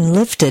had been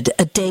lifted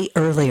a day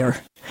earlier.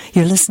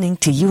 You're listening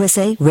to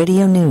USA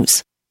Radio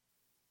News.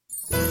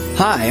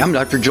 Hi, I'm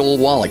Dr. Joel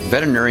Wallach,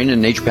 veterinarian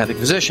and naturopathic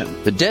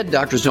physician. The Dead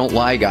Doctors Don't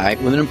Lie guy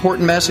with an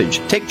important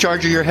message. Take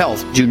charge of your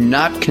health. Do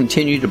not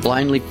continue to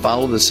blindly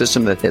follow the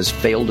system that has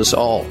failed us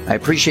all. I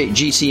appreciate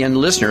GCN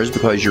listeners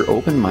because you're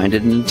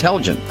open-minded and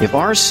intelligent. If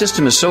our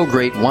system is so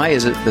great, why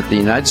is it that the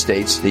United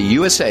States, the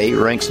USA,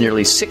 ranks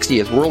nearly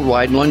 60th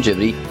worldwide in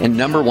longevity and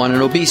number 1 in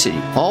obesity?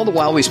 All the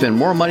while we spend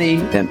more money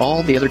than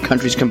all the other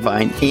countries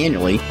combined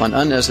annually on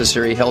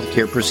unnecessary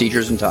healthcare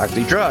procedures and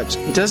toxic drugs.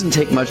 It doesn't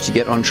take much to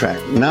get on track.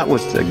 Not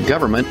with the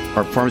government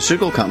or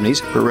pharmaceutical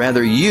companies, but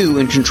rather you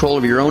in control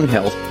of your own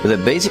health with a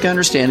basic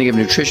understanding of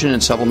nutrition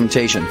and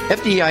supplementation.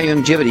 FDI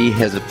Longevity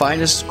has the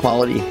finest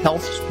quality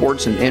health,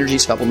 sports, and energy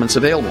supplements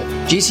available.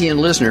 GCN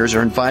listeners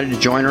are invited to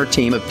join our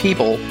team of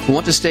people who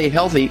want to stay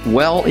healthy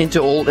well into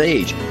old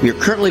age. We are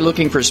currently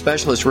looking for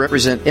specialists to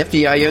represent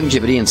FDI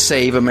Longevity and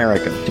Save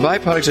America. To buy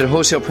products at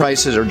wholesale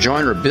prices or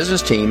join our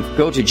business team,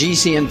 go to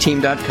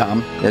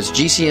GCNteam.com. That's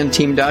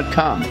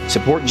GCNteam.com.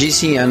 Support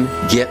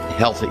GCN. Get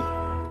healthy.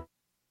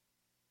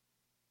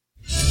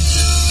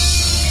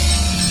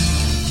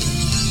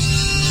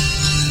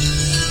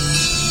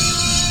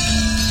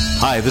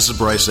 Hi, this is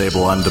Bryce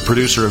Abel. I'm the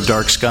producer of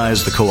Dark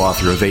Skies, the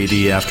co-author of AD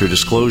After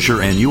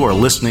Disclosure, and you are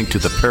listening to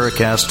the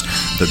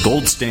Paracast, the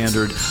gold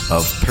standard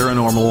of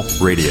paranormal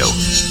radio.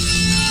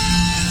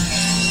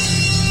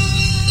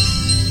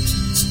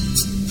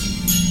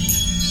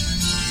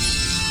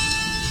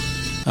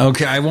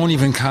 Okay, I won't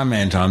even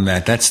comment on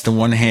that. That's the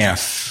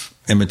 1/2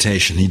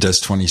 imitation. He does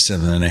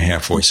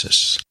 27.5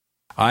 voices.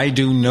 I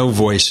do no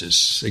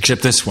voices,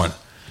 except this one.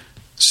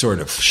 Sort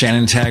of.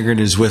 Shannon Taggart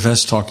is with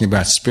us talking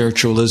about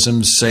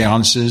spiritualism,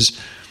 seances.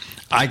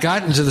 I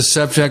got into the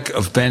subject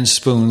of Ben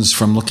Spoons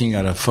from looking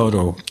at a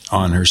photo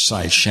on her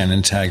site,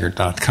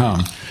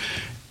 shannontaggart.com.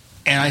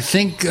 And I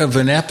think of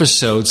an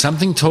episode,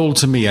 something told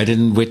to me, I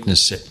didn't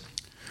witness it.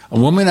 A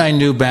woman I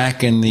knew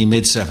back in the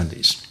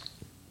mid-70s.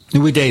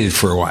 We dated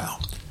for a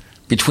while.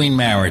 Between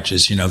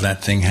marriages,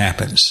 that thing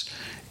happens.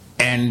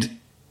 And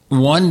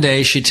one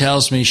day she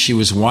tells me she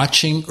was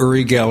watching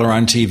Uri Geller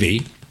on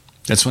TV.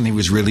 That's when he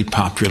was really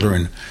popular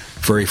and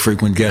very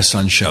frequent guest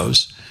on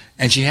shows.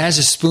 And she has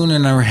a spoon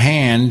in her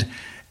hand,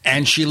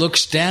 and she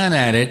looks down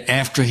at it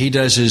after he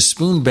does his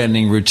spoon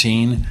bending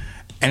routine,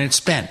 and it's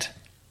bent.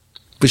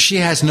 But she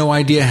has no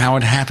idea how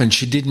it happened.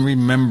 She didn't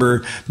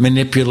remember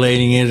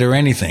manipulating it or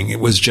anything. It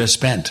was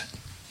just bent.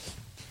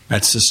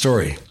 That's the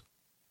story.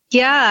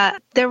 Yeah,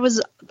 there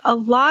was a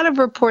lot of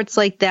reports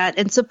like that.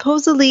 And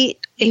supposedly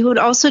he would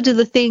also do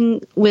the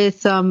thing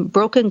with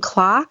broken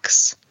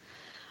clocks,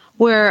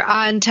 where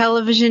on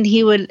television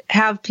he would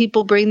have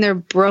people bring their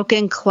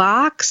broken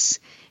clocks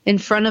in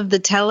front of the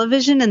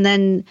television and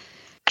then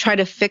try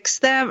to fix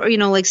them,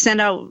 or, send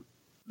out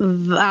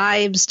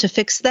vibes to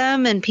fix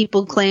them. And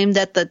people claimed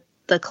that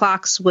the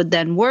clocks would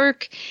then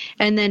work.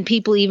 And then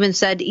people even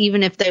said,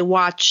 even if they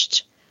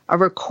watched a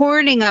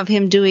recording of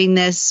him doing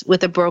this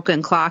with a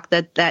broken clock,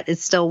 that it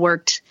still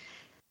worked.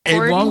 It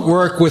won't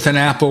work with an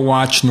Apple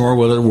Watch, nor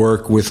will it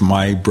work with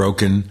my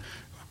broken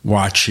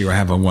watch here. I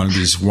have one of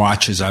these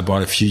watches I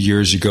bought a few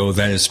years ago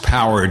that is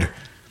powered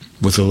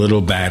with a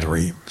little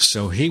battery.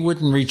 So he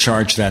wouldn't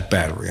recharge that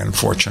battery,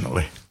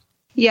 unfortunately.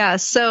 Yeah,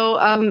 so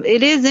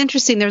it is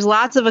interesting. There's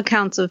lots of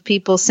accounts of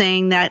people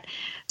saying that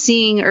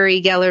seeing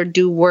Uri Geller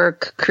do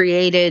work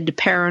created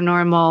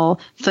paranormal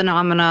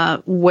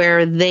phenomena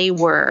where they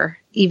were,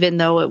 even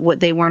though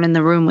they weren't in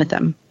the room with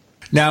him.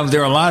 Now,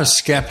 there are a lot of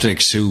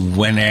skeptics who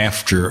went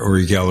after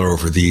Uri Geller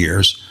over the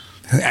years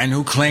and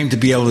who claimed to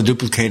be able to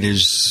duplicate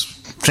his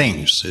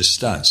things, his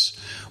stunts.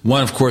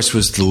 One, of course,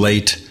 was the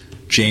late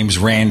James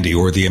Randi,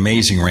 or the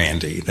Amazing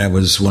Randi. That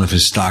was one of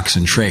his stocks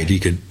in trade. He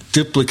could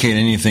duplicate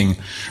anything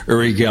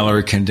Uri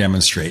Geller can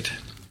demonstrate.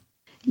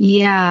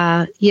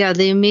 Yeah,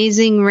 the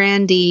Amazing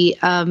Randi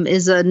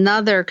is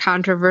another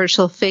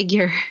controversial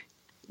figure.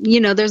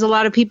 There's a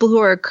lot of people who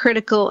are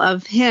critical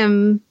of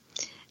him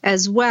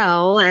as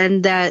well,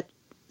 and that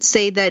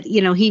say that,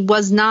 he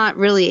was not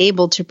really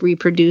able to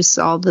reproduce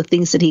all the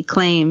things that he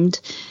claimed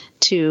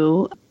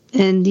to.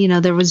 And,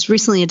 there was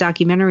recently a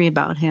documentary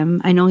about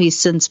him. I know he's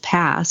since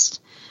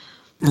passed.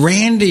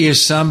 Randy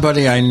is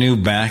somebody I knew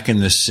back in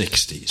the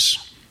 60s.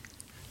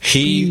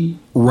 He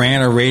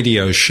ran a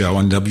radio show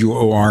on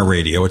WOR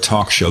Radio, a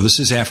talk show. This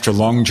is after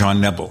Long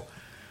John Nebel,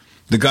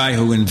 the guy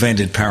who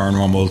invented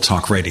paranormal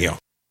talk radio,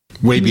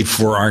 way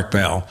before Art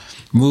Bell,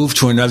 moved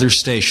to another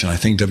station, I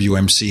think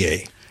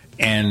WMCA,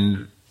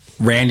 and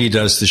Randy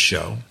does the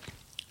show.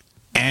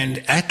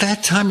 And at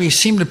that time, he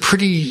seemed a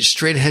pretty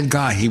straight-ahead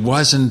guy. He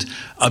wasn't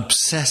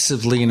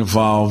obsessively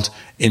involved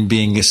in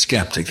being a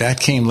skeptic. That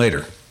came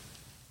later.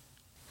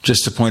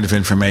 Just a point of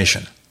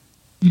information.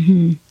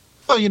 Mm-hmm.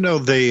 Well,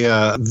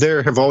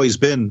 there have always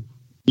been,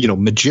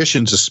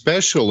 magicians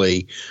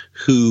especially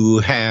who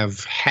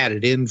have had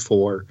it in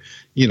for,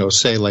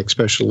 say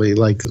especially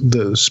like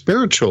the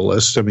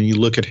spiritualist. I mean, you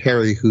look at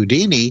Harry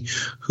Houdini,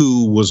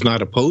 who was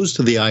not opposed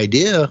to the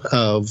idea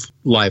of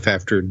life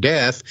after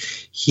death.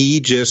 He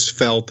just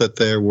felt that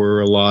there were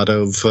a lot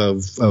of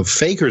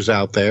fakers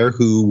out there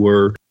who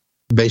were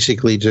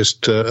basically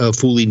just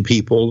fooling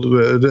people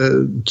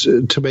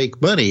to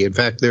make money. In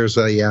fact, there's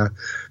a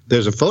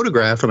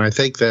photograph, and I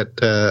think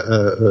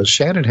that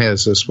Shannon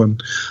has this one,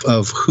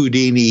 of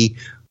Houdini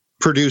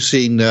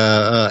producing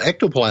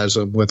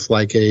ectoplasm with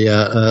like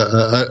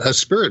a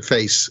spirit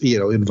face,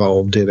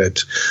 involved in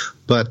it.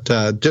 But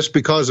just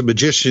because a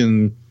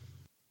magician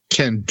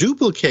can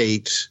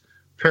duplicate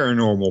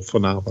paranormal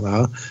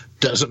phenomena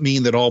doesn't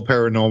mean that all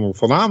paranormal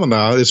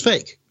phenomena is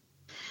fake.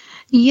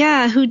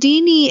 Yeah,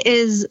 Houdini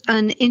is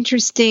an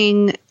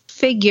interesting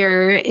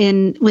figure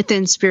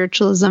within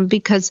spiritualism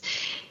because,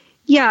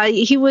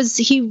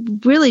 he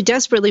really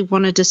desperately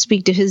wanted to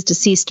speak to his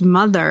deceased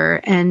mother,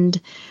 and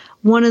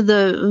one of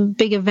the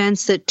big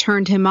events that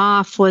turned him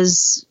off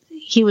was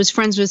he was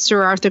friends with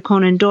Sir Arthur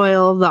Conan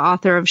Doyle, the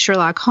author of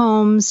Sherlock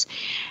Holmes,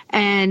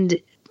 and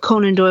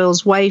Conan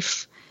Doyle's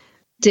wife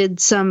did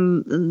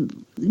some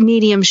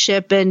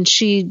mediumship, and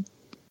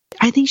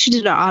I think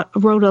she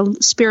wrote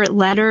a spirit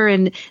letter,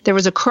 and there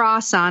was a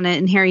cross on it.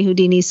 And Harry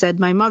Houdini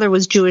said, "My mother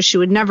was Jewish; she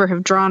would never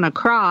have drawn a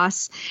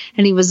cross."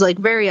 And he was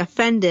very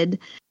offended,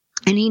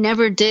 and he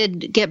never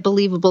did get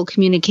believable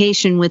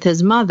communication with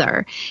his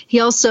mother. He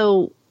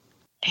also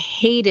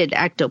hated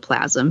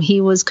ectoplasm.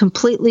 He was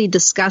completely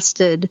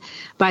disgusted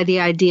by the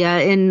idea.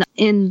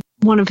 In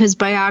one of his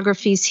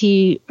biographies,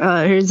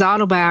 his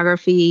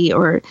autobiography,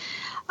 or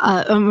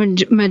A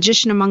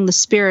Magician Among the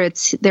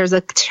Spirits, there's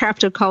a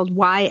chapter called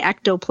Why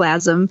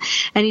Ectoplasm,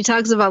 and he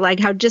talks about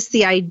how just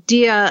the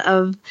idea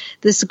of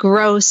this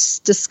gross,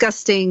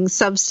 disgusting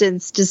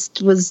substance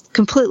just was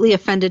completely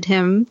offended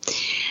him.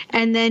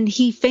 And then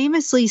he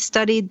famously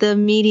studied the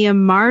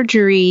medium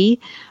Marjorie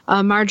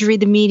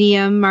the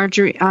medium,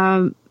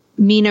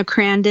 Mina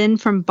Crandon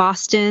from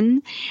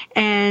Boston,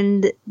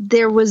 and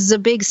there was a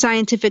big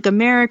Scientific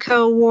America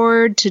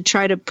award to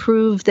try to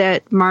prove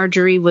that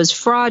Marjorie was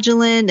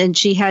fraudulent, and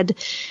she had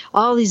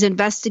all these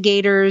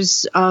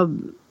investigators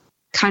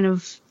kind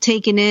of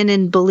taken in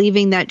and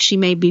believing that she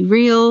may be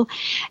real.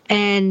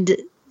 And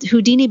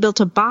Houdini built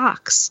a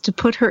box to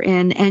put her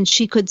in, and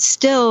she could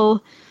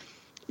still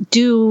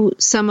do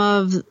some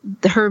of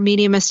her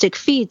mediumistic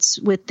feats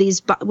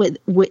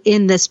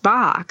in this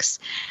box.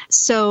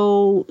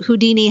 So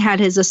Houdini had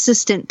his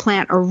assistant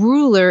plant a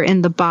ruler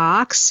in the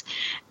box,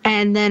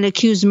 and then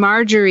accused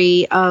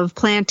Marjorie of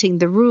planting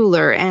the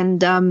ruler,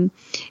 and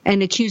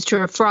accused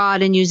her of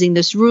fraud in using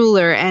this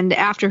ruler. And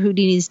after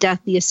Houdini's death,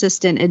 the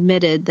assistant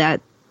admitted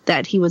that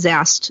he was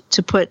asked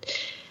to put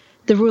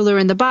the ruler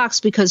in the box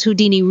because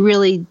Houdini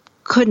really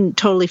couldn't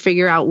totally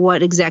figure out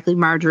what exactly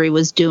Marjorie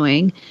was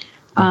doing.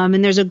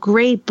 And there's a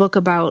great book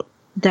about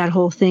that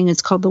whole thing.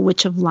 It's called The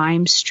Witch of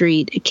Lime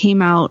Street. It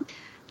came out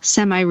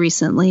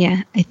semi-recently,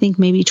 I think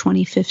maybe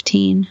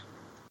 2015.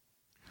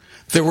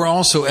 There were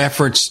also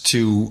efforts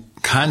to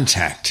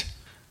contact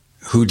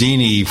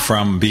Houdini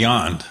from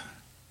beyond.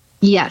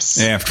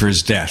 Yes. After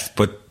his death,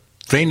 but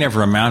they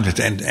never amounted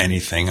to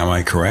anything. Am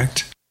I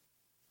correct?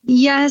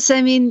 Yes.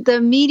 I mean,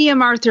 the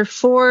medium Arthur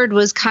Ford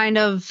was kind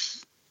of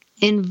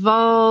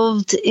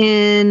involved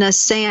in a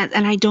séance,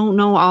 and I don't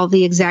know all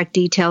the exact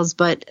details,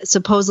 but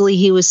supposedly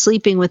he was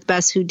sleeping with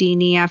Bess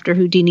Houdini after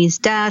Houdini's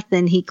death,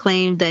 and he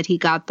claimed that he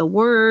got the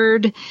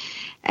word,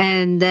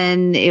 and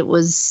then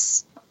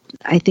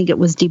I think it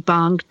was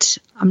debunked.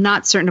 I'm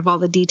not certain of all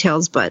the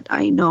details, but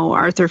I know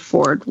Arthur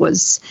Ford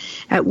was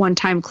at one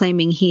time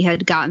claiming he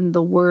had gotten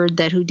the word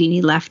that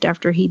Houdini left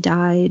after he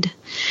died.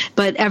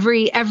 But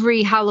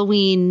every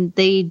Halloween,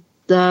 the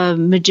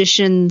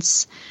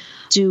magicians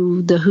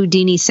do the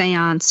Houdini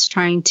séance,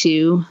 trying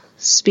to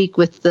speak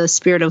with the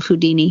spirit of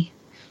Houdini.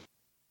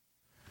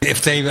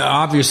 If they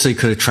obviously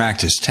could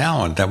attract his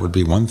talent, that would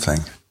be one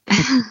thing.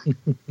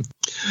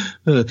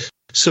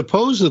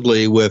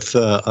 Supposedly, with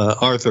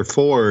Arthur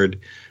Ford,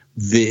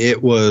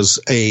 it was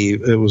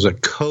a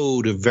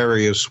code of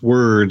various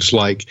words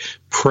like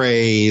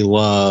pray,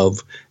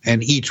 love,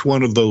 and each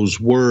one of those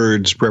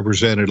words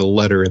represented a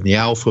letter in the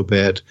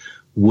alphabet,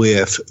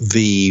 with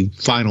the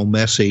final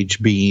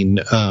message being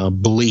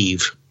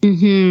believe.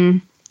 Mm-hmm.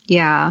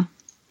 Yeah.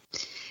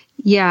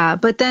 Yeah,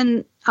 but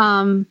then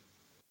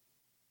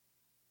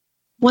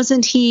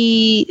wasn't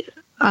he,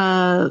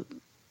 though,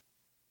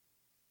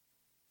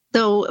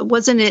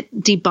 wasn't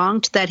it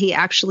debunked that he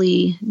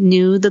actually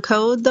knew the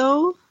code,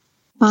 though?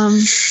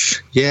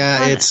 That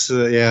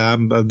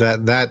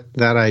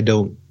I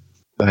don't.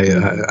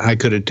 I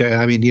couldn't.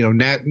 I mean,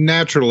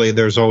 naturally,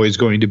 there's always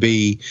going to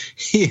be,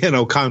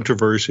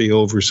 controversy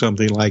over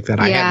something like that.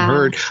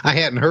 Yeah. I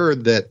hadn't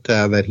heard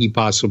that he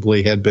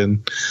possibly had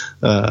been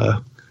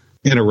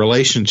in a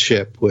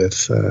relationship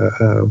with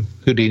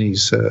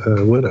Houdini's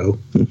widow.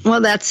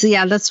 Well,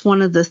 that's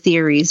one of the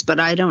theories,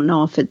 but I don't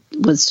know if it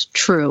was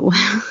true.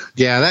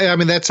 Yeah,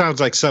 that sounds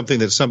like something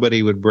that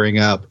somebody would bring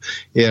up.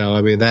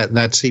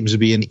 That seems to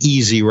be an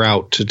easy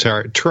route to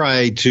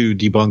try to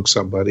debunk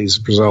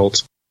somebody's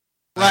results.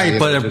 Right,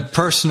 but a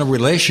personal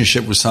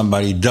relationship with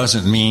somebody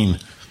doesn't mean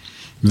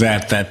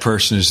that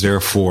person is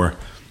therefore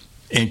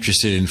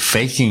interested in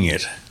faking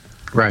it.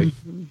 Right.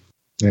 Mm-hmm.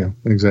 Yeah,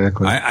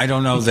 exactly. I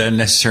don't know that it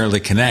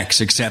necessarily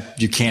connects,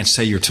 except you can't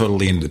say you're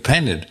totally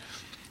independent.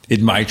 It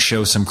might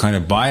show some kind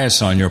of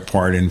bias on your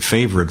part in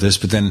favor of this,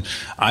 but then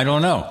I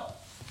don't know.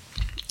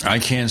 I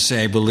can't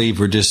say I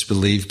believe or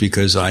disbelieve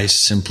because I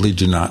simply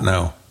do not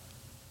know.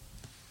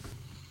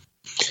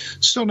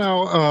 So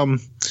now,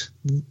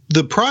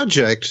 the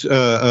project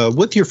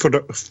with your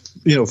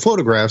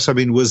photographs. I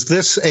mean, was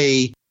this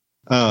a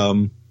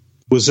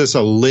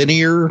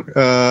linear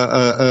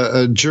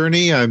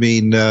journey? I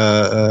mean,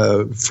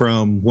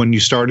 from when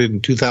you started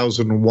in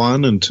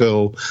 2001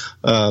 until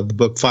the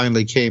book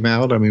finally came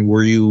out. I mean,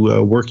 were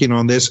you working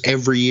on this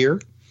every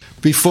year?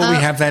 Before we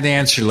have that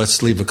answer,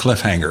 let's leave a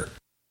cliffhanger,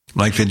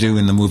 like they do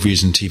in the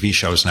movies and TV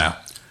shows now.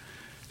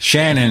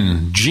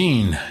 Shannon,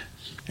 Gene,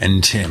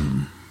 and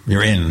Tim.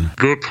 You're in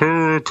the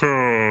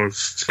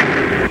Paracast.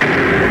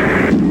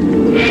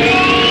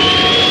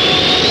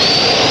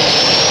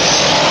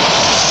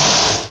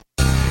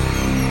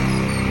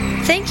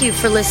 Thank you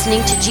for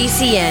listening to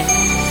GCN.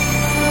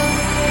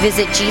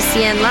 Visit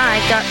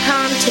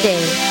GCNlive.com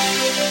today.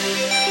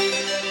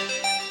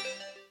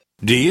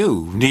 Do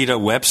you need a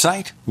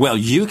website? Well,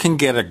 you can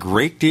get a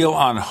great deal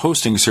on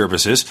hosting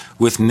services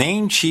with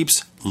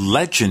Namecheap's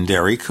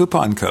legendary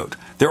coupon code.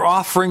 They're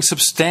offering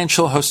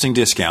substantial hosting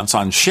discounts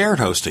on shared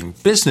hosting,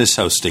 business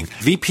hosting,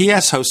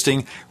 VPS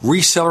hosting,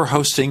 reseller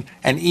hosting,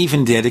 and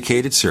even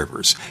dedicated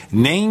servers.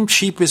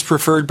 Namecheap is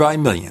preferred by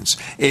millions.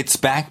 It's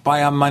backed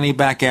by a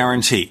money-back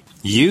guarantee.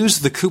 Use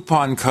the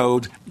coupon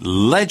code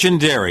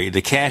LEGENDARY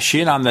to cash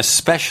in on the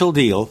special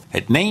deal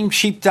at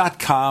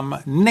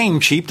Namecheap.com,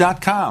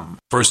 Namecheap.com.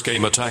 First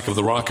came Attack of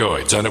the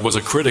Rockoids, and it was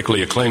a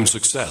critically acclaimed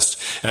success.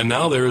 And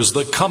now there's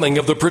The Coming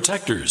of the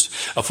Protectors.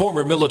 A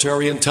former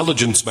military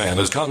intelligence man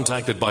is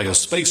contacted by a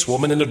space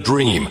woman in a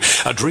dream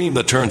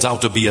that turns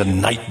out to be a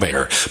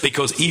nightmare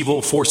because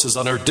evil forces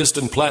on her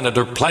distant planet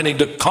are planning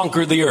to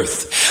conquer the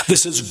Earth.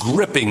 This is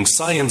gripping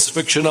science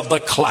fiction of the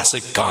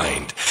classic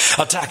kind.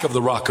 Attack of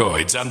the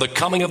Rockoids and The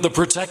Coming of the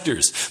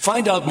Protectors.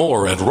 Find out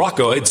more at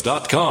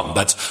rockoids.com.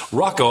 That's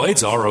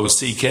Rockoids,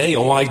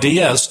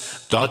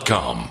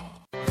 ROCKOIDS.com.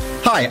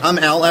 Hi, I'm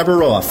Al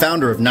Abaroa,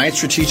 founder of Knight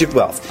Strategic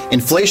Wealth.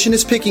 Inflation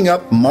is picking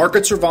up,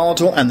 markets are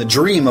volatile, and the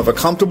dream of a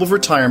comfortable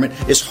retirement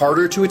is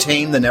harder to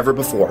attain than ever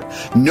before.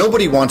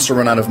 Nobody wants to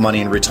run out of money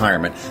in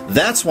retirement.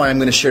 That's why I'm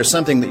going to share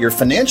something that your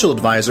financial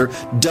advisor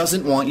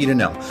doesn't want you to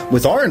know.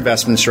 With our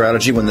investment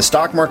strategy, when the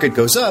stock market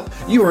goes up,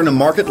 you earn a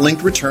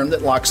market-linked return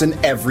that locks in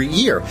every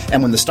year.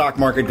 And when the stock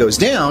market goes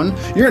down,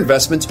 your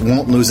investments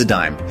won't lose a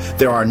dime.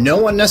 There are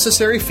no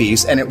unnecessary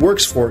fees, and it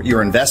works for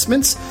your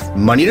investments,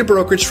 money at a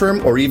brokerage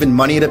firm, or even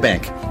money at a bank.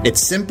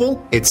 It's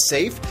simple, it's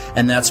safe,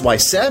 and that's why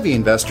savvy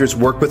investors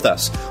work with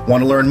us.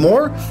 Want to learn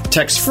more?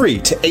 Text free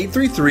to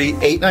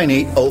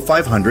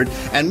 833-898-0500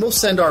 and we'll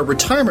send our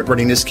retirement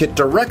readiness kit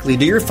directly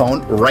to your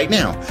phone right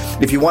now.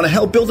 If you want to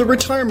help build a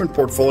retirement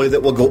portfolio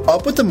that will go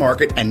up with the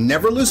market and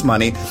never lose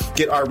money,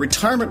 get our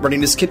retirement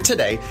readiness kit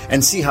today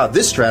and see how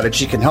this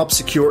strategy can help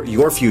secure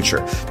your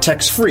future.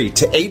 Text free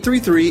to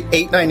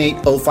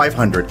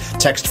 833-898-0500.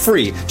 Text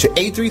free to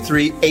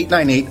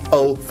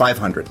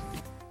 833-898-0500.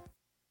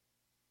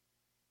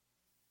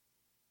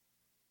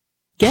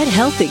 Get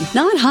healthy,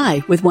 not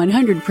high, with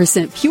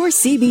 100% pure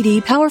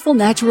CBD powerful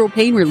natural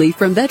pain relief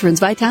from Veterans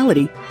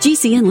Vitality.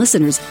 GCN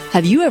listeners,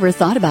 have you ever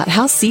thought about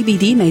how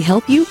CBD may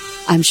help you?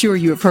 I'm sure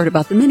you have heard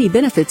about the many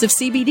benefits of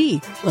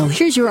CBD. Well,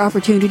 here's your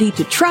opportunity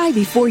to try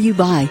before you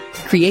buy.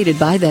 Created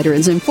by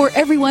veterans and for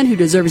everyone who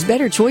deserves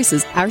better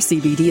choices, our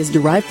CBD is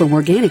derived from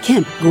organic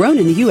hemp, grown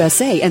in the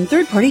USA and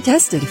third-party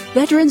tested.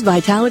 Veterans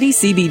Vitality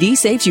CBD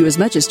saves you as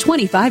much as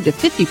 25 to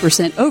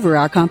 50% over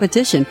our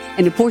competition,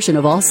 and a portion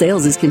of all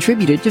sales is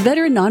contributed to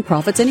veteran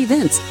nonprofits and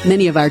events.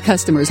 Many of our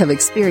customers have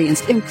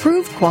experienced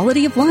improved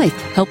quality of life,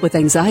 help with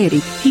anxiety,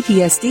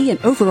 PTSD,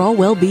 and overall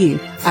well-being.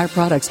 Our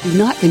products do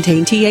not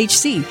contain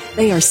THC.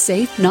 They are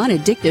safe,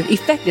 non-addictive,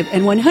 effective,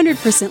 and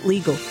 100%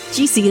 legal.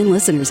 GCN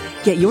listeners,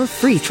 get your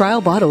free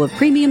trial bottle of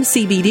premium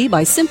CBD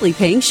by simply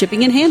paying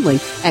shipping and handling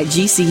at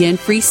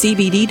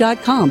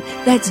GCNFreeCBD.com.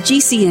 That's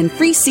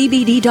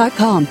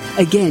GCNFreeCBD.com.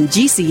 Again,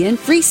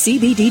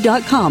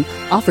 GCNFreeCBD.com.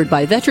 Offered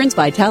by Veterans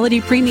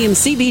Vitality Premium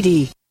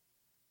CBD.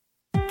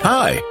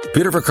 Hi,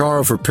 Peter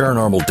Vaccaro for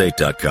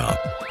ParanormalDate.com.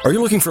 Are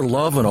you looking for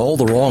love in all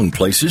the wrong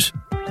places?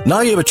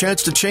 Now you have a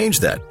chance to change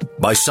that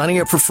by signing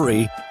up for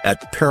free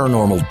at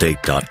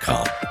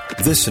ParanormalDate.com.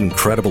 This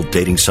incredible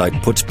dating site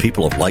puts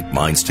people of like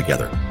minds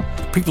together.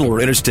 People who are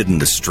interested in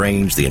the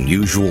strange, the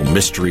unusual,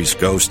 mysteries,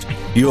 ghosts,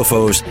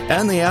 UFOs,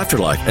 and the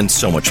afterlife, and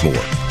so much more.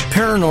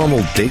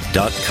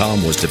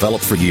 ParanormalDate.com was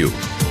developed for you,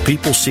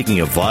 people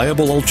seeking a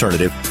viable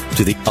alternative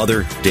to the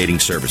other dating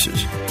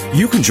services.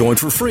 You can join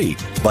for free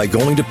by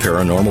going to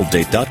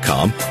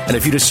ParanormalDate.com, and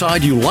if you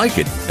decide you like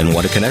it and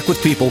want to connect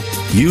with people,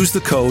 use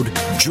the code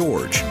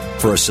GEORGE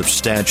for a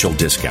substantial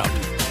discount.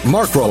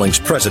 Mark Rawlings,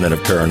 president of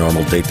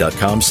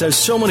ParanormalDate.com, says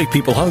so many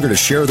people hunger to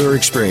share their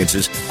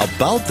experiences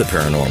about the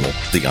paranormal,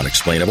 the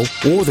unexplainable,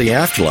 or the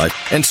afterlife,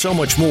 and so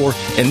much more,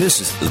 and this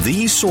is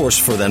the source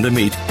for them to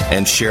meet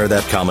and share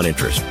that common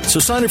interest. So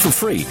sign up for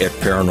free at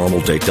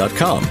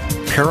ParanormalDate.com,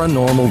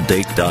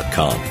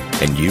 ParanormalDate.com,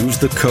 and use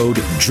the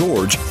code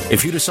GEORGE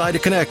if you decide to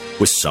connect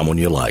with someone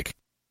you like.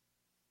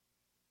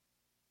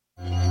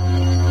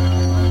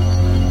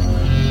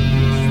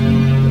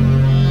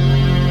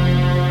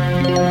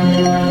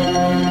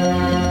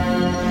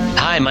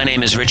 Hi, my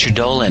name is Richard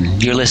Dolan.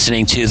 You're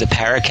listening to the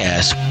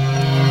Paracast.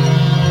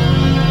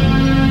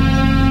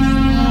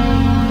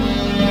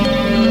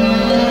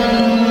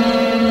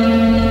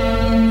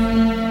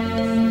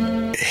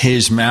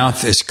 His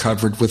mouth is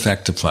covered with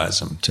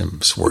ectoplasm,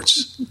 Tim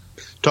Swartz.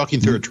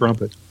 Talking through a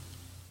trumpet.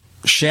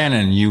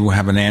 Shannon, you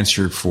have an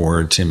answer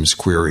for Tim's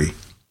query.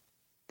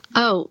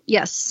 Oh,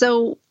 yes.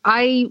 So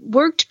I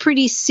worked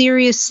pretty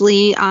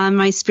seriously on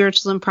my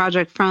Spiritualism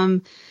project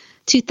from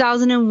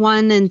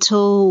 2001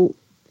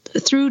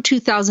 through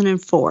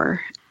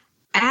 2004.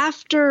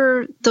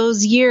 After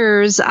those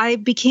years, I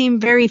became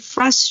very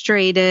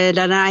frustrated,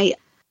 and I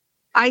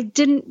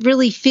didn't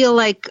really feel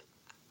like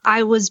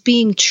I was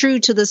being true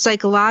to the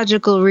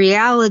psychological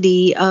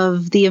reality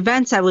of the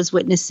events I was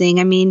witnessing.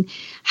 I mean,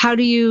 how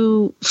do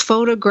you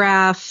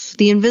photograph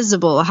the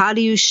invisible? How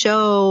do you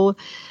show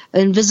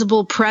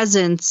invisible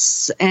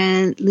presence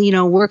and,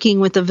 working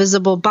with a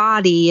visible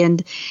body?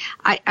 And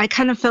I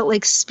kind of felt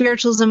like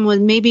spiritualism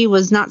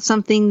was not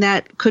something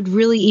that could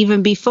really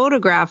even be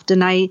photographed.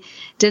 And I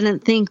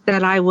didn't think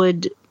that I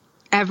would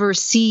ever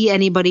see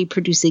anybody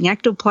producing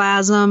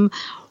ectoplasm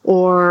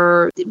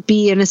or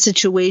be in a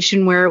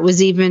situation where it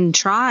was even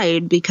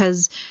tried,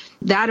 because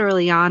that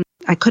early on,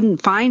 I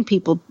couldn't find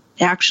people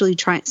actually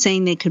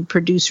saying they could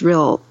produce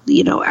real,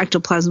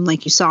 ectoplasm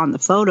like you saw in the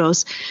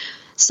photos.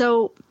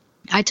 So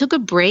I took a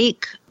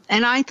break,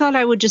 and I thought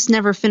I would just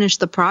never finish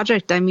the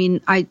project. I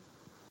mean, I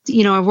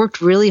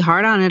worked really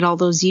hard on it all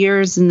those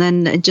years, and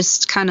then it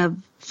just kind of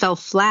fell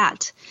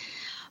flat.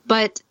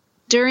 But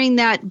during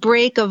that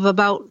break of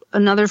about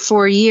another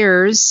 4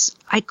 years,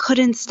 I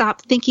couldn't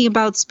stop thinking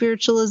about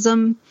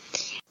spiritualism.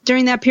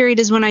 During that period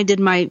is when I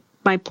did my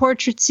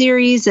portrait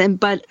series, and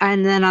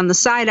then on the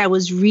side I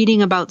was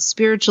reading about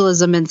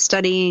spiritualism and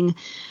studying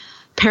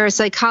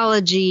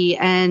parapsychology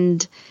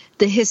and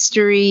the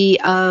history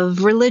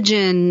of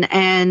religion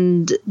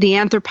and the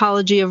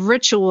anthropology of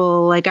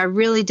ritual. Like, I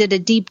really did a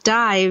deep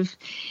dive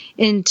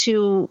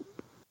into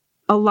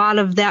a lot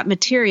of that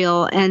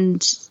material.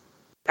 And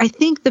I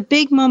think the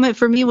big moment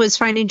for me was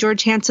finding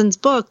George Hansen's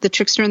book, The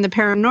Trickster and the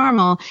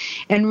Paranormal,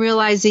 and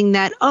realizing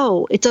that,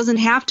 it doesn't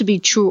have to be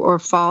true or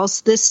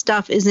false. This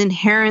stuff is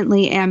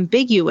inherently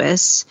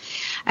ambiguous,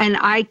 and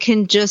I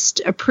can just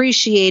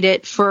appreciate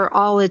it for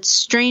all its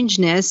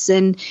strangeness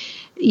and,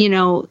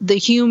 the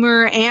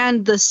humor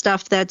and the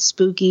stuff that's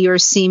spooky or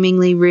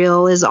seemingly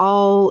real is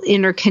all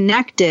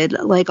interconnected.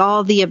 Like,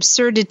 all the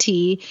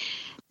absurdity,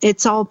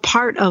 it's all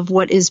part of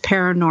what is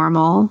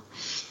paranormal.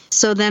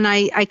 So then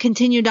I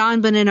continued on,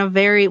 but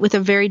with a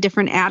very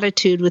different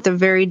attitude, with a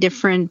very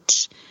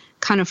different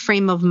kind of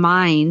frame of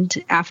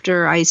mind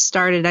after I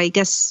started. I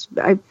guess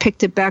I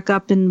picked it back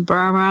up in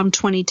around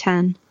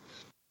 2010.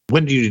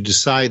 When did you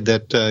decide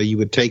that you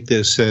would take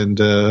this and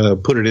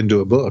put it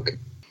into a book?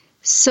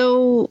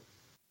 So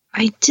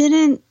I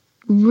didn't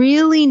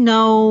really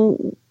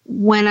know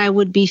when I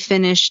would be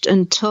finished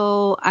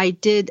until I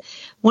did.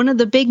 One of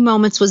the big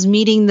moments was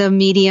meeting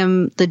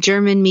the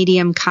German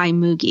medium Kai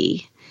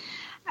Mugi.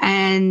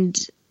 And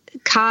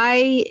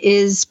Kai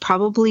is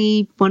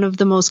probably one of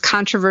the most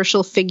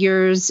controversial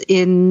figures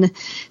in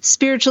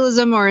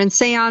spiritualism or in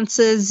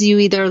seances. You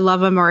either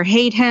love him or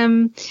hate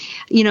him.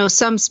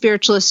 Some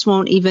spiritualists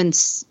won't even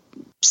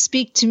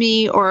speak to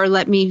me or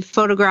let me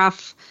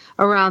photograph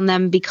around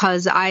them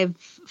because I've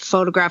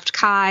photographed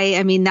Kai.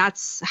 I mean,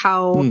 that's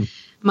how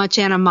much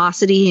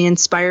animosity he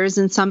inspires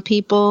in some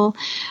people.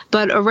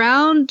 But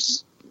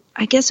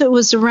I guess it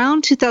was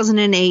around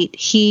 2008,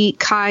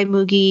 Kai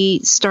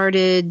Mugi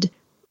started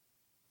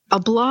a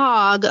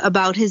blog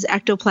about his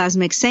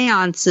ectoplasmic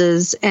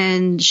seances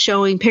and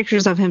showing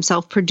pictures of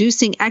himself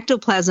producing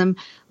ectoplasm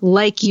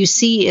like you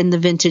see in the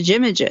vintage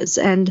images.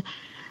 And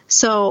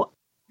so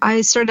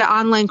I started to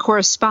online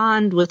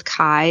correspond with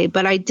Kai,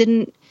 but I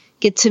didn't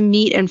get to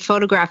meet and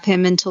photograph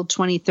him until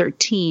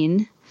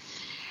 2013.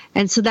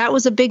 And so that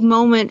was a big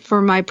moment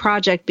for my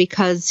project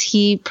because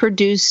he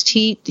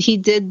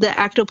did the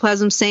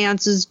ectoplasm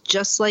seances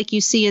just like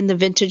you see in the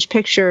vintage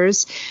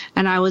pictures,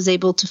 and I was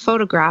able to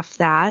photograph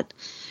that.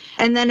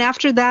 And then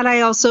after that,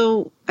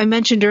 I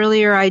mentioned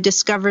earlier, I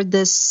discovered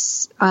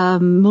this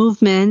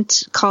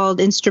movement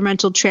called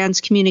instrumental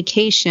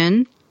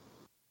transcommunication,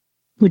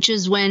 which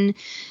is when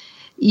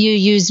you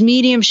use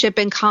mediumship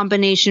in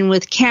combination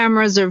with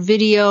cameras or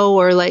video,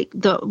 or like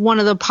one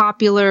of the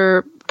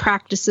popular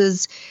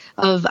practices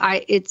of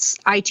it's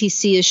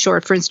ITC is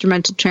short for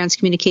instrumental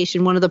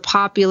transcommunication. One of the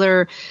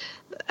popular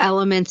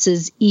elements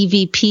is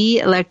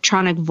EVP,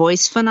 electronic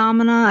voice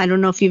phenomena. I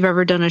don't know if you've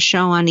ever done a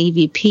show on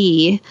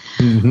EVP.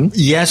 Mm-hmm.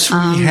 Yes,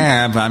 we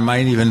have. I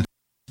might even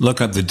look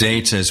up the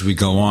dates as we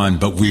go on,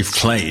 but we've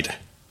played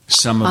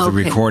some of the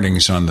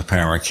recordings on the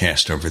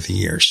Paracast over the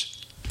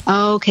years.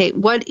 Okay.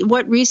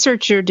 What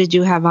researcher did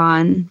you have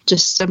on?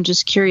 I'm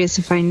just curious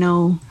if I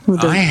know who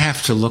I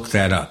have to look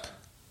that up.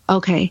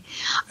 Okay.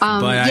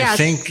 But I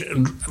think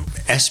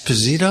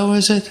Esposito,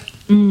 is it?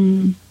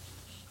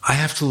 I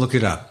have to look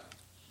it up.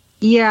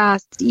 Yeah.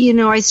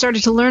 I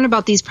started to learn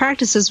about these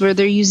practices where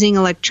they're using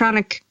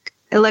electronic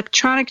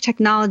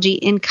technology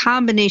in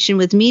combination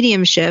with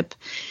mediumship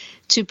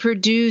to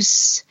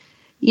produce,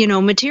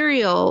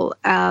 material,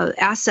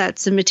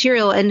 assets and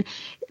material. And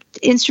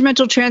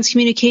instrumental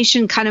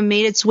transcommunication kind of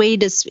made its way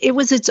it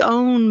was its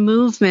own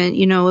movement.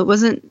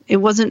 It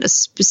wasn't a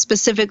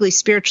specifically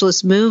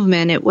spiritualist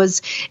movement.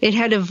 It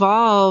had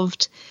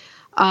evolved.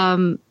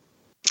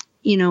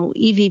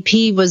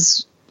 EVP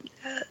was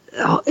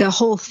a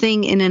whole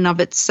thing in and of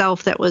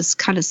itself that was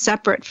kind of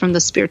separate from the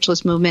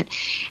spiritualist movement.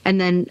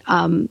 And then,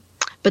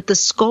 but the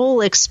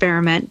Skoll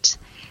experiment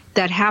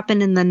that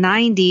happened in the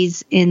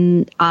 90s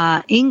in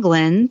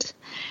England,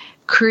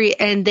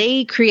 and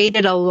they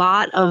created a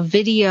lot of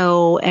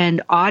video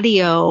and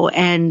audio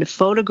and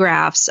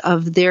photographs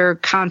of their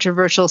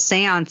controversial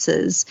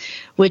seances,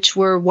 which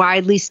were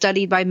widely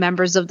studied by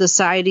members of the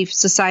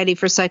Society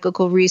for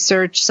Psychical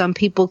Research. Some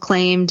people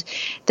claimed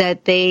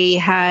that they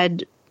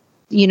had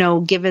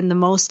given the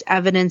most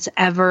evidence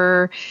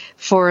ever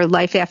for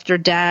life after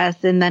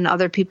death, and then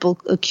other people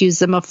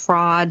accused them of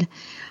fraud.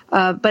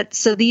 But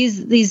so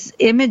these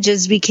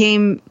images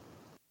became,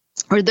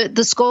 or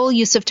the Skoll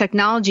use of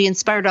technology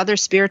inspired other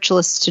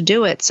spiritualists to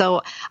do it.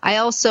 So I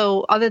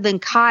also, other than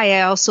Kai,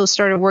 I also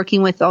started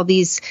working with all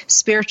these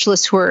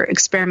spiritualists who are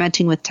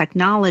experimenting with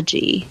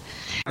technology.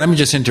 Let me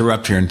just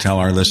interrupt here and tell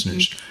our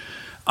listeners.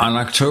 On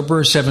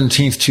October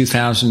 17th,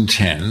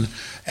 2010,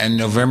 and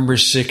November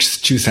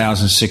 6th,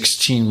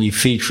 2016, we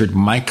featured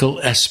Michael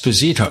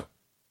Esposito.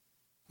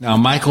 Now,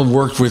 Michael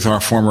worked with our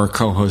former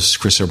co-host,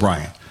 Chris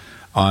O'Brien,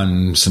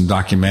 on some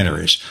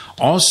documentaries.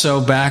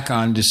 Also, back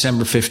on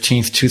December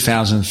 15th,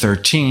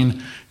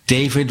 2013,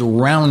 David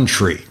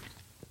Roundtree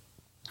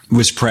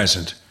was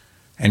present,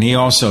 and he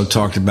also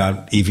talked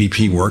about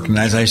EVP work. And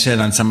as I said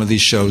on some of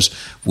these shows,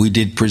 we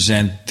did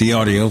present the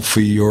audio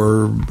for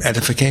your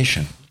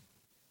edification.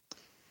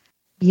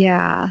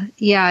 Yeah,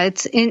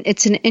 it's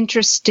an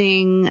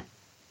interesting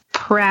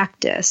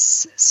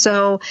practice.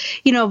 So,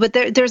 but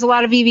there's a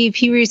lot of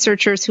EVP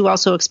researchers who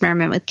also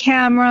experiment with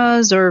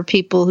cameras, or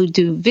people who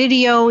do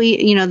video,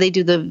 they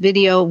do the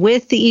video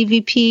with the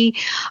EVP.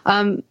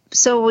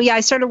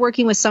 I started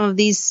working with some of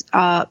these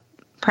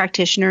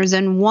practitioners,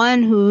 and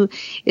one who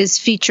is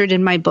featured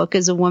in my book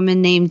is a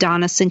woman named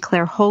Donna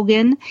Sinclair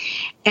Hogan.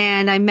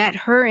 And I met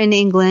her in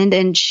England,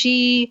 and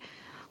she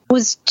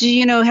was,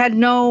 had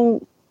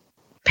no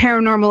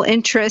paranormal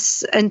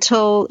interests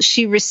until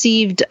she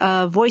received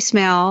a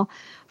voicemail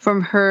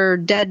from her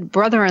dead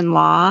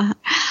brother-in-law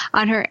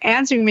on her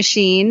answering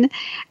machine,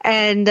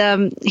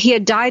 and he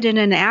had died in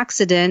an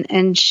accident,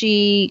 and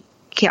she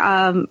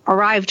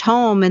arrived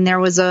home, and there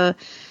was a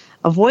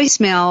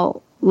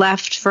voicemail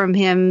left from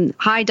him.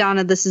 "Hi,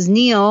 Donna, this is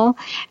Neil,"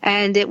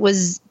 and it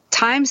was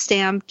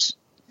time-stamped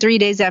 3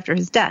 days after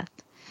his death.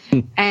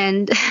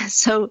 And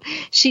so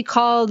she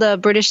called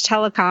British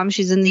Telecom.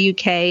 She's in the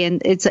UK, and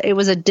it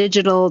was a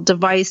digital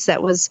device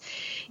that was,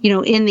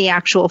 in the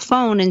actual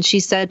phone. And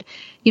she said,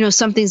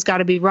 something's got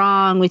to be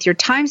wrong with your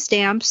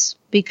timestamps,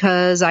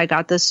 because I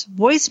got this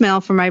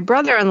voicemail from my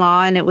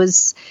brother-in-law, and it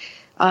was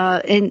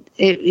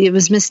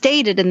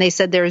misdated. And they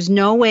said there's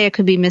no way it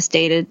could be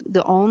misdated.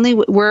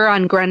 We're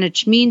on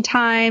Greenwich Mean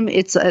Time.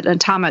 It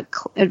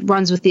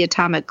runs with the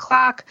atomic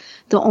clock.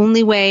 The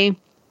only way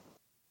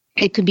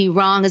it could be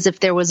wrong as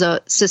if there was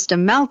a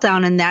system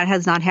meltdown, and that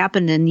has not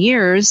happened in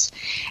years.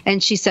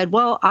 And she said,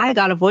 well, I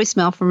got a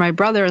voicemail from my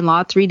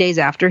brother-in-law 3 days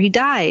after he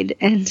died.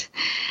 And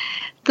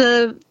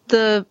the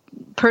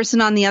person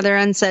on the other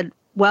end said,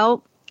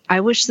 well, I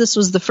wish this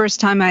was the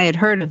first time I had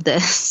heard of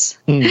this.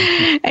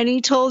 And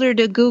he told her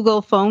to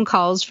Google phone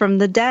calls from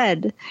the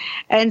dead.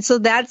 And so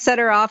that set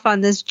her off on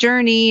this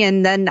journey.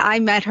 And then I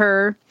met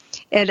her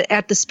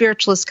at the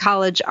Spiritualist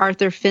College,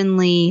 Arthur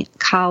Findlay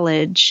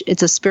College.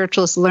 It's a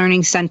spiritualist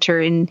learning center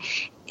in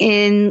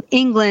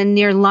England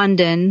near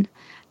London.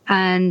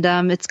 And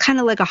it's kind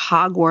of like a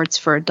Hogwarts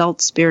for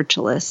adult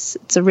spiritualists.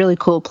 It's a really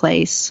cool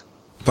place.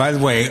 By the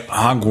way,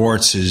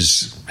 Hogwarts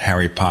is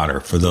Harry Potter,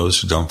 for those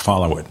who don't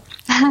follow it.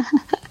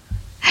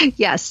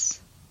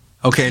 Yes.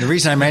 Okay, the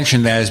reason I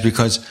mentioned that is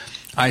because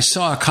I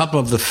saw a couple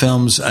of the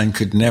films and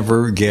could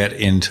never get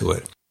into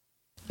it.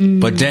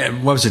 But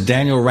what was it,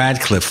 Daniel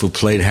Radcliffe, who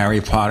played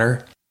Harry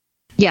Potter?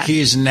 Yeah. He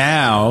is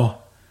now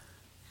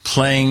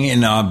playing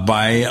in a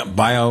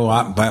biopic,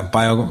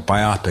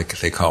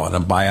 they call it, a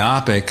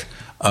biopic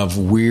of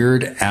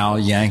Weird Al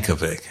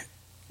Yankovic.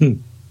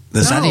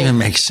 Does that even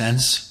make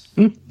sense?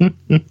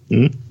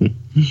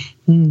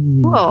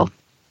 Whoa.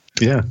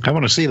 Yeah, I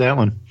want to see that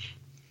one.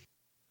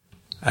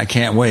 I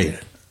can't wait.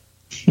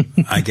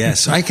 I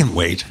guess I can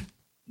wait.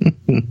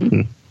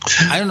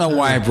 I don't know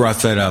why I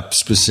brought that up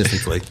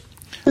specifically,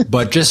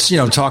 but just,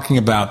 talking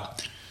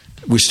about,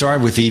 we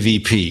started with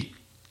EVP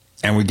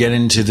and we get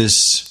into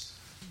this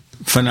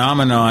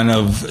phenomenon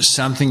of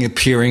something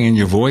appearing in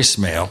your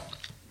voicemail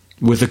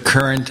with a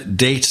current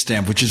date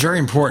stamp, which is very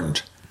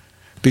important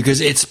because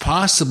it's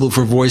possible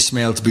for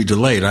voicemail to be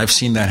delayed. I've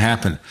seen that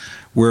happen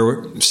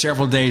where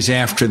several days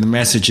after the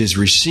message is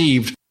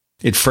received,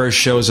 it first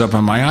shows up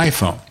on my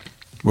iPhone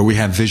where we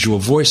have visual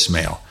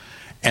voicemail,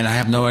 and I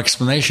have no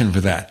explanation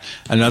for that.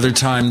 Another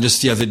time,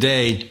 just the other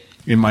day,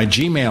 in my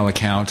Gmail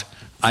account,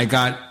 I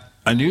got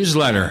a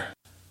newsletter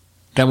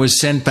that was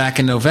sent back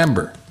in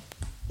November.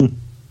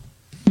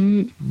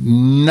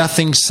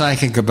 Nothing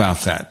psychic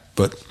about that,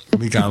 but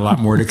we got a lot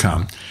more to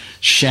come.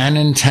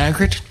 Shannon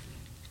Taggart,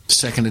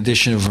 second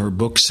edition of her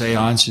book,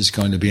 SÉANCE, is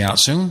going to be out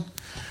soon.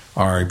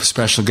 Our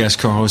special guest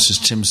co-host is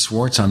Tim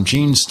Swartz. I'm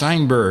Gene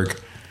Steinberg.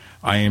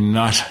 I am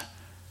not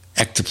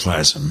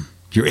Ectoplasm.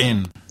 You're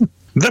in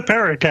the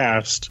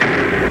Paracast.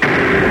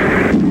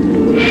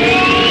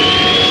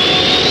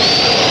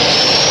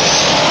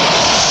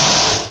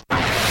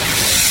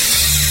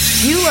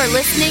 You are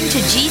listening to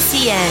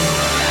GCN.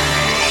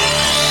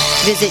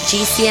 Visit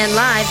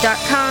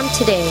GCNlive.com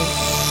today.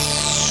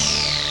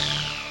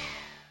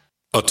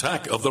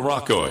 Attack of the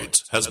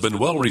Rockoids has been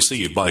well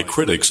received by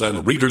critics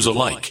and readers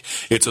alike.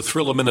 It's a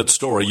thrill-a-minute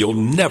story you'll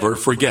never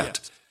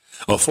forget.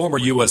 A former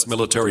U.S.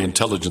 military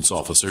intelligence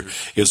officer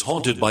is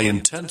haunted by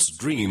intense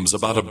dreams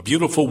about a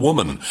beautiful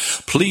woman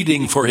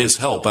pleading for his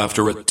help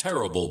after a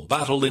terrible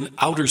battle in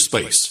outer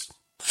space.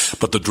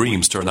 But the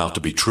dreams turn out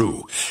to be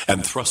true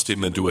and thrust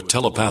him into a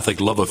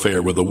telepathic love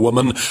affair with a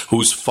woman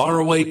whose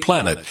faraway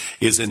planet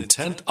is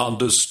intent on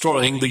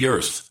destroying the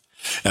Earth.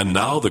 And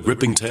now the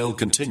gripping tale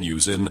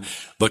continues in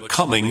The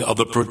Coming of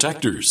the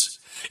Protectors.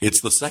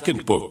 It's the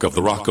second book of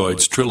the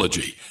Rockoids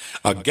trilogy,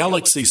 a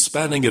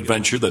galaxy-spanning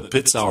adventure that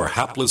pits our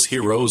hapless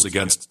heroes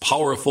against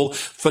powerful,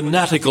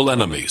 fanatical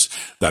enemies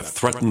that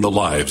threaten the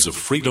lives of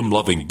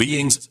freedom-loving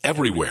beings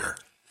everywhere.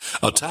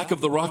 Attack of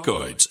the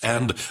Rockoids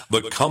and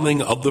The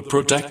Coming of the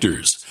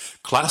Protectors,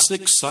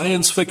 classic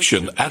science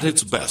fiction at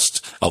its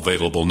best,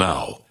 available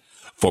now.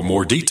 For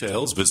more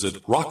details,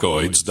 visit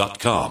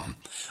rockoids.com.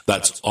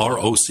 That's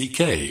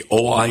ROCKOIDS.com.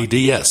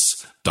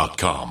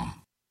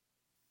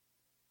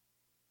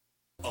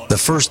 The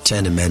first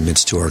 10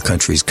 amendments to our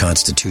country's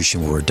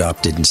Constitution were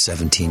adopted in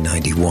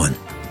 1791.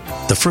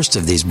 The first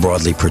of these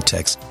broadly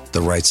protects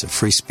the rights of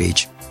free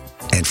speech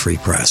and free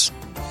press.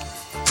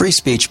 Free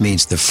speech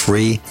means the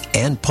free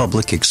and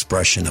public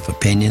expression of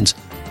opinions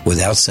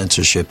without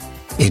censorship,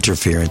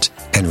 interference,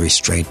 and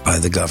restraint by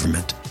the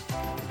government.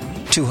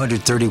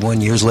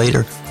 231 years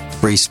later,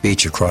 free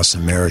speech across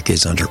America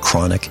is under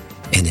chronic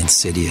and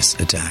insidious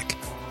attack.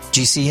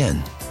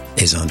 GCN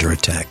is under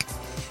attack.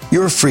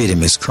 Your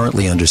freedom is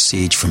currently under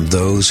siege from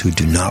those who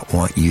do not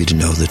want you to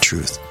know the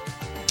truth.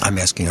 I'm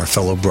asking our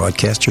fellow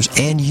broadcasters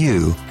and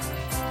you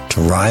to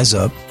rise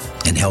up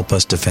and help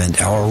us defend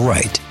our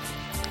right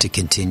to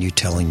continue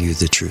telling you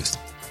the truth.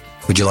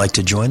 Would you like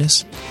to join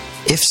us?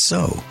 If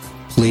so,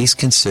 please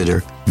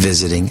consider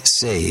visiting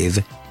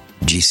SaveGCN.com.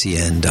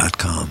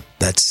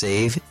 That's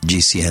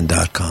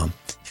SaveGCN.com.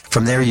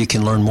 From there, you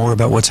can learn more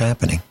about what's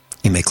happening.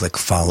 You may click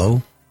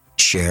follow,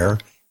 share,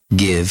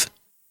 give,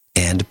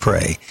 and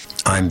pray.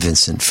 I'm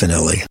Vincent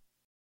Finelli.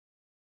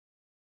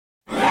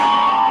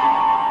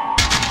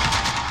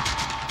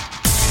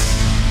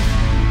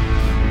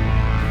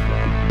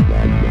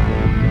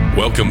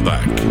 Welcome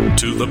back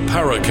to the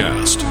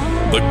Paracast,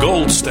 the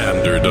gold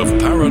standard of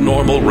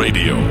paranormal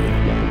radio.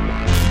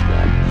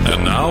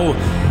 And now,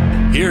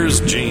 here's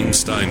Gene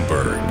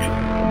Steinberg.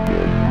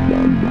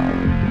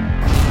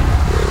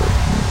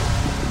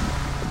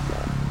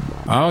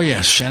 Oh,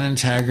 yes, Shannon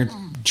Taggart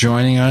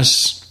joining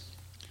us.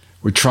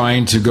 We're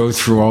trying to go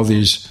through all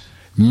these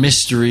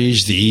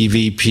mysteries, the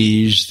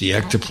EVPs, the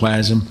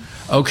ectoplasm.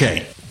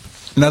 Okay,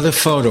 another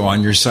photo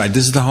on your site.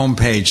 This is the home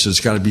page, so it's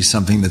got to be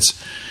something that's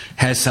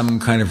has some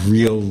kind of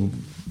real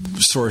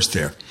source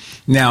there.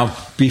 Now,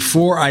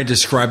 before I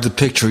describe the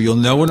picture, you'll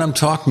know what I'm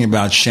talking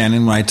about,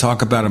 Shannon, when I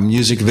talk about a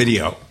music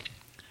video.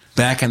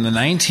 Back in the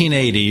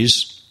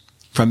 1980s,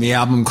 from the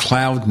album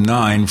Cloud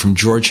 9 from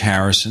George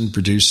Harrison,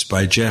 produced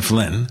by Jeff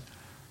Lynne,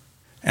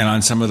 and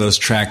on some of those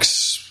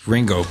tracks,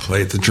 Ringo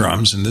played the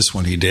drums, and this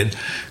one he did,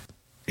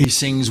 he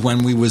sings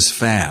When We Was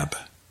Fab.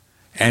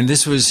 And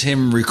this was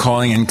him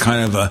recalling in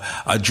kind of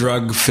a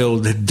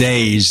drug-filled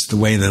daze, the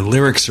way the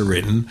lyrics are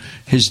written,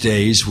 his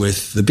days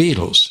with the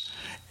Beatles.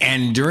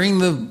 And during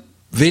the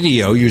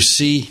video, you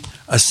see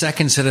a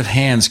second set of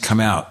hands come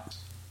out.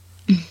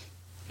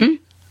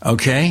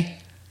 Okay?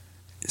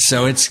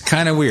 So it's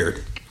kind of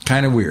weird.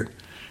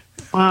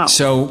 Wow.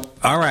 So,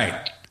 all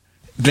right.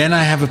 Then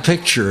I have a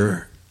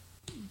picture.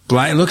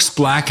 It looks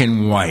black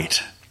and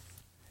white.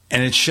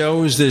 And it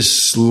shows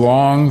this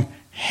long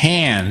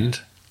hand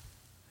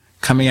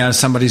coming out of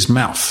somebody's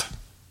mouth.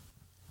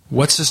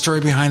 What's the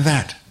story behind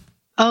that?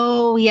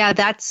 Oh, yeah,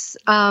 that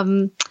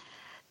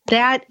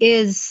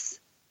is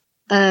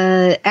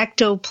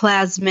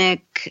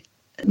ectoplasmic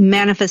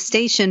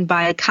manifestation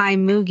by Kai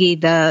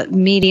Mugi, the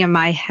medium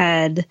I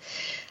had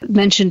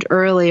mentioned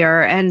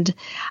earlier. And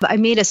I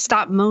made a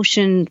stop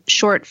motion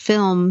short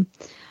film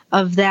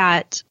of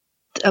that,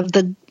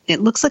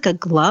 it looks like a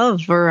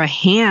glove or a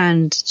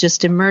hand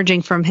just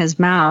emerging from his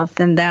mouth.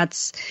 And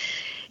that's,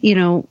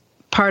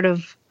 part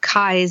of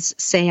Kai's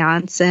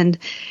seance. And,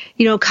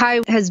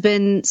 Kai has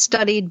been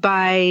studied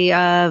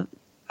by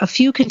a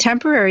few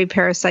contemporary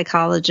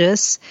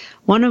parapsychologists,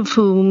 one of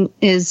whom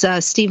is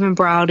Stephen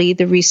Braudy,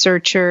 the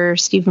researcher,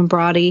 Stephen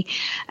Braudy.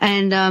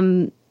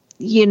 And,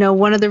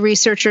 one of the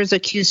researchers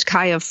accused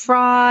Kai of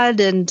fraud.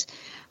 And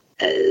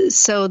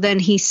so then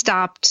he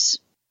stopped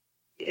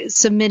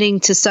submitting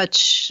to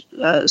such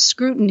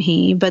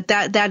scrutiny. But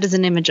that is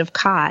an image of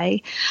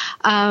Kai.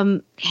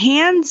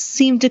 Hands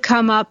seem to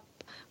come up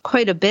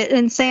quite a bit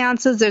in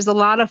seances. There's a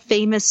lot of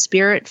famous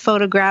spirit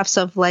photographs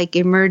of like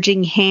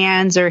emerging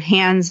hands or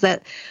hands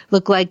that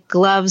look like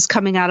gloves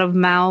coming out of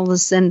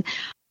mouths. And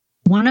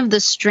one of the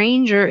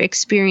stranger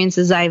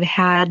experiences I've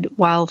had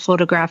while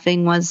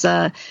photographing was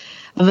of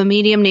a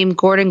medium named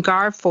Gordon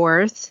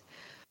Garforth,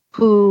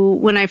 who,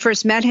 when I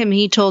first met him,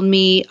 he told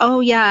me, "Oh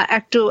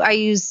yeah, I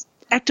use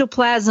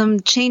ectoplasm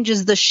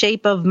changes the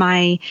shape of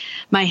my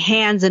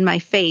hands and my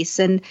face."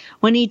 And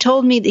when he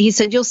told me, he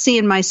said, "You'll see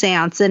in my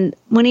seance." And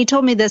when he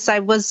told me this, I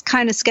was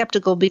kind of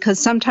skeptical because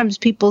sometimes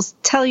people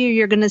tell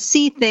you're going to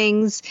see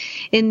things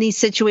in these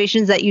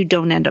situations that you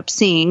don't end up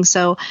seeing.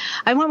 So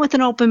I went with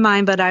an open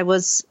mind, but I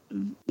was,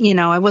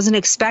 I wasn't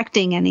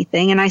expecting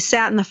anything. And I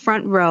sat in the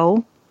front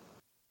row,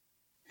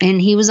 and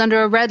he was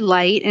under a red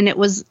light, and it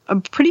was a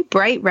pretty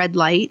bright red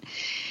light.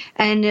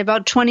 And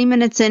about 20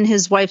 minutes in,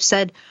 his wife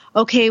said,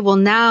 "Okay, well,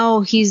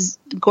 now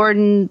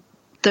Gordon,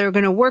 they're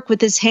going to work with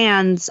his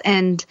hands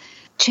and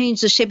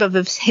change the shape of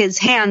his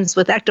hands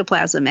with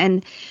ectoplasm."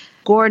 And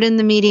Gordon,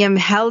 the medium,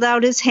 held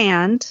out his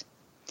hand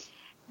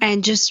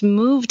and just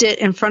moved it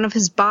in front of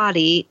his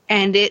body.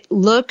 And it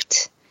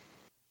looked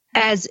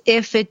as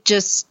if it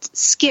just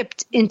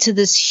skipped into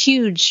this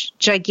huge,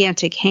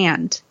 gigantic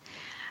hand.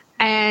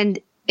 And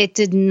it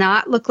did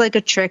not look like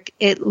a trick.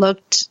 It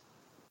looked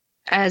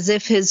as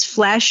if his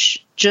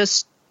flesh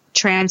just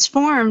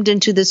transformed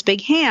into this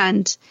big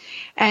hand.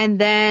 And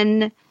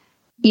then,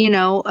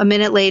 a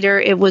minute later,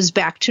 it was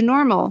back to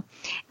normal.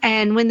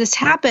 And when this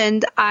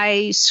happened,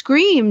 I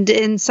screamed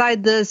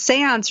inside the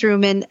seance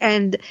room.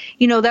 And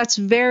that's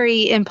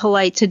very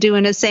impolite to do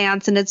in a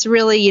seance. And it's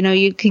really,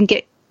 you can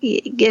get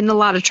in a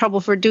lot of trouble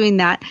for doing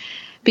that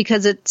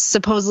because it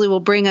supposedly will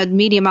bring a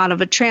medium out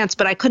of a trance.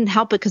 But I couldn't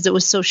help it because it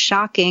was so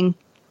shocking.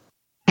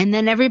 And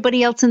then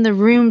everybody else in the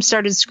room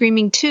started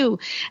screaming too.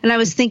 And I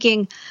was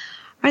thinking,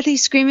 are they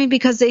screaming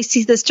because they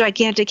see this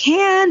gigantic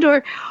hand,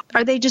 or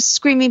are they just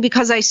screaming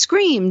because I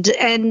screamed?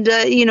 And,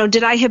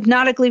 did I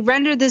hypnotically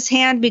render this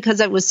hand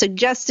because it was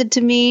suggested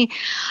to me?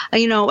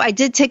 I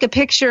did take a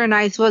picture, and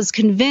I was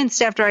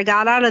convinced after I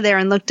got out of there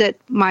and looked at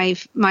my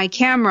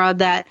camera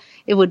that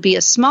it would be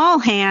a small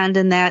hand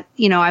and that,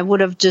 I would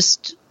have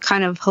just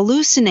kind of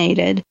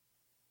hallucinated.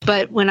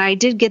 But when I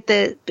did get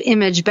the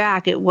image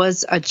back, it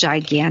was a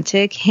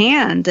gigantic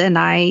hand, and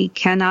I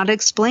cannot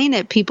explain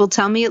it. People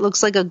tell me it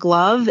looks like a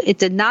glove. It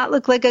did not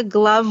look like a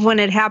glove when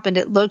it happened.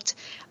 It looked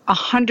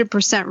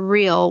 100%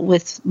 real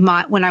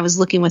when I was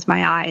looking with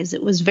my eyes.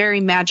 It was very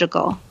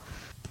magical.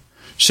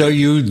 So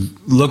you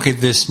look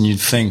at this and you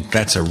think,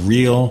 that's a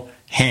real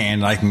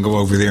hand. I can go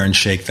over there and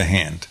shake the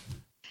hand.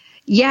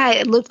 Yeah,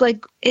 it looked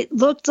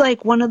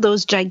like one of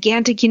those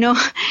gigantic,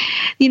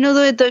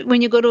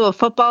 when you go to a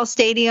football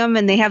stadium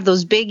and they have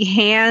those big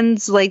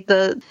hands, like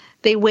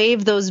they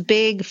wave those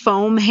big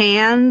foam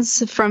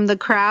hands from the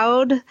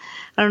crowd. I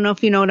don't know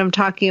if you know what I'm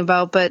talking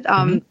about, but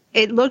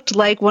it looked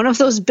like one of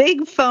those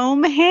big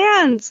foam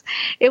hands.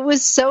 It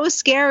was so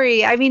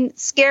scary. I mean,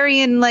 scary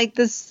in like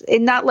this,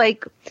 not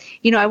like,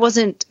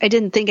 I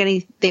didn't think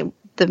anything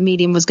the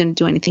medium was going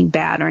to do anything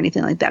bad or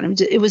anything like that.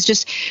 It was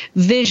just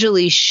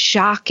visually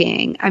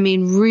shocking. I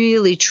mean,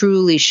 really,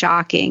 truly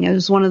shocking. It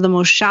was one of the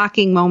most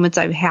shocking moments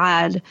I've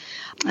had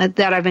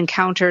that I've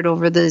encountered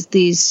over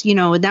these,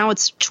 now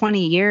it's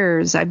 20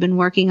 years I've been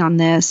working on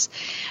this.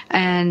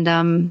 And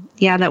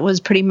that was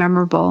pretty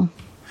memorable.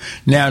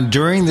 Now,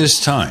 during this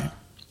time,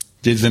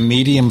 did the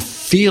medium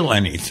feel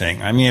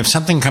anything? I mean, if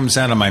something comes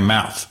out of my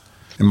mouth,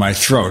 in my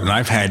throat, and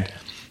I've had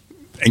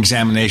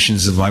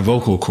examinations of my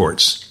vocal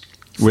cords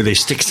where they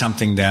stick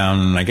something down,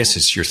 and I guess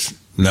it's your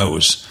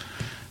nose,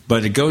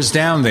 but it goes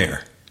down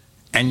there,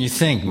 and you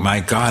think, my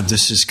God,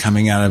 this is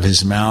coming out of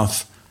his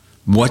mouth.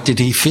 What did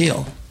he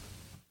feel?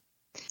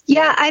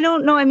 Yeah, I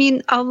don't know. I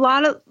mean, a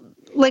lot of,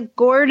 like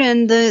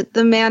Gordon,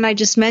 the man I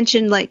just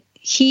mentioned, like,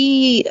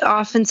 he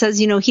often says,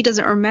 he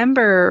doesn't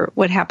remember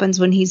what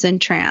happens when he's in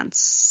trance.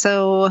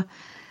 So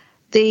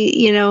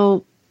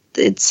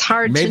it's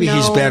hard to know. Maybe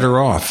he's better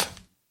off.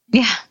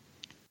 Yeah.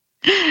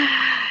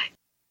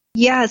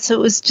 Yeah, so it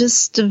was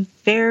just a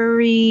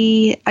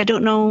very, I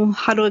don't know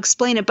how to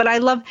explain it, but I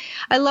love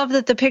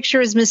that the picture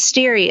is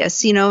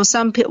mysterious.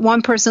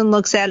 One person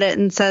looks at it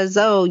and says,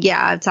 oh,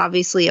 yeah, it's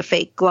obviously a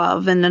fake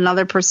glove. And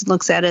another person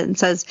looks at it and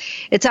says,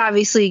 it's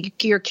obviously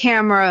your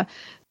camera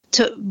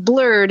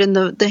blurred and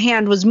the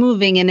hand was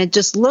moving and it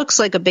just looks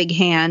like a big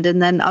hand.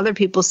 And then other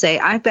people say,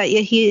 I bet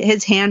you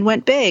his hand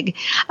went big.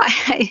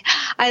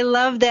 I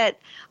love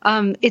that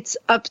it's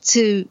up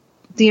to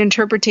the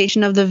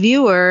interpretation of the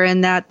viewer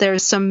and that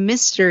there's some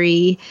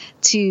mystery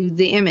to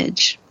the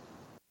image.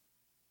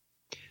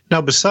 Now,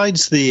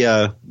 besides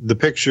the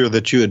picture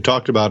that you had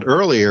talked about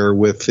earlier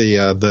with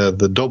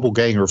the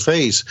doppelganger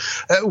face,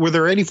 were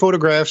there any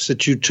photographs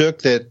that you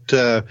took that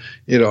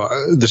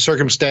the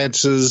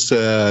circumstances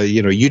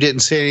you didn't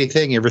see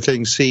anything,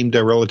 everything seemed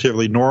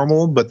relatively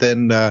normal, but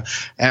then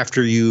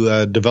after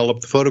you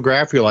developed the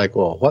photograph, you're like,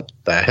 well, what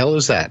the hell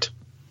is that?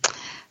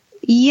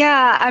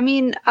 Yeah, I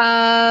mean,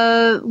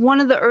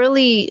 one of the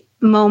early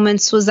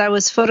moments was I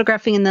was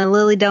photographing in the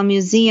Lilydale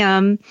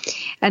Museum,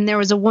 and there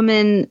was a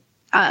woman,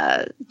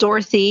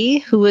 Dorothy,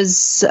 who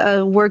was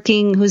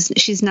working,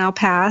 she's now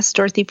passed,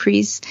 Dorothy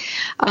Priest.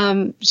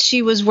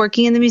 She was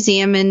working in the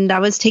museum, and I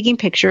was taking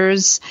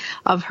pictures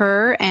of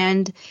her,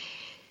 and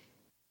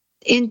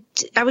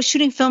I was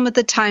shooting film at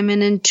the time,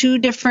 and in two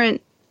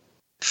different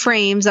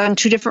frames on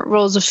two different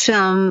rolls of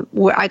film,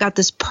 where I got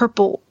this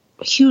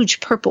huge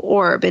purple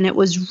orb, and it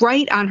was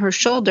right on her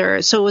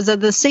shoulder. So it was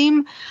the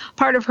same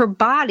part of her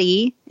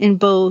body in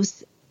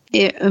both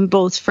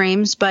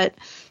frames, but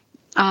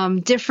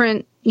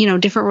different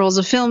rolls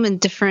of film in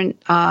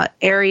different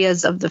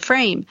areas of the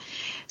frame.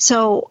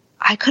 So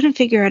I couldn't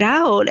figure it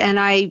out, and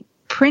I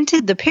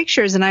printed the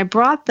pictures and I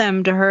brought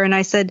them to her, and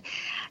I said,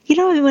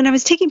 when I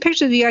was taking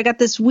pictures of you, I got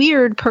this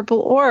weird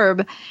purple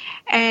orb.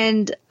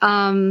 And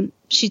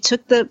she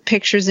took the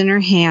pictures in her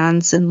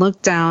hands and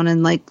looked down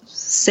and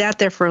sat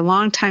there for a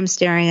long time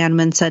staring at them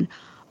and said,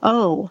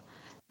 oh,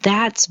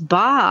 that's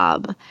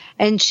Bob.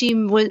 And she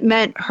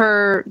meant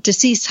her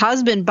deceased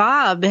husband,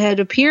 Bob, had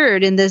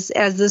appeared as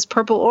this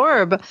purple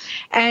orb.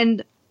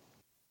 And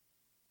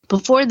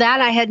before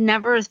that, I had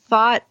never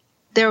thought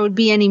there would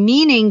be any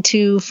meaning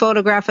to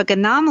photographic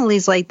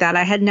anomalies like that.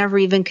 I had never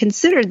even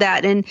considered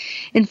that. And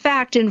in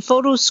fact, in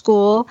photo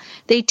school,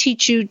 they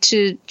teach you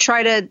to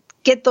try to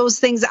get those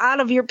things out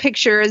of your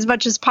picture as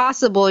much as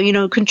possible,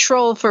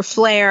 control for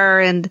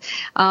flare and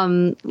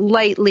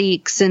light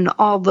leaks and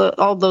all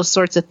those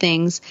sorts of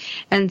things.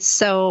 And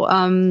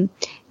so,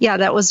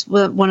 that was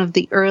one of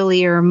the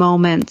earlier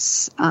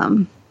moments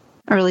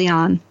early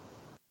on.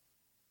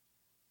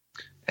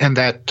 And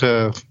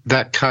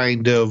that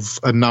kind of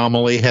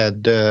anomaly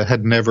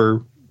had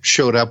never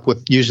showed up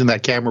with using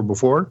that camera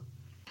before?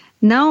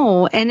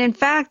 No. And in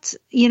fact,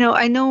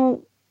 I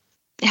know,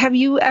 have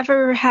you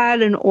ever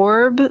had an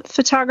orb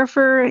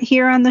photographer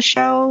here on the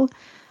show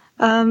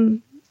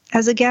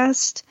as a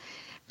guest?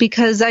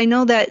 Because I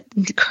know that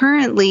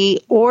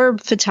currently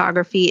orb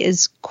photography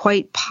is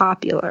quite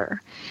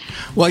popular.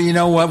 Well, you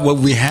know what? What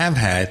we have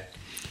had,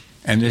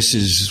 and this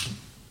is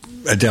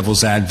a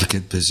devil's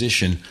advocate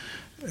position,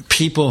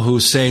 people who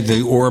say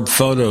the orb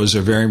photos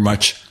are very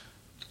much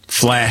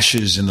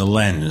flashes in the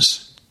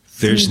lens.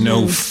 There's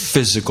no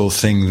physical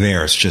thing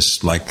there. It's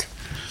just like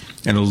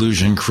an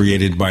illusion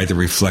created by the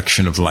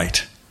reflection of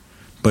light.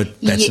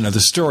 But that's another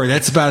story.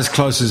 That's about as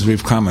close as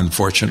we've come,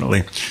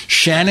 unfortunately.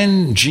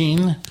 Shannon,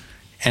 Jean,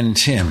 and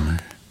Tim,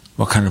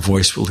 what kind of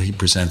voice will he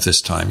present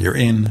this time? You're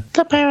in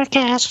the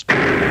Paracast.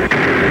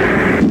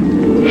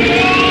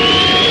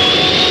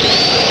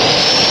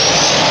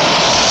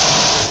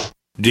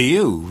 Do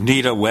you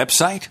need a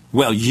website?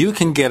 Well, you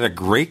can get a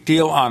great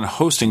deal on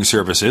hosting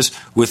services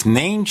with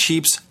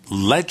Namecheap's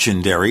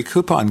legendary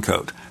coupon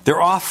code.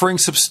 They're offering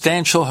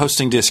substantial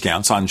hosting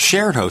discounts on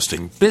shared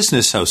hosting,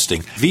 business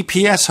hosting,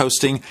 VPS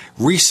hosting,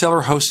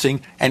 reseller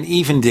hosting, and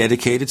even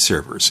dedicated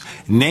servers.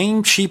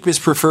 Namecheap is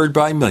preferred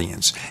by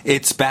millions.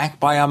 It's backed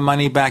by a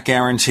money-back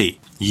guarantee.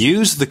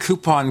 Use the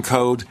coupon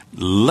code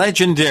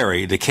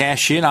LEGENDARY to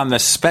cash in on the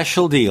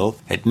special deal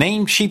at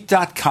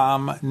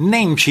Namecheap.com,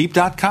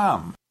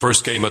 Namecheap.com.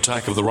 First came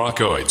Attack of the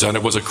Rockoids, and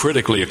it was a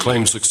critically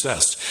acclaimed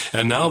success.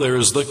 And now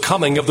there's The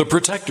Coming of the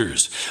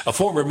Protectors. A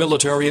former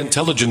military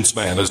intelligence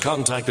man is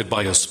contacted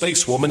by a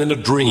space woman in a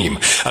dream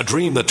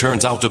that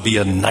turns out to be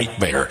a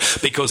nightmare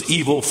because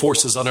evil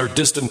forces on her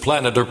distant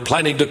planet are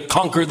planning to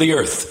conquer the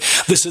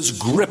Earth. This is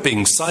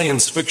gripping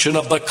science fiction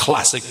of the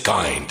classic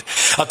kind.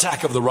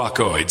 Attack of the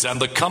Rockoids and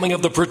The Coming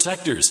of the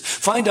Protectors.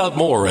 Find out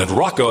more at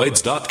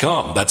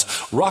rockoids.com. That's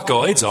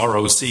Rockoids,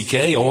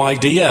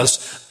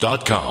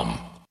 ROCKOIDS.com.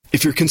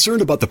 If you're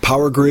concerned about the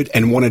power grid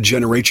and want to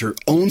generate your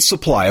own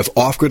supply of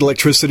off-grid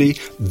electricity,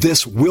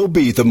 this will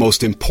be the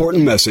most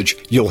important message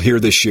you'll hear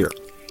this year.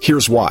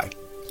 Here's why.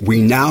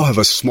 We now have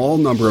a small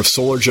number of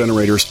solar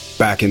generators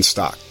back in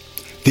stock.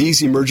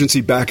 These emergency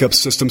backup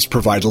systems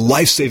provide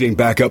life-saving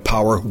backup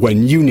power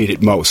when you need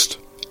it most.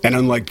 And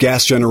unlike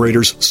gas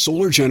generators,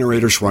 solar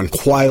generators run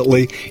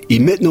quietly,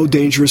 emit no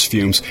dangerous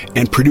fumes,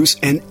 and produce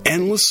an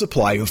endless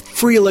supply of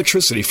free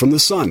electricity from the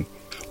sun.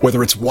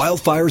 Whether it's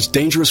wildfires,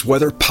 dangerous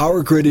weather,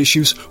 power grid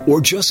issues,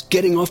 or just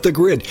getting off the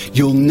grid,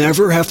 you'll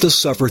never have to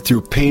suffer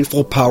through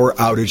painful power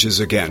outages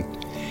again.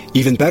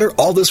 Even better,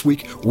 all this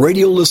week,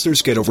 radio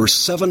listeners get over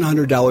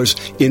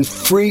 $700 in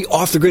free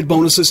off-the-grid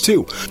bonuses,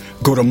 too.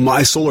 Go to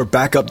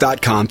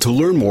mysolarbackup.com to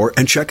learn more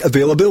and check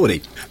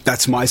availability.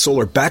 That's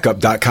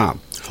mysolarbackup.com.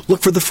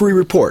 Look for the free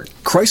report,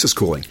 Crisis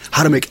Cooling,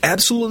 how to make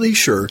absolutely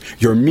sure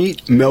your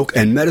meat, milk,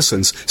 and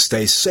medicines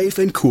stay safe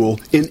and cool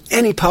in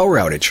any power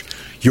outage.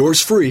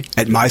 Yours free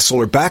at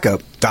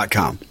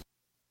mysolarbackup.com.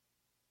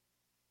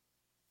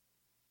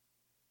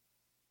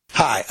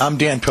 Hi, I'm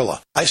Dan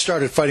Pilla. I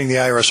started fighting the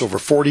IRS over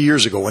 40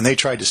 years ago when they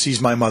tried to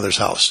seize my mother's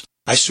house.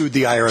 I sued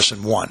the IRS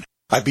and won.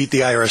 I beat the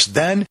IRS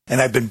then,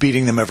 and I've been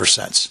beating them ever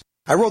since.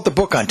 I wrote the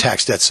book on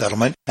tax debt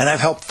settlement, and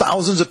I've helped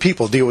thousands of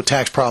people deal with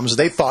tax problems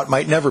they thought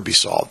might never be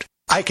solved.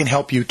 I can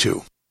help you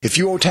too. If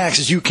you owe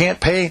taxes you can't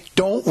pay,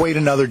 don't wait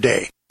another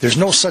day. There's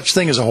no such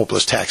thing as a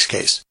hopeless tax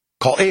case.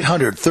 Call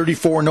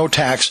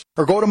 800-34-NO-TAX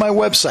or go to my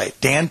website,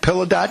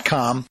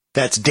 danpilla.com.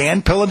 That's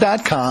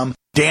danpilla.com,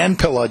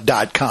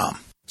 danpilla.com.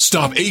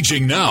 Stop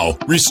aging now.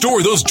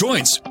 Restore those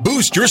joints.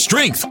 Boost your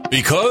strength.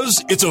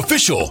 Because it's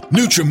official.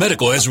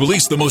 NutriMedical has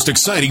released the most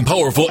exciting,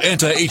 powerful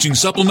anti-aging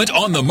supplement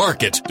on the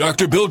market.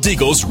 Dr. Bill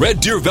Deagle's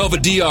Red Deer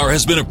Velvet DR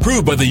has been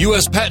approved by the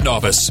U.S. Patent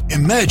Office.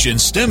 Imagine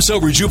stem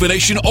cell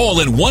rejuvenation all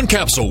in one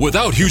capsule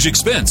without huge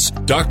expense.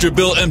 Dr.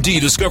 Bill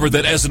MD discovered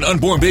that as an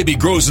unborn baby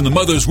grows in the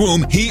mother's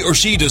womb, he or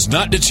she does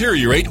not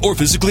deteriorate or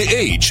physically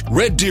age.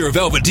 Red Deer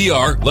Velvet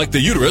DR, like the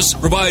uterus,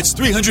 provides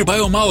 300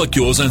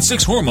 biomolecules and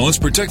 6 hormones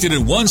protected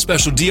in one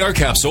special DR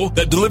capsule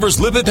that delivers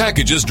lipid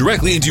packages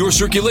directly into your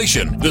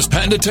circulation. This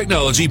patented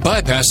technology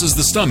bypasses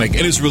the stomach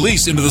and is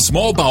released into the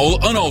small bowel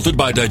unaltered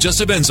by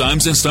digestive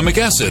enzymes and stomach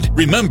acid.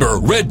 Remember,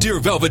 Red Deer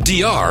Velvet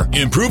DR.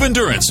 Improve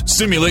endurance,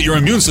 stimulate your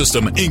immune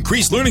system,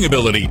 increase learning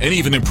ability, and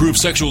even improve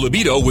sexual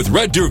libido with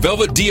Red Deer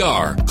Velvet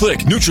DR. Click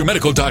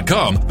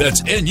NutriMedical.com,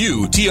 that's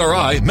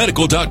N-U-T-R-I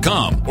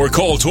medical.com, or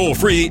call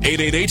toll-free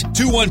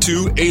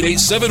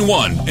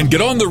 888-212-8871 and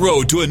get on the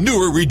road to a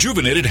newer,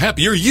 rejuvenated,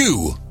 happier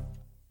you.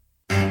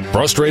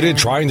 Frustrated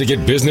trying to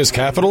get business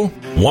capital?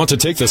 Want to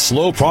take the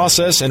slow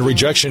process and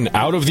rejection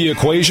out of the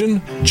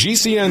equation?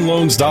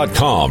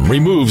 GCNloans.com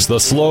removes the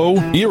slow,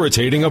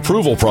 irritating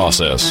approval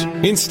process.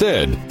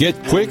 Instead, get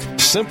quick,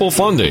 simple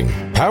funding.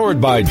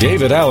 Powered by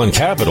David Allen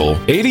Capital,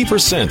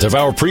 80% of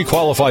our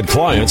pre-qualified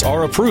clients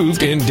are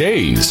approved in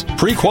days.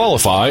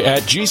 Pre-qualify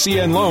at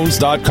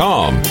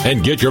GCNloans.com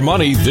and get your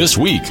money this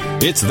week.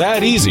 It's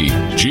that easy.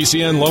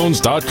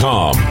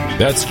 GCNloans.com.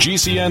 That's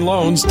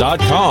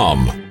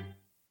GCNloans.com.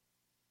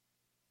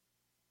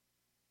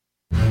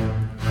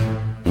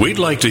 We'd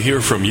like to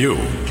hear from you.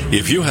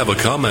 If you have a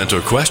comment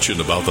or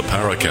question about the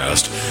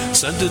Paracast,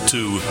 send it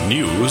to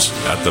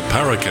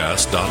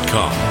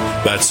news@theparacast.com.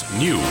 That's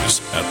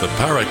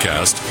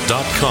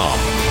news@theparacast.com.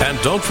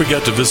 And don't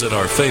forget to visit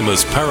our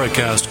famous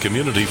Paracast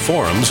community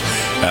forums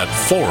at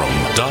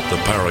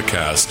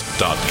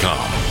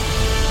forum.theparacast.com.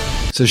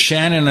 So,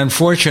 Shannon,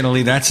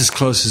 unfortunately, that's as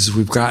close as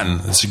we've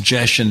gotten. The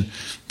suggestion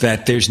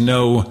that there's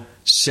no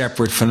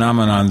separate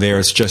phenomenon there,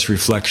 it's just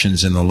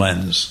reflections in the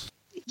lens.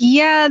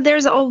 Yeah,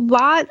 there's a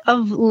lot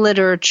of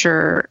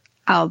literature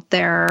out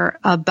there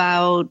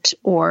about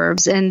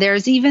orbs, and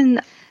there's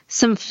even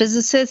some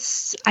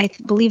physicists, I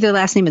believe their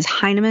last name is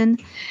Heinemann,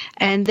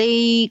 and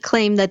they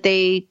claim that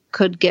they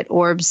could get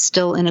orbs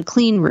still in a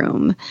clean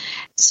room.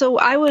 So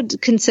I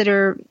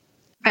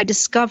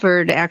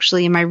discovered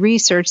actually in my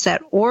research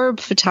that orb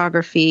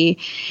photography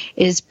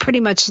is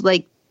pretty much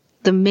like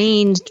the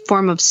main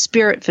form of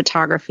spirit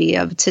photography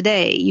of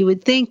today. You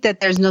would think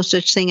that there's no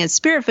such thing as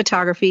spirit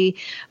photography,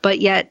 but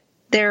yet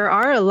there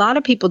are a lot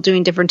of people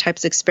doing different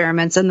types of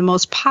experiments, and the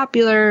most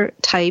popular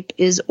type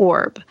is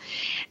orb.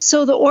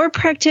 So the orb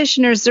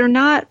practitioners, they're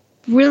not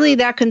really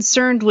that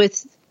concerned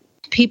with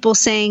people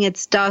saying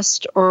it's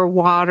dust or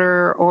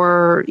water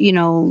or,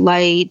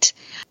 light.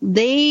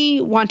 They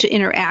want to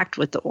interact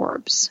with the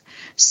orbs.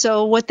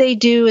 So what they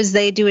do is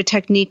they do a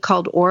technique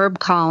called orb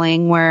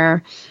calling,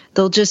 where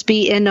they'll just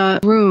be in a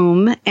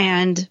room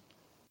and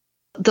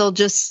they'll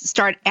just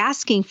start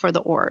asking for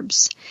the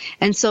orbs.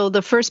 And so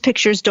the first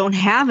pictures don't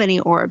have any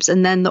orbs,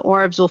 and then the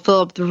orbs will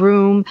fill up the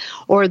room,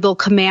 or they'll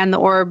command the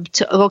orb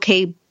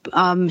to,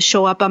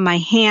 show up on my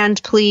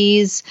hand,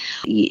 please.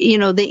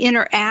 The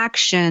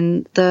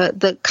interaction,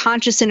 the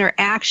conscious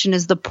interaction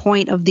is the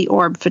point of the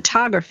orb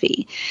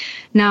photography.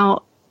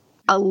 Now,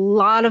 a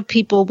lot of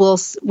people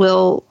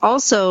will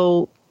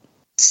also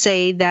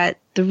say that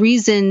the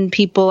reason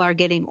people are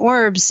getting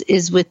orbs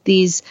is with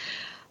these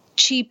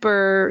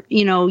cheaper,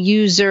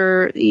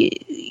 user,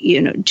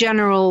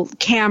 general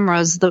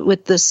cameras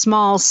with the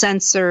small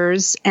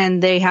sensors,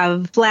 and they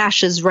have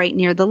flashes right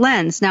near the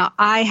lens. Now,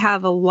 I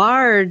have a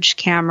large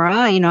camera,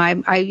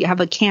 I have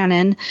a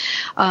Canon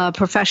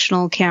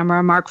professional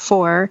camera, Mark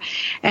IV,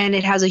 and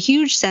it has a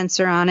huge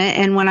sensor on it.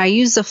 And when I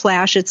use the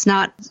flash, it's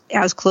not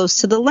as close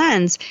to the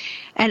lens.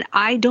 And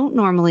I don't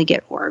normally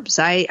get orbs.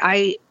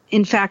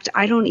 In fact,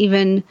 I don't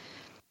even...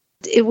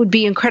 It would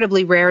be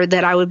incredibly rare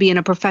that I would be in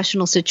a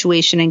professional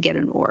situation and get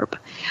an orb.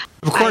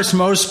 Of course,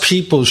 most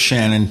people,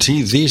 Shannon,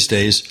 these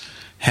days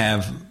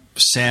have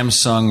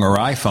Samsung or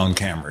iPhone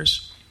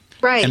cameras.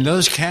 Right. And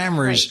those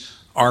cameras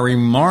are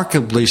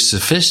remarkably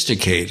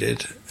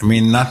sophisticated. I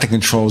mean, not the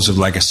controls of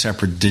like a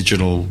separate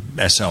digital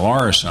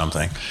SLR or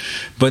something,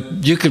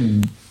 but you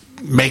could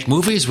make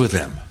movies with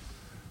them.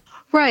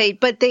 Right,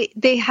 but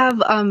they have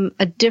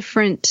a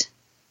different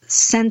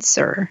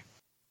sensor.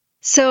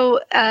 So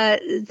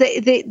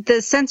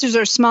the sensors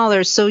are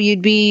smaller, so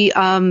you'd be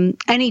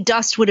any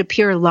dust would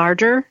appear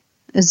larger,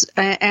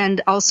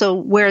 and also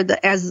where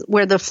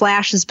the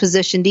flash is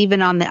positioned,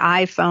 even on the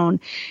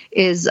iPhone,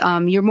 is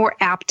you're more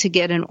apt to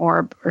get an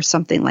orb or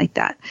something like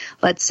that.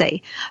 Let's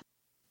say,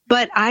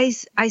 but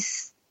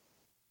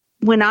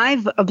when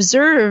I've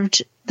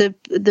observed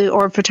the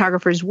orb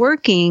photographers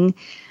working,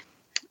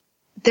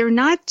 they're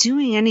not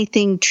doing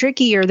anything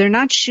tricky, or they're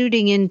not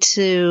shooting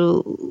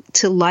into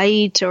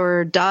light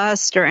or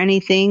dust or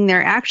anything.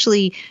 They're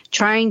actually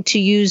trying to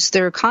use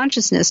their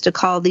consciousness to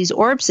call these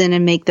orbs in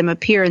and make them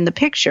appear in the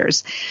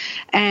pictures.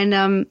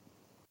 And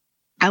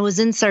I was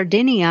in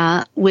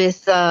Sardinia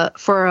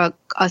for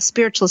a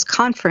spiritualist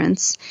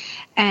conference,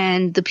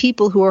 and the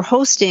people who were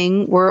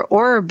hosting were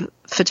orb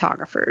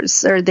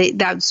photographers, or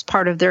that was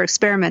part of their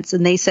experiments.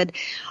 And they said,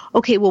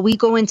 okay, well, we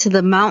go into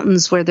the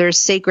mountains where there's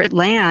sacred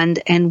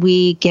land and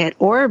we get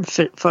orb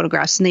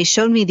photographs. And they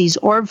showed me these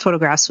orb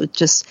photographs with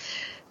just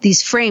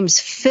these frames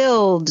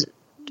filled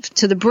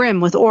to the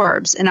brim with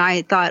orbs. And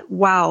I thought,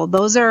 wow,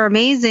 those are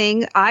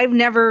amazing. I've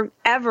never,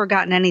 ever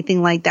gotten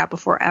anything like that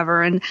before,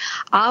 ever. And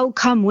I'll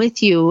come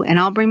with you and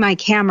I'll bring my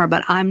camera,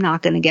 but I'm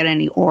not going to get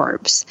any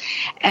orbs.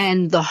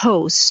 And the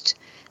host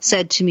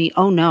said to me,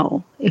 oh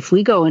no, if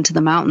we go into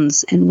the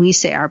mountains and we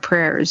say our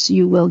prayers,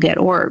 you will get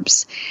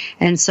orbs.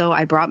 And so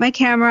I brought my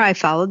camera, I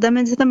followed them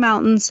into the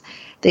mountains,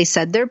 they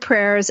said their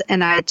prayers,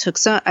 and I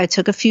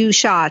took a few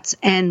shots,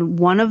 and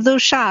one of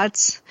those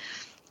shots,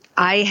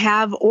 I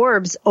have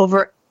orbs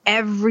over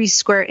every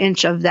square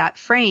inch of that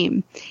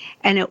frame.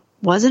 And it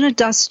wasn't a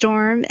dust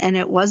storm, and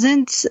it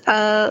wasn't,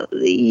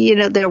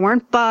 there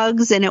weren't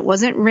bugs, and it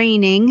wasn't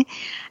raining.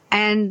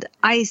 And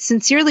I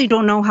sincerely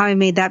don't know how I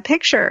made that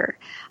picture.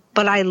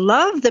 But I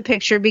love the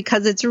picture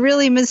because it's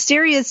really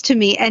mysterious to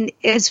me. And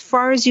as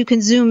far as you can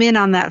zoom in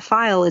on that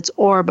file, it's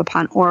orb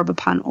upon orb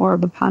upon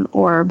orb upon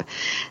orb.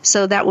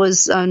 So that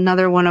was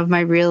another one of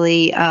my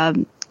really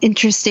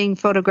interesting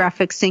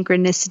photographic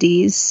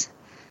synchronicities.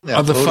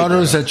 Of the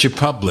photos that you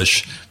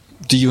publish,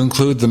 do you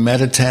include the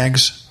meta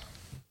tags?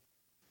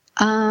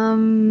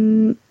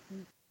 Well,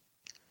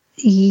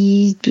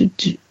 you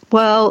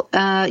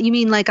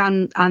mean like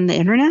on the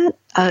internet?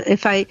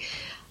 My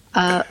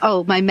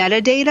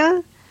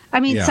metadata? I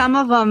mean, yeah. Some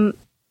of them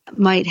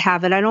might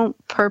have it. I don't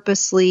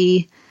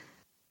purposely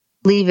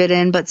leave it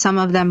in, but some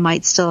of them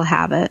might still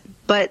have it.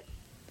 But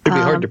it'd be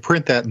hard to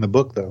print that in the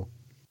book, though.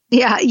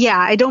 Yeah,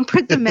 I don't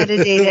print the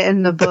metadata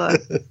in the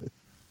book.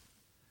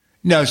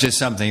 No, it's just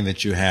something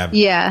that you have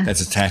that's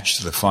attached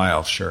to the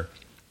file, sure.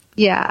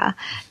 Yeah.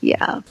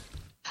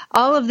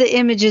 All of the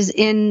images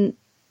in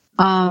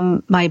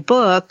my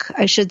book,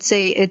 I should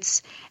say,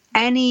 it's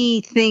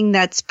anything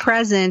that's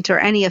present or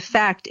any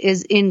effect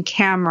is in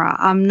camera.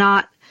 I'm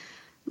not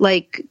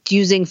like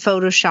using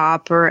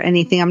Photoshop or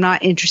anything. I'm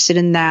not interested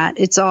in that.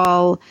 It's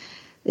all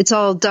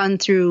done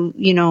through,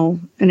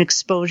 an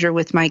exposure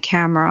with my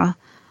camera.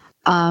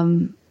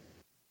 Do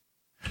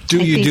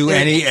you do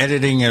any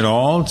editing at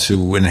all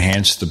to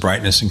enhance the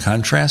brightness and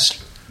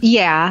contrast?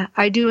 Yeah,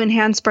 I do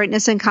enhance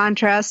brightness and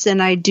contrast,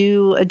 and I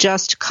do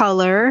adjust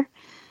color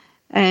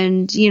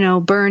and,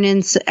 burn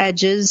in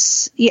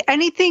edges. Yeah,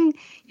 anything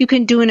you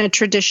can do in a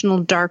traditional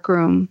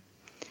darkroom,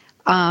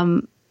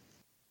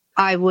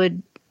 I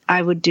would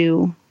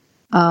do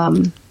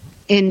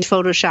in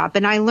Photoshop.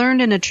 And I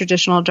learned in a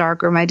traditional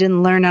darkroom. I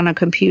didn't learn on a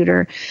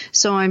computer.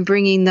 So I'm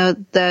bringing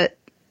the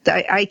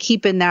I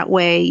keep in that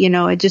way.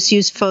 I just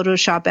use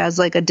Photoshop as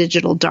like a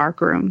digital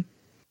darkroom.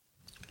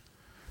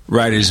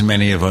 Right, as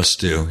many of us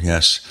do,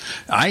 yes.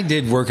 I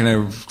did work in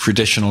a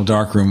traditional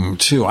darkroom,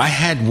 too. I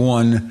had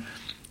one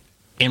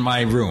in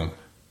my room,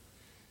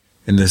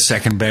 in the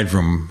second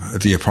bedroom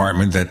of the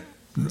apartment that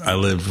I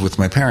lived with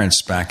my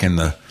parents back in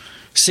the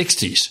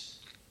 60s,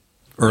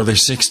 early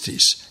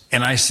 60s.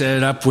 And I set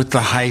it up with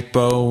the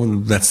hypo,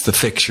 that's the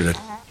fixture that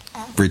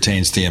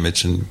retains the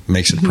image and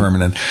makes it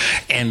permanent,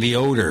 and the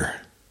odor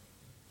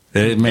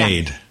that it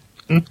made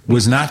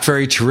was not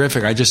very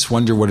terrific. I just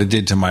wonder what it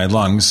did to my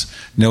lungs.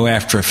 No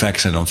after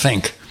effects, I don't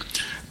think.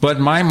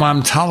 But my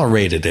mom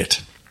tolerated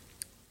it.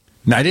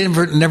 Now, I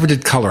never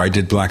did color. I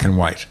did black and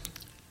white.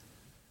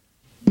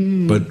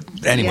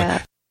 But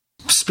anyway,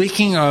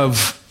 speaking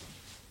of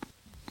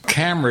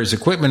cameras,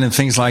 equipment, and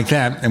things like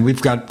that, and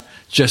we've got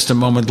just a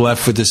moment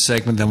left for this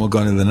segment, then we'll go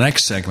into the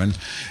next segment,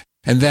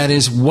 and that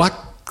is, what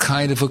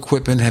kind of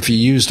equipment have you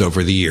used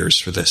over the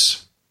years for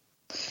this?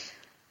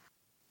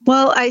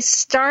 Well, I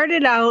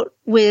started out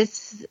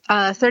with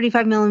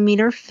 35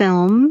 millimeter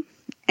film,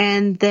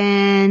 and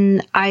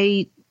then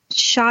I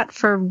shot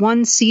for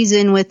one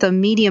season with a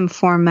medium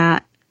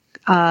format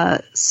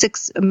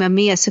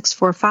Mamiya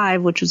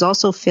 645, which was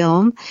also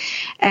film.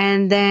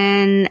 And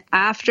then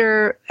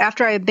after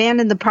I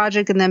abandoned the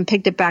project and then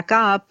picked it back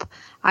up,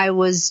 I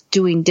was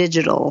doing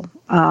digital,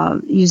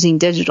 using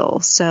digital.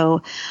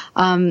 So,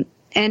 and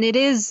it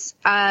is,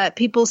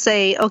 people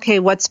say, okay,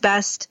 what's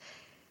best?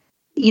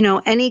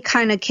 Any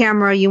kind of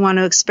camera you want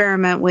to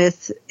experiment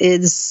with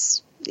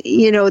is,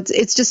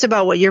 it's just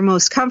about what you're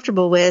most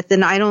comfortable with.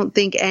 And I don't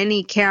think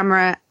any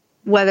camera,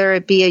 whether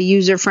it be a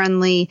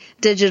user-friendly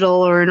digital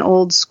or an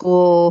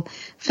old-school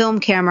film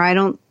camera, I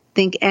don't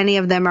think any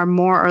of them are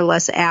more or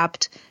less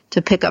apt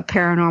to pick up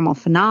paranormal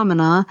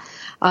phenomena.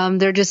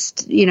 They're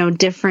just,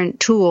 different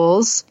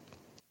tools.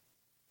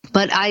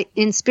 But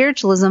in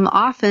spiritualism,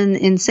 often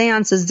in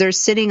seances, they're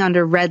sitting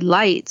under red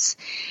lights,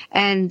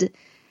 and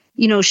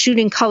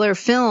shooting color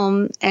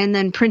film and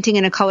then printing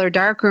in a color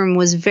darkroom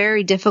was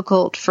very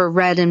difficult for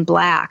red and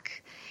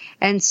black.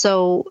 And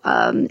so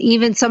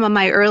even some of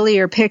my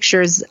earlier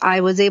pictures,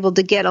 I was able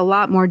to get a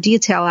lot more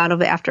detail out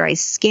of it after I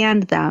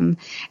scanned them.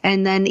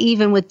 And then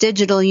even with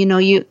digital,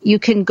 you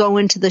can go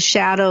into the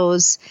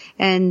shadows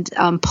and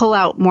pull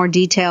out more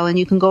detail, and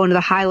you can go into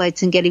the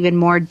highlights and get even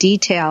more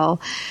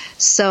detail.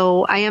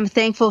 So I am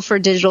thankful for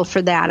digital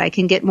for that. I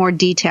can get more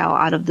detail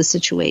out of the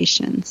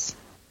situations.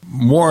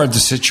 More of the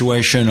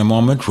situation in a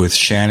moment with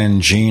Shannon,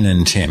 Jean,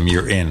 and Tim.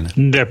 You're in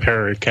the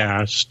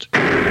Paracast.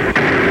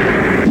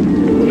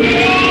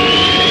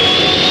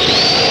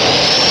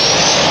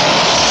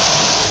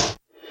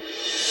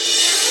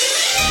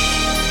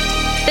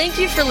 Thank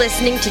you for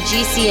listening to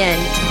GCN.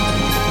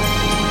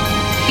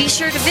 Be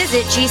sure to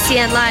visit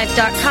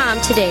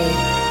GCNlive.com today.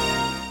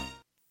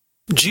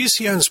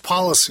 GCN's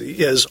policy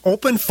is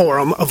open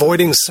forum,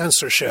 avoiding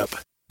censorship.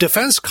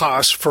 Defense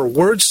costs for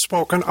words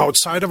spoken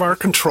outside of our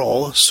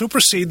control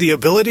supersede the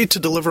ability to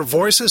deliver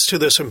voices to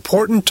this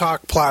important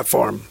talk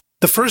platform.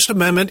 The First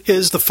Amendment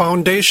is the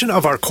foundation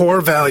of our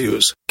core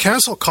values.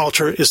 Cancel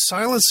culture is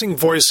silencing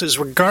voices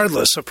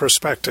regardless of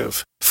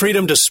perspective.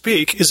 Freedom to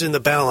speak is in the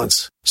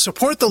balance.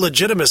 Support the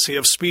legitimacy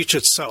of speech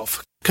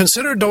itself.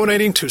 Consider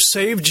donating to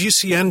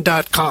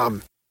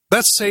SaveGCN.com.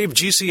 That's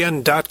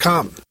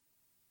SaveGCN.com.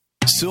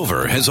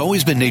 Silver has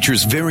always been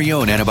nature's very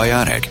own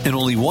antibiotic, and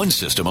only one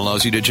system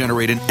allows you to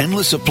generate an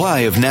endless supply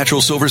of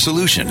natural silver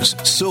solutions.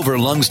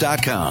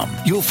 SilverLungs.com.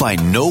 You'll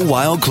find no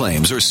wild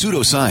claims or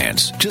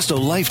pseudoscience, just a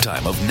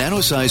lifetime of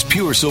nano-sized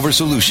pure silver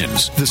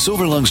solutions. The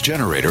Silver Lungs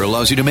generator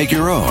allows you to make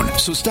your own,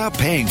 so stop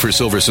paying for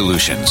silver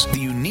solutions. The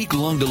unique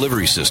lung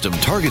delivery system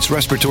targets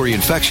respiratory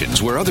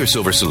infections where other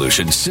silver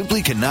solutions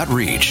simply cannot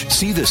reach.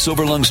 See the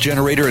Silver Lungs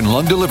generator and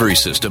lung delivery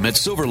system at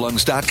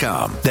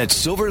SilverLungs.com.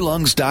 That's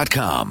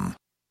SilverLungs.com.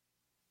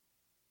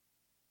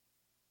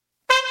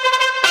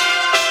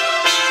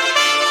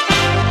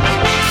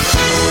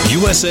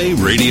 USA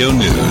Radio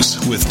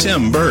News with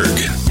Tim Berg.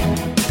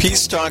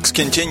 Peace talks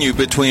continue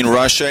between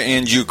Russia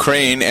and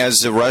Ukraine as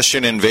the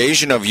Russian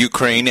invasion of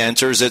Ukraine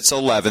enters its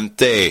 11th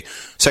day.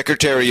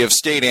 Secretary of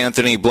State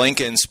Anthony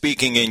Blinken,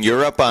 speaking in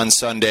Europe on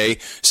Sunday,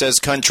 says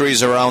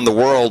countries around the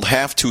world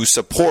have to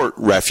support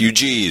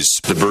refugees.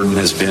 The burden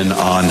has been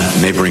on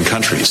neighboring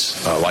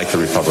countries like the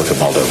Republic of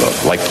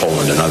Moldova, like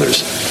Poland and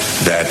others,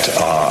 that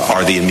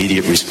are the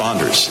immediate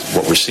responders.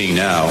 What we're seeing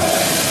now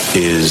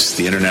is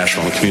the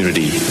international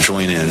community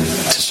join in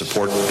to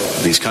support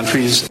these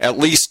countries. At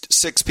least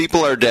 6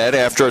 people are dead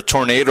after a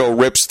tornado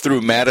rips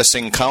through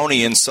Madison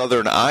County in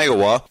southern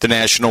Iowa. The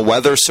National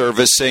Weather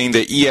Service saying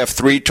the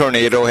EF3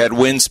 tornado had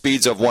wind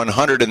speeds of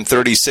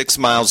 136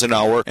 miles an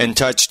hour and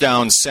touched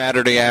down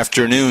Saturday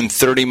afternoon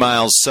 30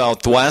 miles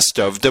southwest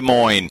of Des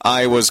Moines.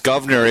 Iowa's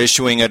governor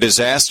issuing a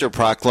disaster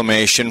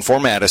proclamation for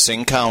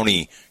Madison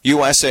County.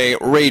 USA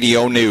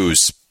Radio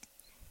News.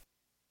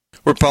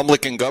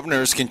 Republican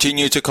governors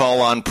continue to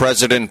call on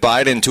President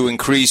Biden to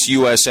increase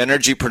U.S.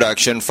 energy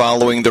production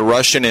following the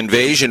Russian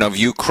invasion of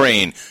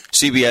Ukraine.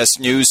 CBS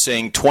News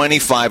saying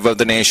 25 of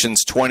the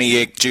nation's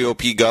 28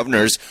 GOP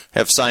governors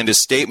have signed a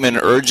statement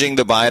urging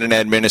the Biden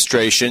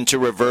administration to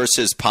reverse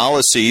his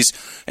policies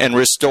and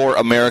restore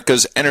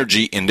America's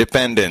energy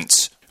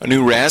independence. A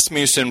new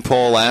Rasmussen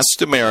poll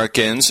asked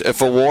Americans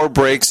if a war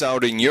breaks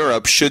out in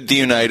Europe, should the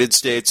United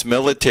States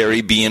military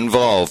be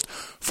involved?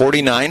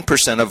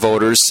 49% of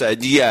voters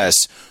said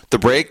yes. The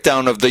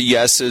breakdown of the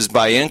yeses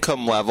by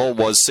income level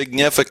was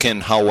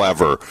significant,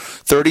 however.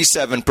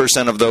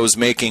 37% of those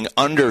making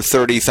under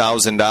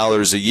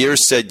 $30,000 a year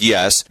said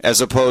yes,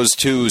 as opposed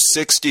to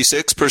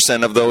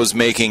 66% of those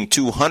making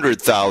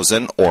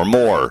 $200,000 or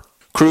more.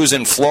 Crews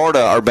in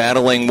Florida are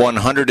battling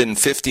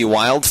 150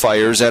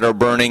 wildfires that are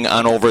burning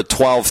on over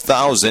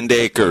 12,000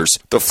 acres.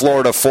 The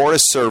Florida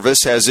Forest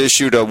Service has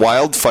issued a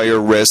wildfire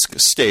risk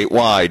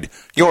statewide.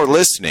 You're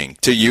listening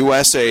to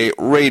USA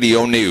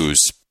Radio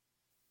News.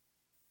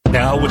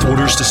 Now, with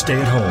orders to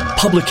stay at home,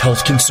 public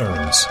health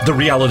concerns, the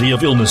reality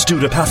of illness due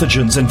to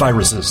pathogens and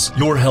viruses,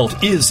 your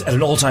health is at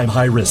an all-time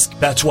high risk.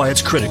 That's why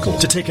it's critical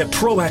to take a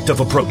proactive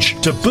approach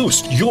to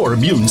boost your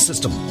immune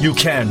system. You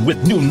can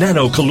with new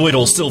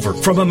nano-colloidal silver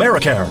from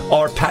Americare.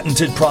 Our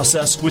patented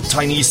process with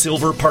tiny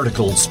silver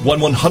particles,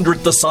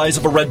 1/100th the size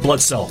of a red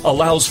blood cell,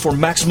 allows for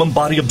maximum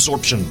body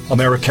absorption.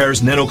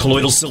 Americare's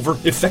nano-colloidal silver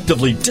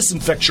effectively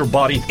disinfects your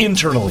body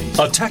internally,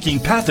 attacking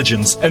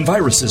pathogens and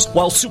viruses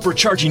while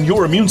supercharging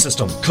your immune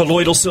system.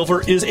 Colloidal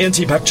silver is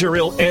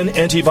antibacterial and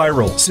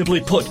antiviral. Simply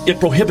put, it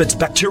prohibits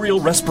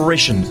bacterial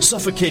respiration,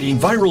 suffocating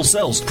viral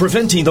cells,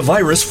 preventing the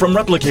virus from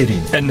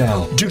replicating. And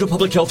now, due to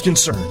public health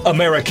concern,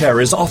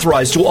 Americare is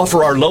authorized to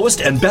offer our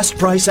lowest and best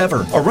price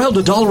ever, around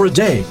 $1 a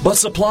day, but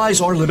supplies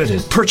are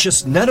limited.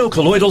 Purchase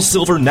nano-colloidal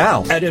silver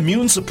now at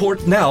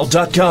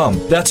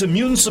immunesupportnow.com. That's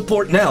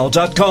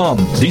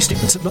immunesupportnow.com. These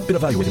statements have not been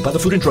evaluated by the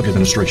Food and Drug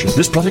Administration.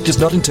 This product is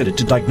not intended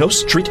to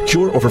diagnose, treat,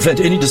 cure, or prevent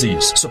any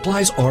disease.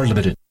 Supplies are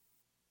limited.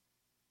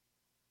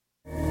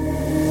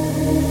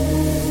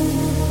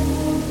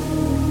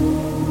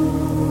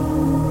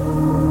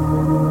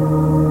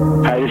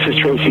 This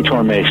is Tracy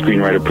Torme,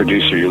 screenwriter,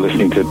 producer. You're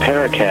listening to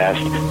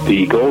Paracast,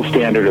 the gold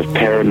standard of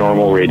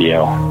paranormal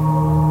radio.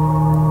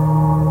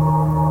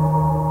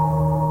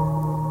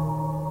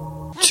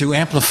 To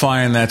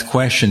amplify on that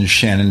question,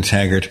 Shannon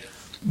Taggart,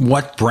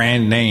 what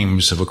brand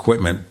names of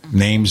equipment,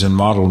 names and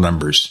model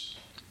numbers,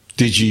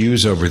 did you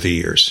use over the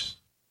years?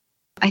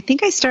 I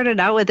think I started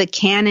out with a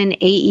Canon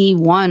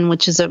AE1,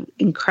 which is an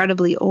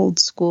incredibly old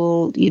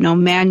school,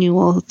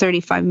 manual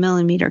 35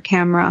 millimeter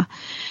camera.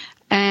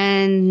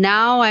 And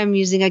now I'm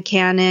using a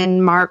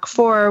Canon Mark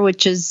IV,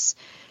 which is,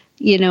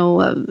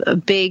 a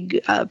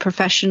big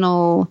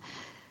professional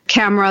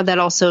camera that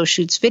also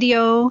shoots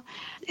video.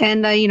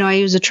 And, I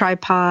use a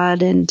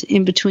tripod. And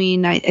in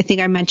between, I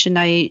think I mentioned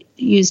I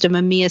used a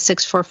Mamiya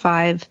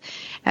 645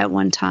 at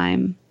one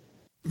time.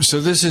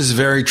 So this is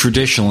very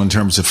traditional in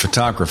terms of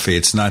photography.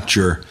 It's not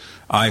your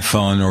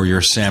iPhone or your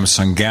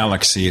Samsung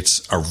Galaxy.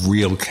 It's a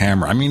real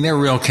camera. I mean, they're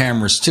real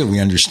cameras too. We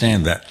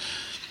understand that.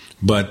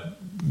 But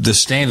the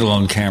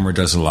standalone camera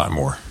does a lot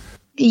more.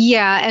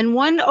 Yeah, and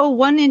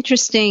one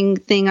interesting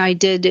thing I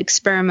did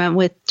experiment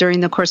with during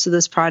the course of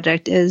this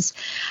project is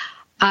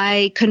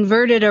I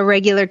converted a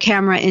regular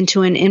camera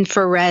into an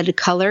infrared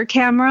color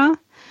camera.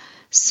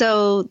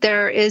 So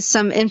there is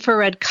some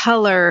infrared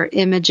color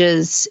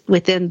images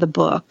within the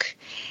book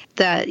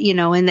that,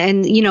 and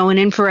an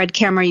infrared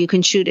camera you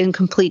can shoot in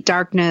complete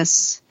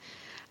darkness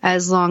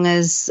as long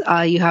as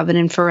you have an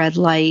infrared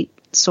light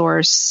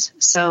source.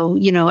 So,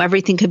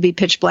 everything could be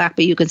pitch black,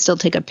 but you can still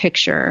take a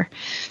picture.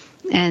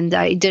 And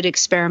I did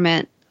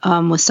experiment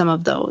with some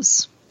of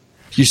those.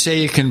 You say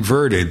you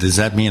converted. Does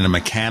that mean a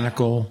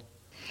mechanical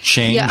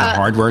change, a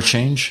hardware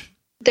change?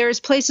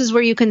 There's places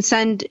where you can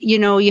send,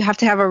 you have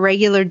to have a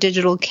regular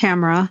digital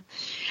camera,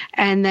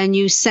 and then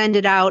you send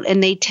it out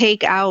and they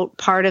take out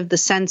part of the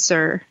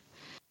sensor.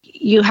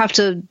 You have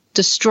to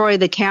destroy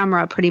the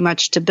camera pretty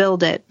much to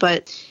build it,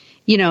 but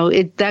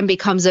it then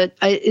becomes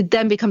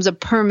a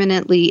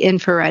permanently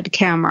infrared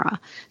camera.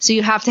 So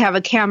you have to have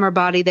a camera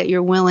body that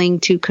you're willing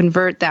to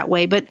convert that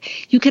way. But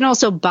you can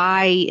also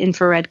buy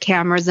infrared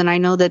cameras, and I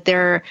know that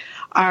there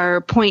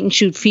are point and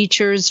shoot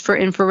features for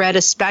infrared,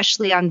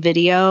 especially on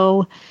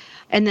video.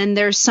 And then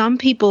there's some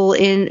people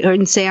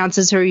in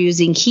seances who are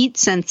using heat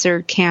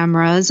sensor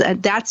cameras.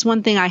 That's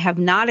one thing I have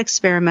not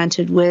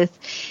experimented with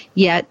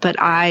yet, but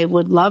I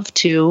would love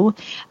to.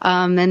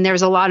 And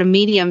there's a lot of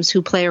mediums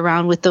who play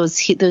around with those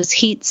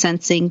heat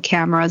sensing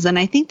cameras. And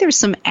I think there's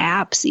some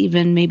apps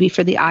even maybe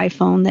for the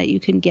iPhone that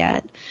you can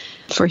get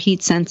for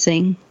heat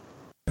sensing.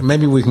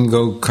 Maybe we can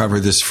go cover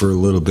this for a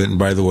little bit. And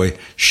by the way,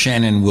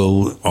 Shannon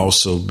will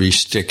also be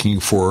sticking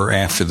for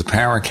after the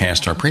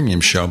Paracast, our premium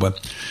show.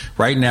 But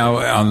right now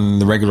on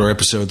the regular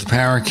episode of the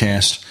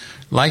Paracast,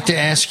 I'd like to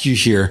ask you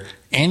here,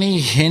 any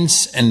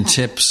hints and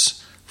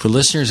tips for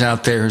listeners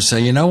out there who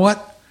say, you know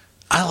what,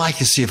 I'd like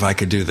to see if I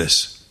could do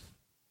this?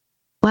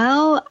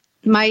 Well,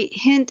 my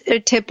hint or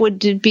tip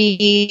would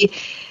be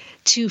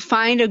to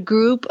find a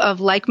group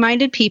of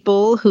like-minded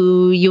people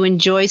who you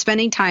enjoy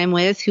spending time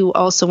with, who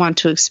also want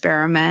to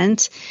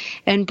experiment,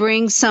 and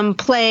bring some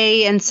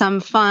play and some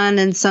fun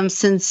and some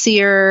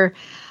sincere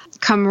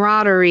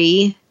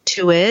camaraderie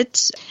to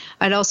it.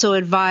 I'd also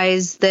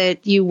advise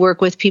that you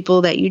work with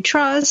people that you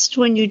trust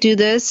when you do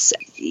this.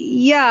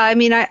 Yeah, I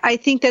mean, I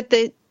think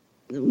that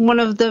one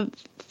of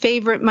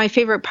my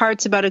favorite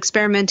parts about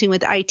experimenting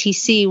with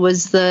ITC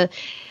was the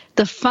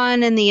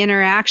fun and the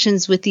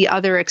interactions with the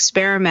other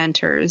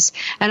experimenters.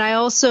 And I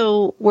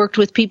also worked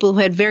with people who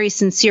had very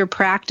sincere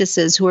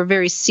practices, who were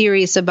very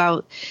serious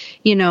about,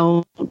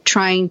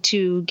 trying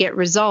to get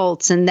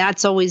results. And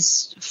that's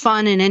always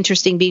fun and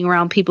interesting, being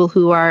around people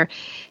who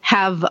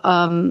have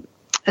a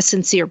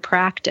sincere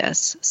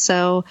practice.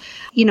 So,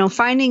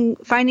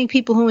 finding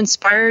people who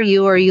inspire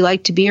you or you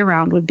like to be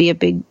around would be a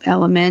big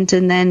element.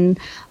 And then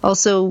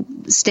also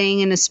staying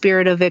in a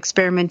spirit of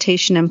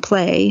experimentation and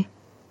play.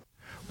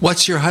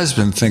 What's your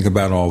husband think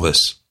about all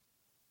this?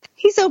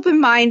 He's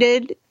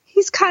open-minded.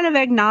 He's kind of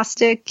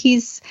agnostic. He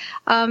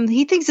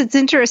thinks it's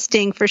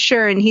interesting for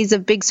sure, and he's a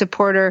big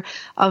supporter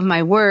of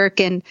my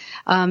work. And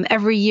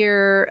every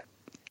year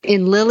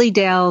in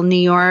Lilydale, New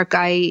York,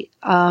 I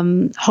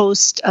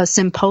host a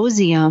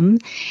symposium,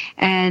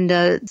 and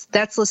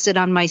that's listed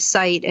on my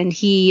site, and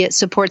he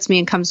supports me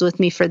and comes with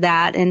me for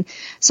that. And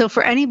so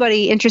for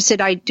anybody interested,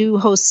 I do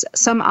host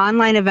some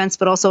online events,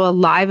 but also a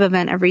live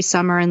event every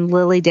summer in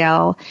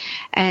Lilydale,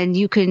 and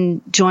you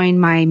can join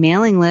my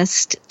mailing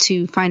list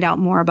to find out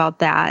more about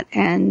that.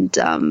 And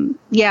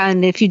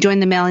and if you join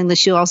the mailing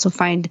list, you'll also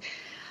find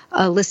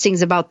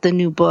listings about the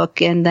new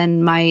book. And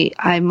then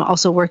I'm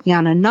also working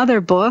on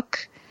another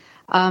book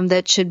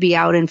that should be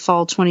out in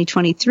fall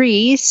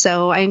 2023.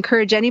 So I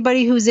encourage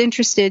anybody who's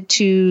interested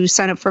to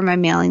sign up for my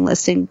mailing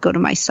list and go to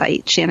my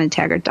site,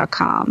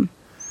 shannontaggart.com.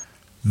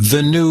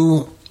 The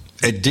new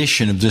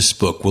edition of this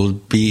book, will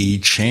it be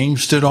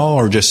changed at all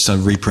or just a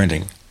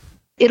reprinting?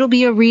 It'll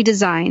be a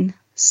redesign.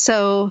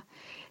 So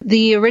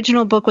the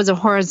original book was a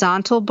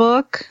horizontal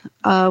book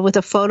with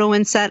a photo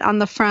inset on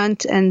the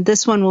front, and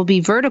this one will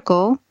be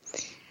vertical.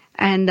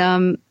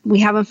 And we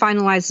haven't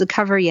finalized the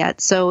cover yet,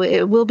 so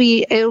it'll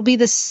be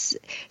the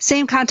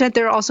same content.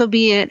 There'll also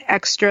be an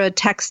extra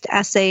text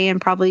essay,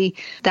 and probably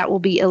that will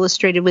be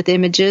illustrated with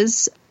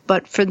images.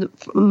 But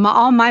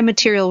all my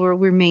material will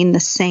remain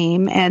the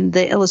same, and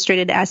the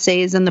illustrated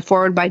essays and the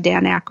foreword by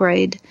Dan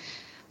Aykroyd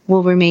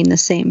will remain the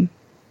same.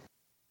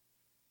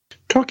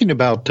 Talking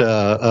about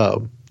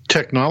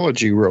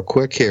technology real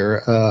quick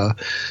here.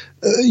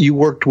 You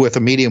worked with a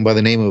medium by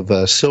the name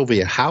of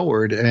Sylvia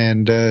Howard,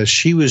 and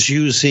she was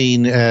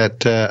using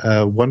at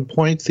one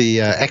point the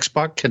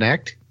Xbox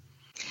Connect.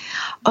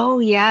 Oh,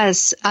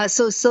 yes.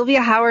 So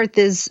Sylvia Howard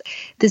is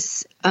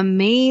this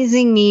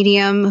amazing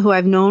medium who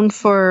I've known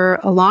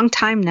for a long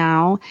time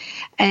now.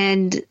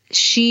 And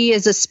she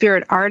is a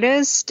spirit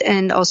artist,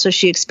 and also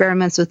she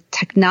experiments with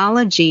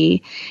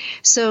technology.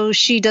 So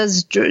she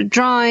does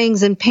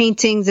drawings and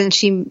paintings, and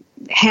she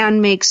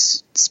hand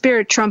makes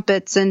spirit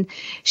trumpets, and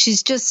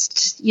she's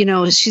just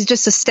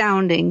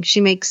astounding.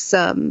 She makes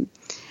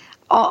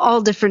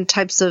all different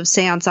types of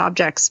seance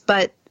objects,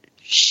 but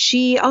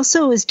she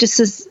also is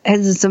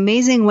has this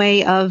amazing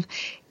way of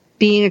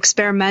being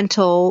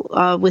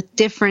experimental with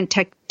different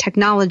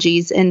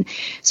technologies. And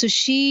so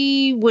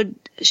she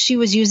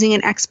was using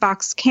an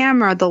Xbox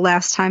camera the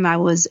last time I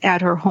was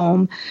at her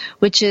home,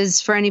 which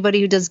is, for anybody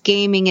who does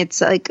gaming,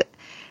 it's like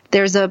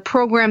there's a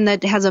program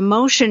that has a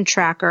motion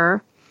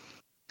tracker,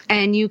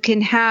 and you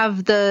can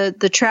have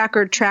the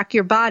tracker track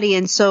your body.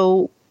 And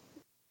so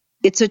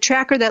it's a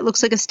tracker that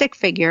looks like a stick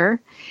figure,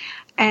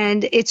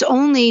 and it's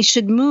only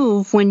should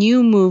move when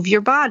you move your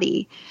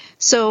body.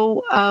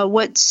 So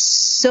what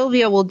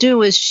Sylvia will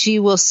do is she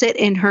will sit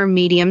in her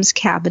medium's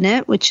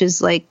cabinet, which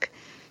is like,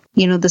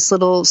 this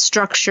little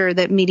structure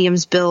that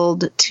mediums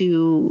build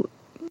to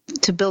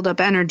build up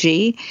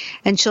energy.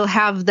 And she'll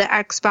have the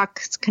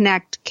Xbox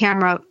Connect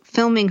camera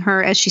filming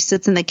her as she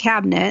sits in the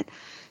cabinet.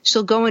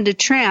 She'll go into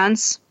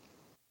trance,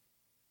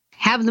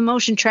 have the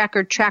motion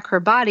tracker track her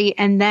body,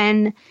 and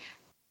then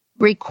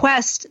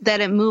request that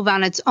it move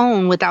on its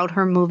own without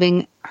her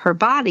moving her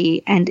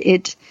body. And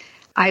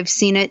I've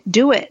seen it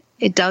do it.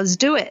 It does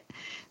do it.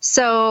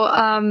 So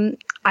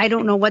I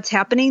don't know what's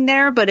happening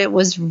there, but it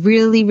was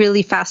really,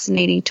 really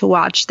fascinating to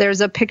watch.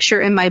 There's a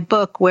picture in my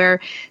book where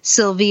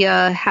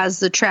Sylvia has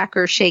the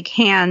tracker shake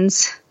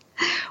hands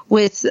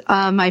with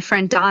my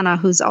friend Donna,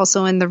 who's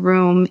also in the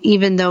room,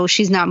 even though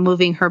she's not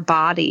moving her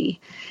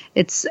body.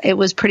 It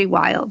was pretty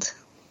wild.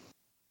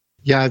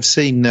 Yeah, I've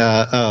seen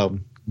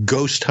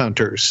ghost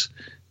hunters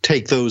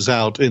take those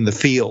out in the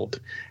field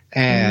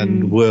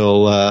and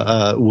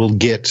will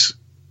get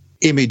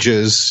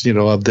images,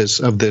 of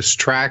this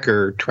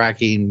tracker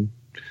tracking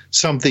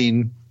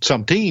something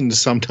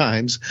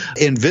sometimes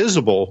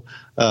invisible,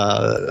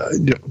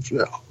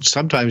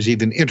 sometimes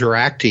even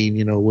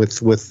interacting,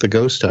 with the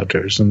ghost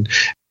hunters.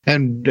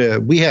 And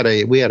we had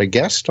a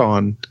guest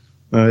on.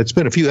 It's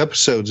been a few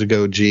episodes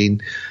ago,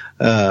 Gene,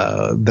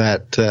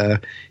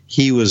 that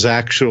he was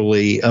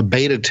actually a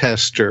beta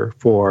tester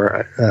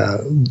for,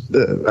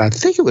 I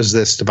think it was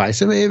this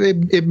device.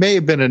 It may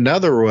have been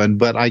another one,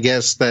 but I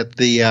guess that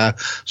the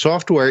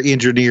software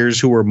engineers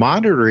who were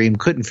monitoring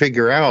couldn't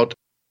figure out.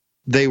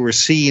 They were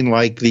seeing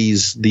like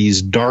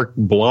these dark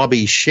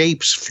blobby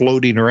shapes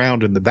floating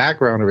around in the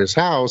background of his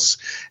house,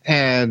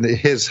 and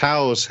his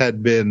house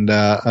had been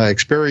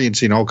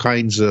experiencing all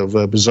kinds of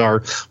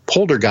bizarre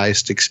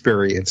poltergeist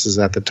experiences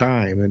at the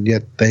time, and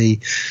yet they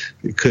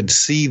could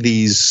see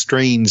these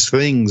strange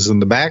things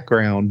in the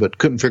background but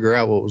couldn't figure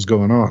out what was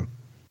going on.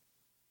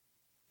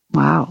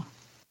 Wow.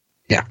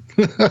 Yeah.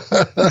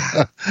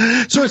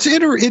 So it's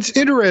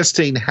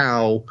interesting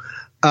how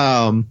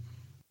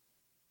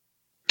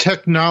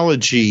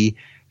technology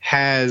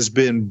has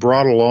been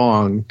brought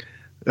along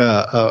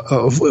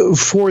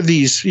for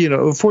these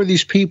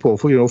people,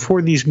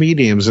 for these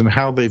mediums, and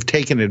how they've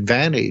taken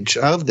advantage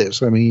of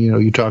this. I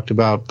mean, you talked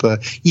about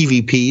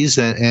EVPs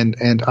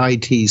and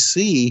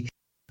ITC,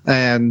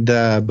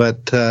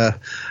 but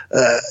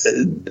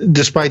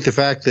despite the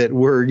fact that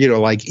we're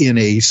like in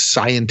a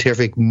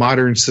scientific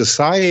modern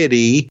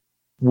society,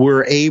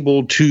 we're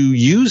able to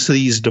use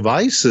these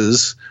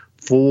devices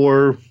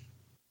for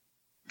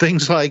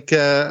things like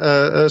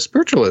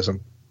spiritualism.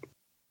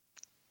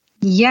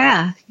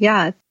 Yeah.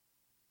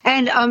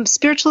 And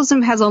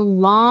spiritualism has a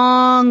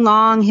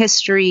long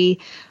history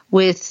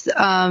with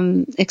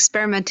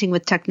experimenting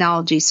with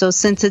technology. So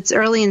since its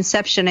early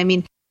inception, I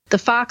mean, the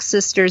Fox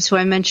sisters, who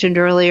I mentioned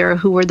earlier,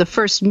 who were the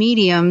first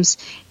mediums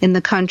in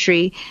the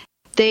country,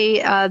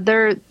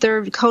 their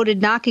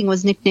coded knocking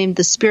was nicknamed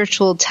the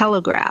spiritual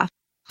telegraph.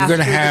 You're going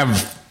to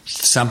have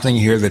something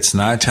here that's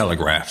not a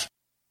telegraph.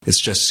 It's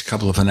just a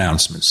couple of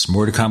announcements.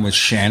 More to come with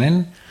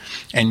Shannon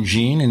and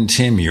Jean and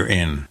Tim. You're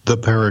in the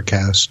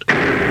Paracast.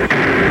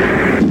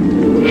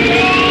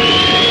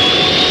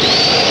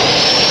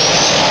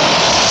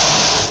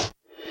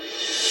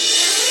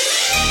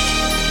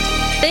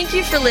 Thank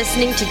you for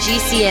listening to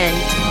GCN.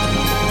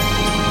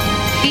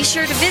 Be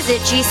sure to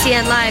visit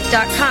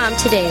GCNlive.com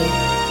today.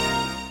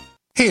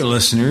 Hey,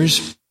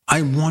 listeners.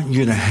 I want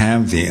you to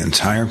have the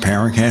entire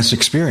Paracast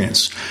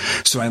experience.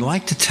 So I'd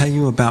like to tell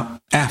you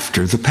about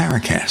After the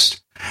Paracast.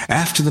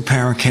 After the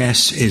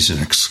Paracast is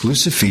an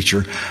exclusive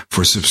feature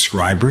for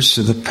subscribers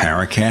to the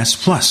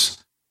Paracast Plus.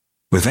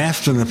 With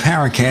After the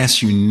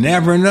Paracast, you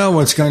never know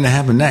what's going to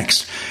happen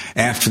next.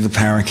 After the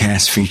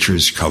Paracast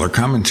features color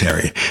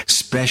commentary,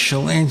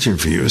 special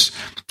interviews,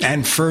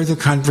 and further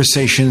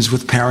conversations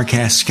with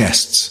Paracast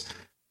guests.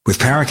 With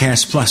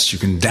Paracast Plus, you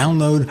can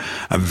download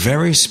a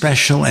very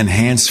special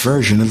enhanced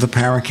version of the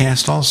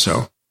Paracast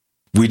also.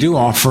 We do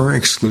offer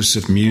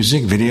exclusive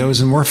music,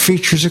 videos, and more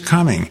features are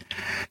coming.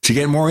 To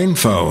get more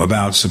info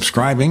about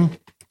subscribing,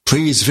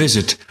 please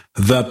visit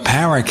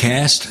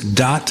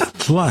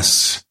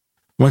theparacast.plus.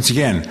 Once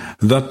again,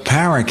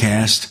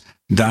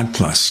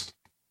 theparacast.plus.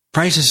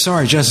 Prices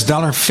are just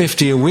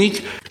 $1.50 a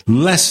week,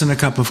 less than a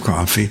cup of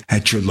coffee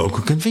at your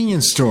local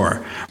convenience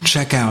store.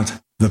 Check out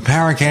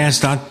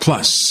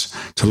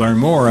theparacast.plus to learn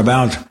more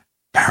about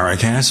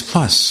Paracast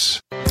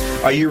Plus.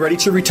 Are you ready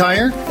to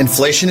retire?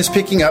 Inflation is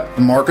picking up,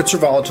 the markets are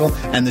volatile,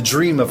 and the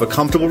dream of a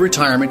comfortable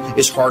retirement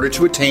is harder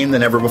to attain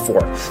than ever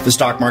before. The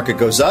stock market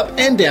goes up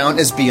and down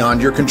is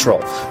beyond your control.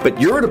 But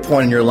you're at a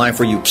point in your life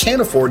where you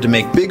can't afford to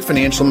make big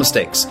financial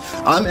mistakes.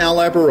 I'm Al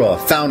Labaroa,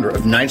 founder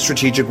of Knight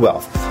Strategic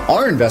Wealth.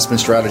 Our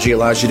investment strategy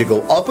allows you to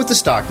go up with the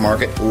stock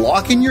market,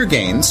 lock in your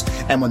gains,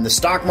 and when the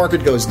stock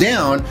market goes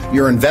down,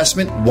 your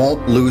investment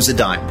won't lose a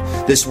dime.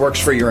 This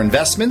works for your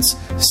investments,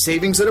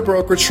 savings at a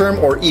brokerage firm,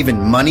 or even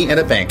money at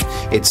a bank.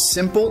 It's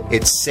simple,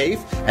 it's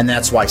safe, and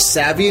that's why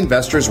savvy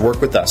investors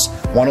work with us.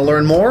 Want to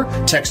learn more?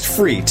 Text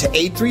FREE to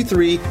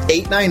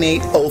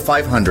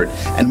 833-898-0500,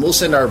 and we'll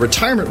send our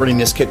retirement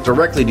readiness kit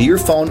directly to your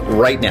phone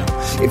right now.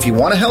 If you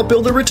want to help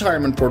build a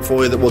retirement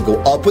portfolio that will go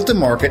up with the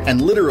market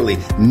and literally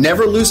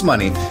never lose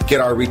money,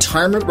 get our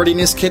retirement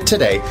readiness kit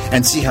today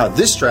and see how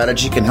this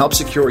strategy can help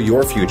secure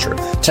your future.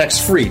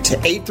 Text FREE to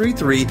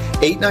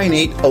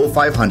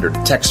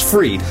 833-898-0500. Text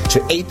FREE to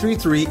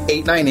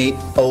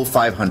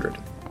 833-898-0500.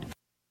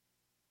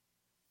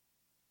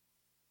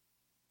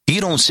 You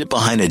don't sit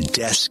behind a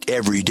desk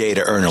every day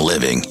to earn a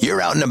living.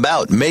 You're out and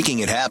about making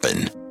it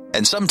happen.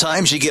 And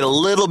sometimes you get a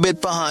little bit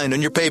behind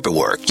on your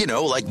paperwork,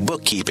 like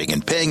bookkeeping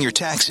and paying your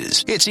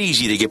taxes. It's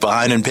easy to get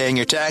behind on paying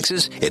your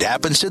taxes. It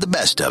happens to the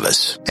best of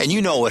us. And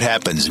you know what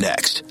happens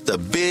next. The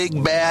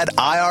big bad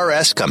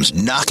IRS comes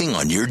knocking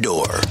on your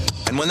door.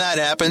 And when that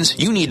happens,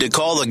 you need to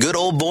call the good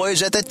old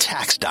boys at the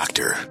Tax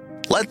Doctor.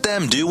 Let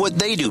them do what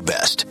they do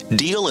best.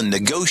 Deal and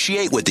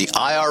negotiate with the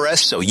IRS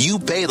so you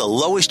pay the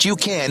lowest you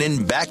can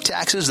in back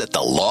taxes that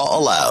the law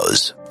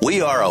allows.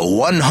 We are a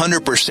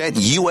 100%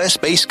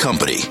 U.S.-based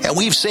company, and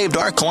we've saved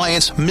our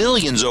clients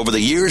millions over the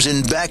years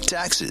in back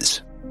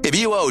taxes. If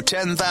you owe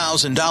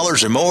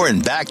 $10,000 or more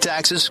in back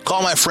taxes,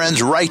 call my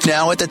friends right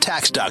now at the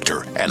Tax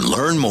Doctor and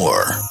learn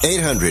more.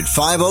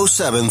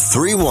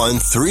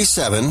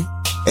 800-507-3137.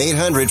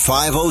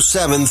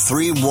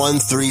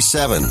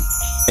 800-507-3137.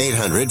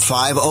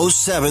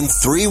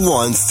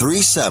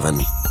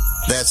 800-507-3137.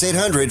 That's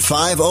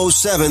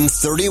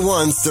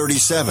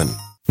 800-507-3137.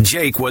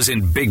 Jake was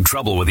in big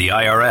trouble with the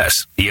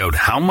IRS. He owed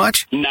how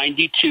much?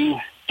 $92,000.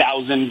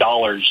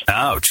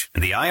 Ouch.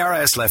 And the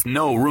IRS left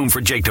no room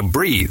for Jake to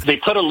breathe. They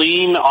put a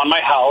lien on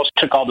my house,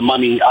 took all the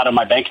money out of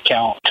my bank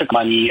account, took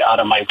money out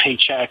of my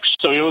paychecks.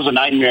 So it was a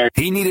nightmare.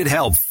 He needed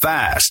help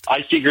fast.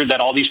 I figured that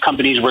all these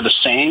companies were the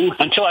same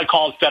until I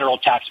called Federal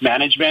Tax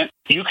Management.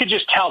 You could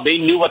just tell they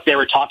knew what they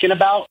were talking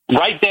about.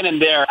 Right then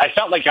and there, I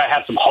felt like I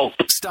had some hope.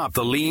 Stop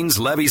the liens,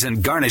 levies,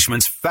 and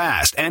garnishments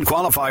fast and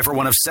qualify for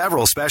one of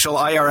several special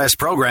IRS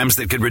programs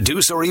that could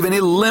reduce or even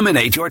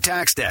eliminate your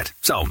tax debt.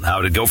 So,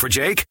 how'd it go for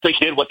Jake? They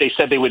did what they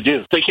said they would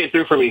do. They came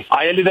through for me.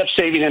 I ended up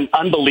saving an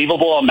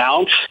unbelievable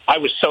amount. I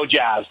was so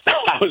jazzed.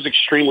 I was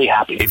extremely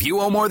happy. If you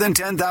owe more than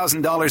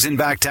 $10,000 in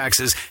back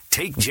taxes,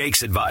 take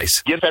Jake's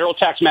advice. Give Federal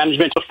Tax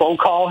Management a phone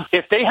call.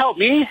 If they help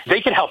me,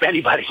 they can help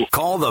anybody.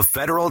 Call the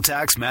Federal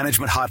Tax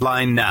Management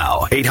Hotline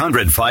now.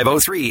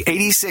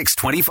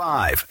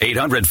 800-503-8625.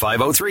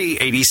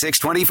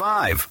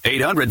 800-503-8625.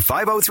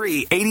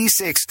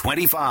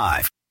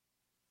 800-503-8625.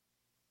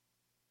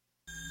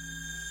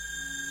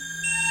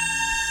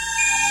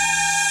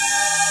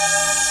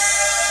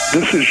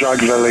 This is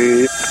Jacques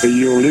Vallée.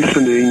 You're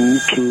listening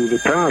to the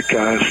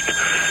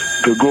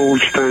Paracast, the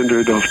gold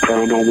standard of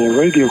paranormal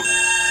radio.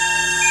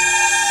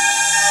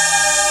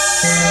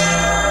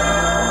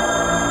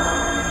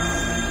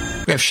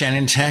 We have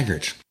Shannon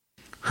Taggart.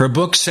 Her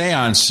book,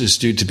 SÉANCE, is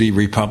due to be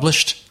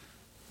republished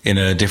in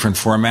a different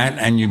format.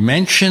 And you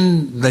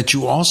mentioned that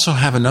you also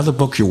have another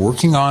book you're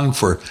working on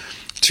for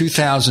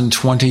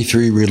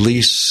 2023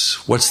 release.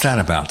 What's that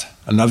about?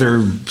 Another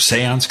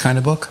SÉANCE kind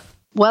of book?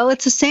 Well,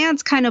 it's a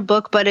SÉANCE kind of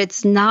book, but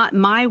it's not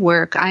my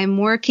work. I'm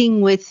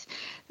working with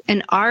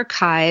an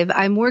archive.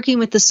 I'm working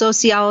with the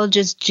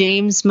sociologist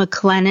James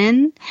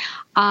McLennan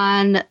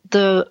on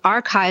the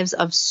archives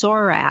of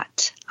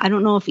SORAT. I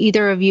don't know if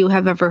either of you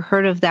have ever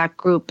heard of that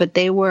group, but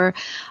they were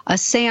a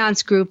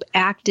SÉANCE group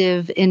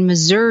active in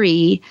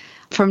Missouri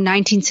from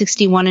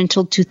 1961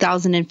 until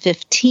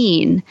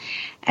 2015.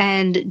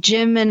 And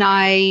Jim and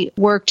I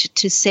worked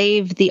to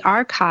save the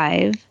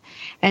archive.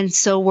 And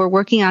so we're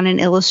working on an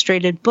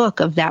illustrated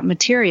book of that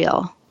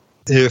material.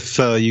 If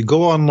you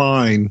go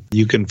online,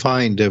 you can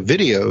find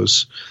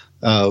videos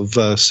of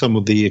some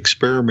of the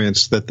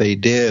experiments that they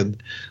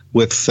did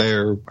with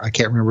their, I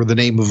can't remember the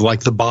name of like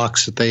the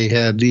box that they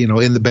had,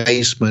 in the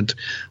basement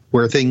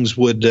where things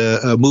would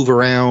move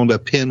around, a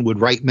pen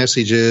would write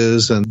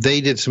messages, and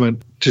they did some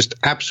just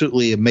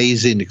absolutely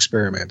amazing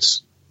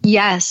experiments.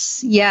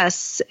 Yes.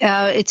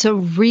 It's a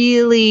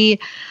really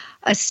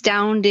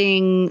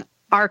astounding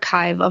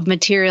archive of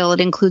material. It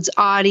includes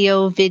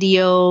audio,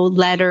 video,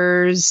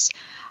 letters,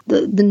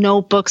 the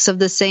notebooks of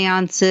the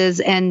seances,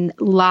 and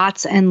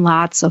lots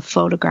of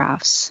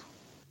photographs.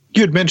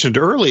 You had mentioned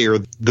earlier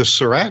the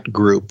SORAT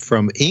group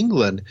from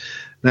England.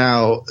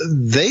 Now,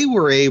 they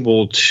were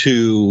able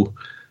to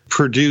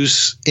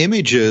produce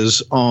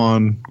images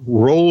on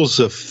rolls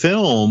of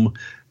film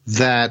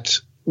that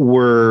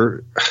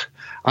were,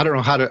 I don't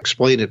know how to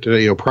explain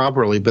it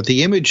properly, but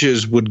the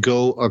images would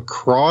go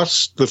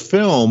across the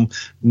film,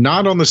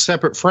 not on the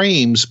separate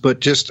frames,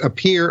 but just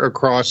appear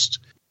across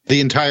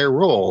the entire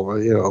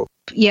roll,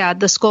 Yeah,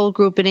 the Skoll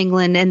Group in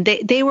England, and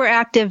they were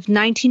active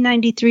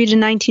 1993 to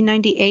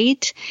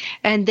 1998,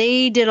 and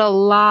they did a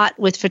lot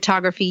with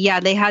photography. Yeah,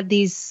 they had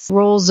these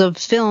rolls of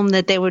film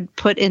that they would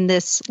put in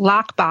this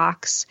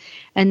lockbox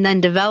and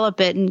then develop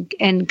it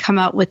and come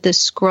out with this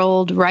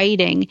scrolled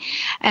writing.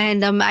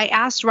 And I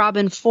asked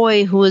Robin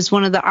Foy, who was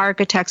one of the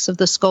architects of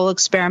the Skoll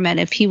experiment,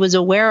 if he was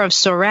aware of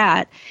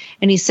SORAT,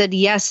 and he said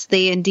yes,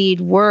 they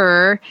indeed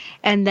were,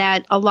 and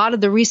that a lot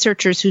of the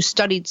researchers who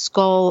studied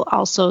Skoll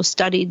also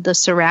studied the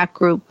SORAT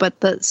group,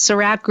 but the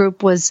SORAT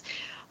group was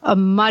a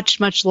much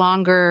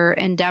longer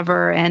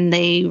endeavor, and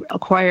they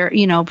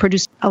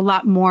produced a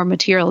lot more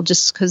material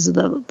just because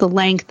of the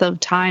length of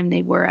time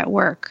they were at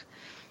work.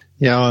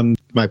 Yeah, on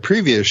my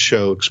previous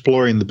show,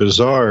 Exploring the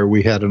Bizarre,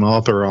 we had an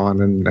author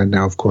on, and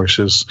now, of course,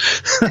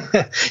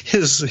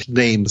 his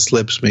name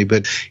slips me,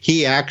 but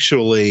he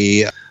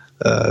actually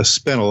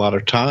spent a lot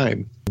of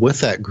time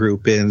with that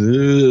group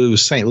in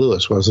St.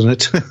 Louis, wasn't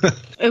it?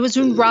 It was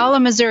in Rolla,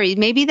 Missouri.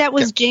 Maybe that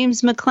was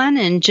James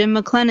McLennan, Jim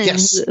McLennan,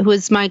 yes, who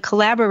was my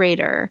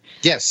collaborator.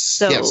 Yes,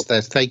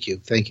 thank you.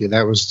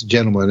 That was the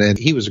gentleman, and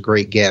he was a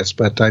great guest.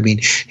 But, I mean,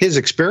 his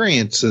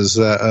experiences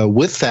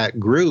with that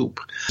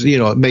group,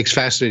 it makes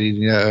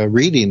fascinating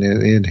reading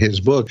in his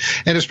book,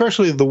 and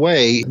especially the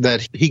way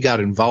that he got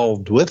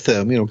involved with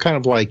them, kind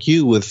of like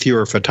you with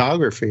your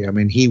photography. I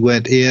mean, he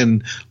went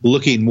in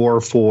looking more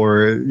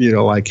for,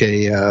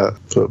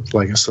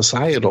 like a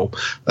societal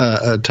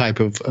type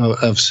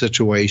of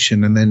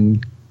situation, and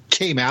then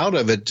came out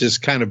of it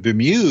just kind of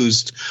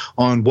bemused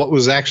on what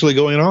was actually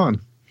going on.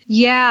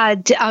 Yeah,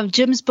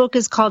 Jim's book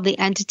is called The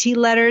Entity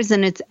Letters,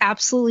 and it's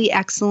absolutely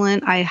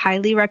excellent. I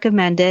highly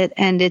recommend it.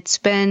 And it's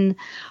been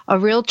a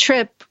real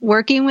trip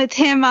working with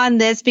him on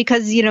this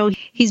because,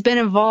 he's been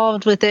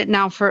involved with it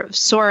now for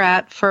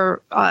SORAT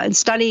for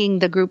studying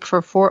the group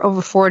for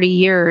over 40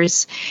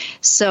 years.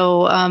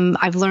 So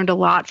I've learned a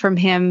lot from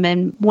him.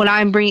 And when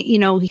I'm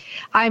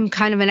I'm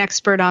kind of an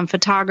expert on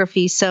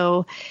photography.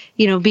 So,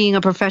 being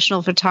a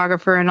professional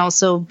photographer and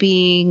also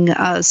being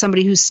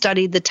somebody who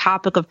studied the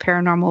topic of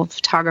paranormal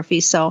photography.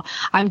 So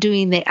I'm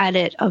doing the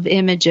edit of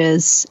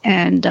images,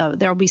 and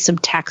there'll be some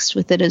text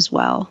with it as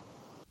well.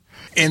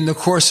 In the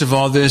course of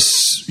all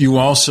this, you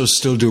also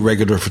still do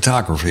regular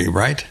photography,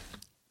 right?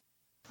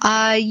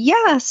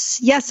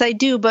 Yes, I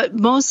do. But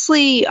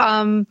mostly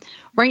right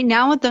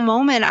now at the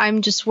moment,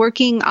 I'm just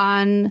working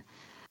on,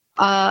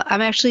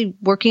 I'm actually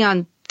working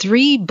on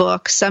 3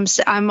 books.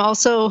 I'm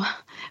also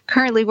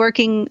currently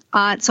working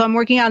on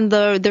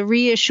the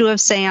reissue of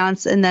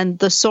SÉANCE and then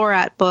the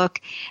SORAT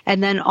book.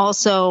 And then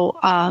also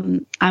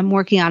I'm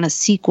working on a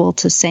sequel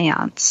to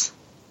SÉANCE.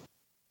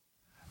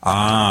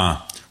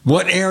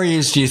 What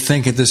areas do you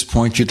think at this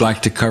point you'd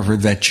like to cover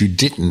that you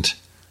didn't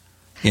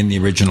in the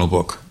original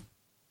book?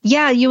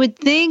 Yeah, you would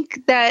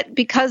think that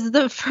because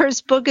the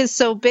first book is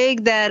so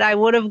big that I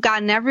would have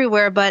gotten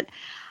everywhere, but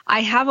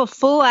I have a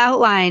full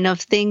outline of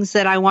things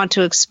that I want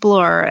to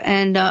explore.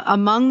 And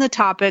among the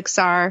topics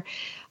are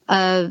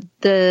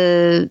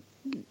the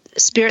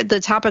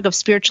topic of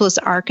spiritualist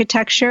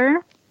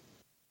architecture.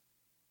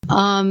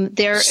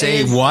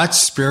 What?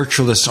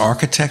 Spiritualist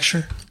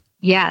architecture?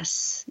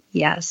 Yes.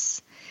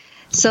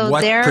 So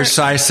what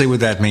precisely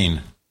would that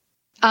mean?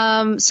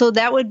 So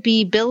that would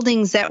be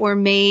buildings that were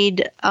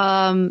made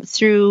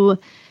through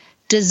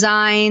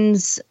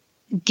designs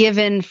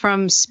given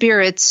from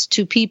spirits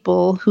to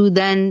people who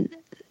then,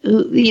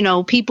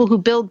 people who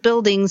build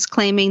buildings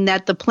claiming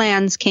that the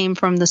plans came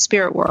from the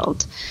spirit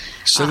world.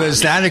 So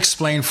does that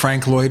explain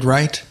Frank Lloyd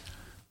Wright?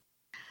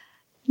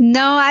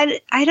 No,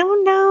 I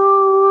don't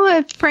know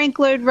if Frank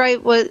Lloyd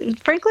Wright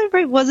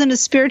wasn't a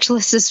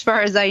spiritualist as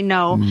far as I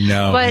know.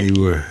 No, but, he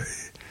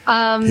was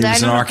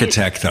an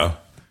architect, though.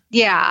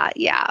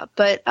 Yeah,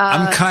 but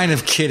I'm kind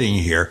of kidding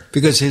here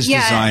because his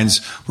designs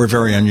were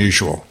very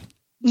unusual.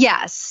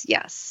 Yes.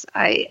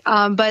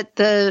 But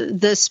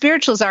the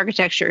spiritualist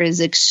architecture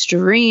is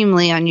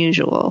extremely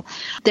unusual.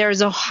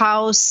 There's a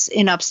house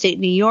in upstate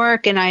New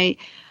York, and I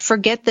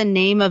forget the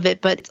name of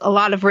it, but a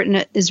lot of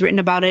is written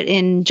about it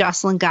in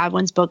Jocelyn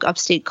Godwin's book,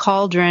 Upstate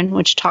Cauldron,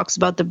 which talks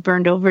about the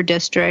burned over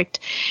district.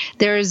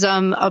 There's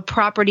a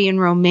property in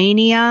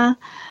Romania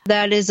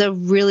that is a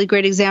really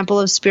great example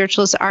of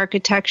spiritualist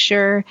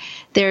architecture.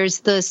 There's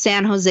the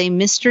San Jose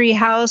Mystery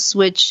House,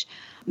 which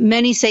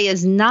many say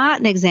is not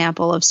an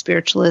example of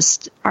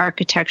spiritualist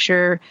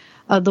architecture,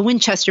 the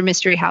Winchester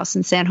Mystery House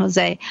in San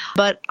Jose.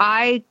 But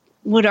I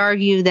would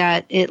argue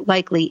that it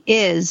likely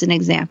is an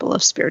example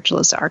of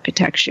spiritualist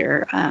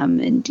architecture.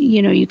 And,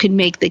 you could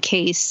make the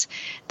case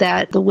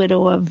that the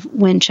widow of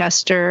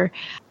Winchester,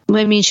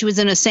 she was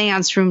in a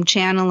seance room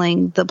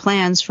channeling the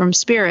plans from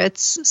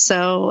spirits.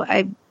 So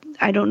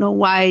I don't know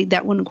why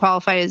that wouldn't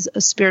qualify as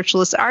a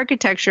spiritualist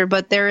architecture,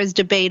 but there is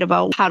debate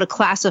about how to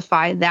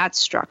classify that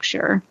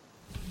structure.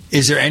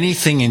 Is there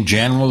anything in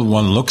general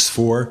one looks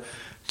for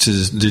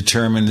to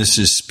determine this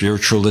is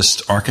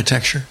spiritualist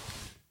architecture?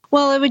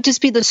 Well, it would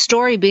just be the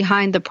story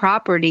behind the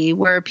property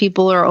where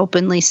people are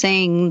openly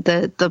saying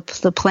that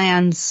the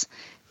plans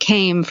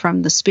came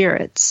from the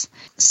spirits.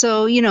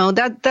 So,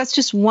 that's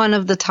just one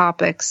of the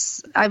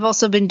topics. I've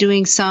also been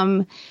doing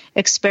some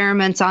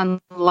experiments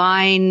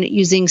online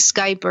using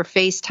Skype or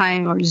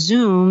FaceTime or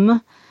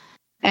Zoom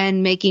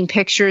and making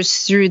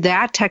pictures through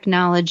that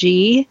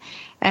technology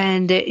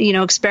and,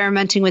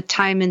 experimenting with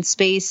time and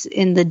space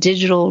in the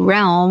digital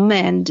realm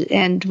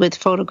and with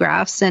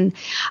photographs. And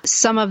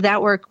some of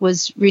that work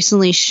was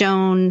recently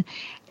shown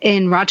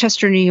in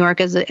Rochester, New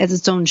York as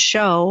its own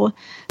show.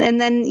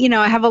 And then,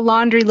 I have a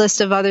laundry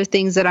list of other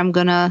things that I'm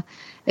going to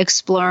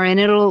explore, and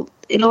it'll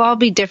all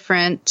be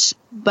different.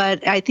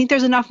 But I think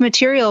there's enough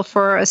material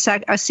for a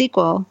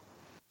sequel.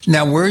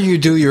 Now, where you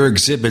do your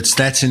exhibits,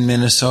 that's in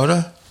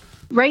Minnesota?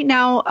 Right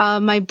now,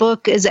 my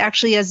book is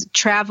actually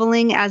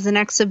traveling as an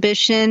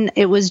exhibition.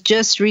 It was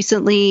just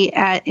recently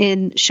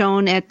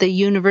shown at the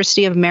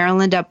University of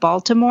Maryland at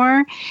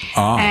Baltimore.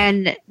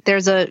 And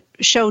there's a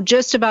show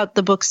just about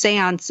the book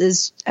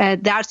SÉANCE.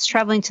 That's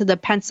traveling to the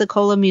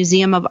Pensacola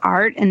Museum of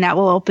Art, and that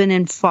will open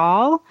in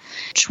fall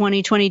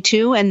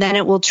 2022. And then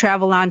it will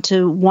travel on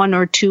to 1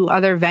 or 2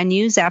 other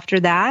venues after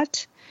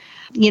that.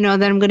 Then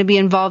I'm going to be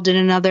involved in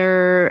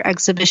another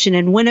exhibition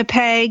in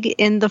Winnipeg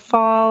in the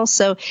fall.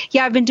 So,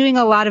 I've been doing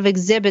a lot of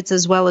exhibits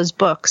as well as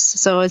books.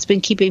 So it's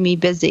been keeping me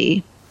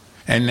busy.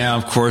 And now,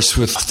 of course,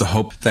 with the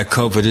hope that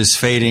COVID is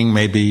fading,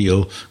 maybe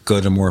you'll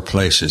go to more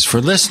places. For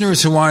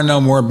listeners who want to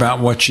know more about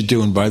what you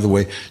do, and by the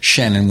way,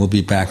 Shannon will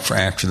be back for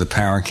after the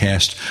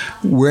Paracast,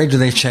 where do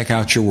they check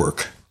out your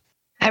work?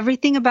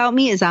 Everything about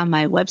me is on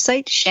my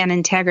website,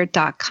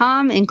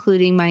 shannontaggart.com,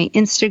 including my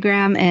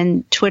Instagram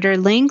and Twitter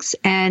links.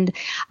 And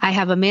I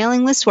have a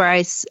mailing list where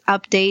I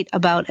update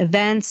about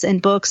events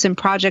and books and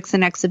projects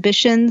and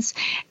exhibitions.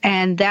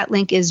 And that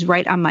link is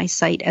right on my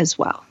site as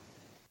well.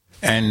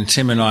 And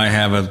Tim and I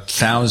have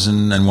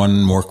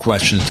 1,001 more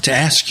questions to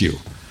ask you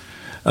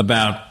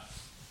about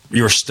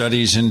your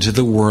studies into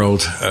the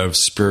world of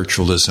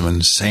spiritualism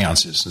and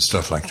seances and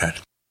stuff like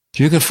that.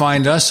 You can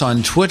find us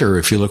on Twitter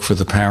if you look for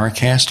the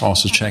Paracast.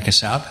 Also check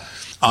us out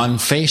on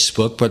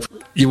Facebook. But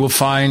you will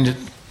find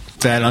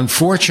that,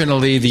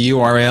 unfortunately, the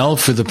URL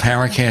for the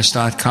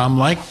Paracast.com,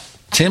 like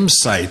Tim's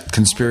site,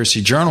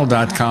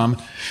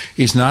 conspiracyjournal.com,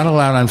 is not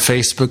allowed on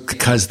Facebook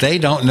because they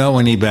don't know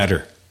any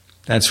better.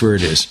 That's where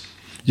it is.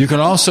 You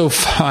can also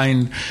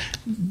find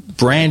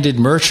branded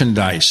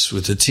merchandise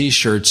with the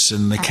T-shirts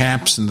and the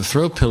caps and the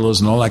throw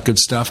pillows and all that good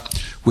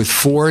stuff with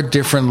 4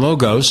 different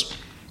logos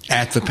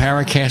at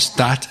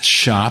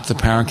theparacast.shop,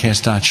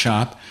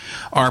 theparacast.shop.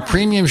 Our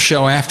premium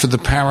show after the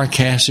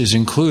Paracast is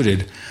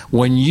included.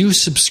 When you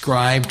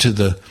subscribe to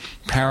the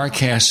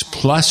Paracast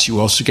Plus,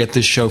 you also get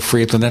this show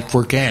free at the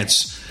network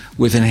ads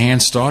with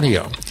enhanced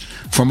audio.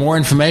 For more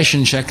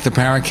information, check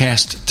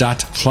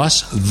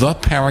theparacast.plus,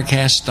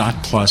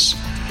 theparacast.plus.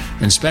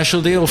 And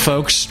special deal,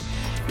 folks,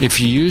 if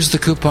you use the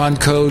coupon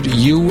code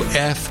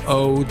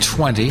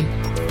UFO20,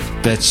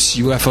 that's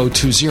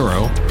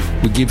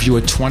UFO20, we give you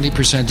a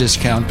 20%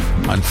 discount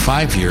on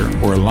 5-year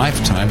or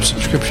lifetime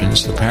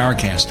subscriptions to the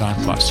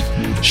Paracast.plus.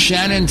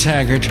 Shannon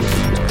Taggart,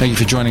 thank you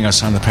for joining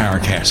us on the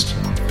Paracast.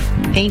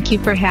 Thank you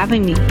for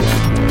having me.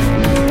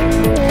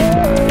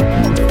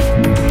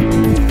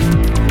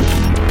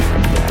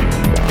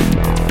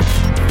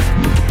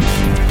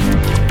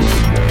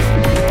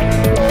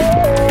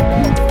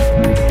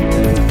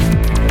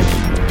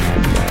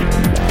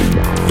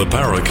 The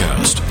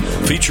Paracast,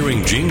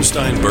 featuring Gene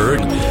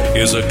Steinberg,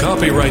 is a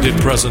copyrighted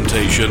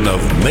presentation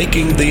of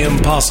Making the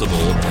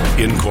Impossible,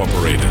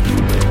 Incorporated.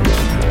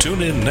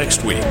 Tune in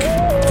next week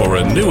for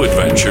a new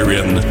adventure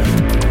in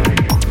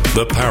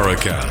The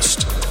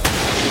Paracast.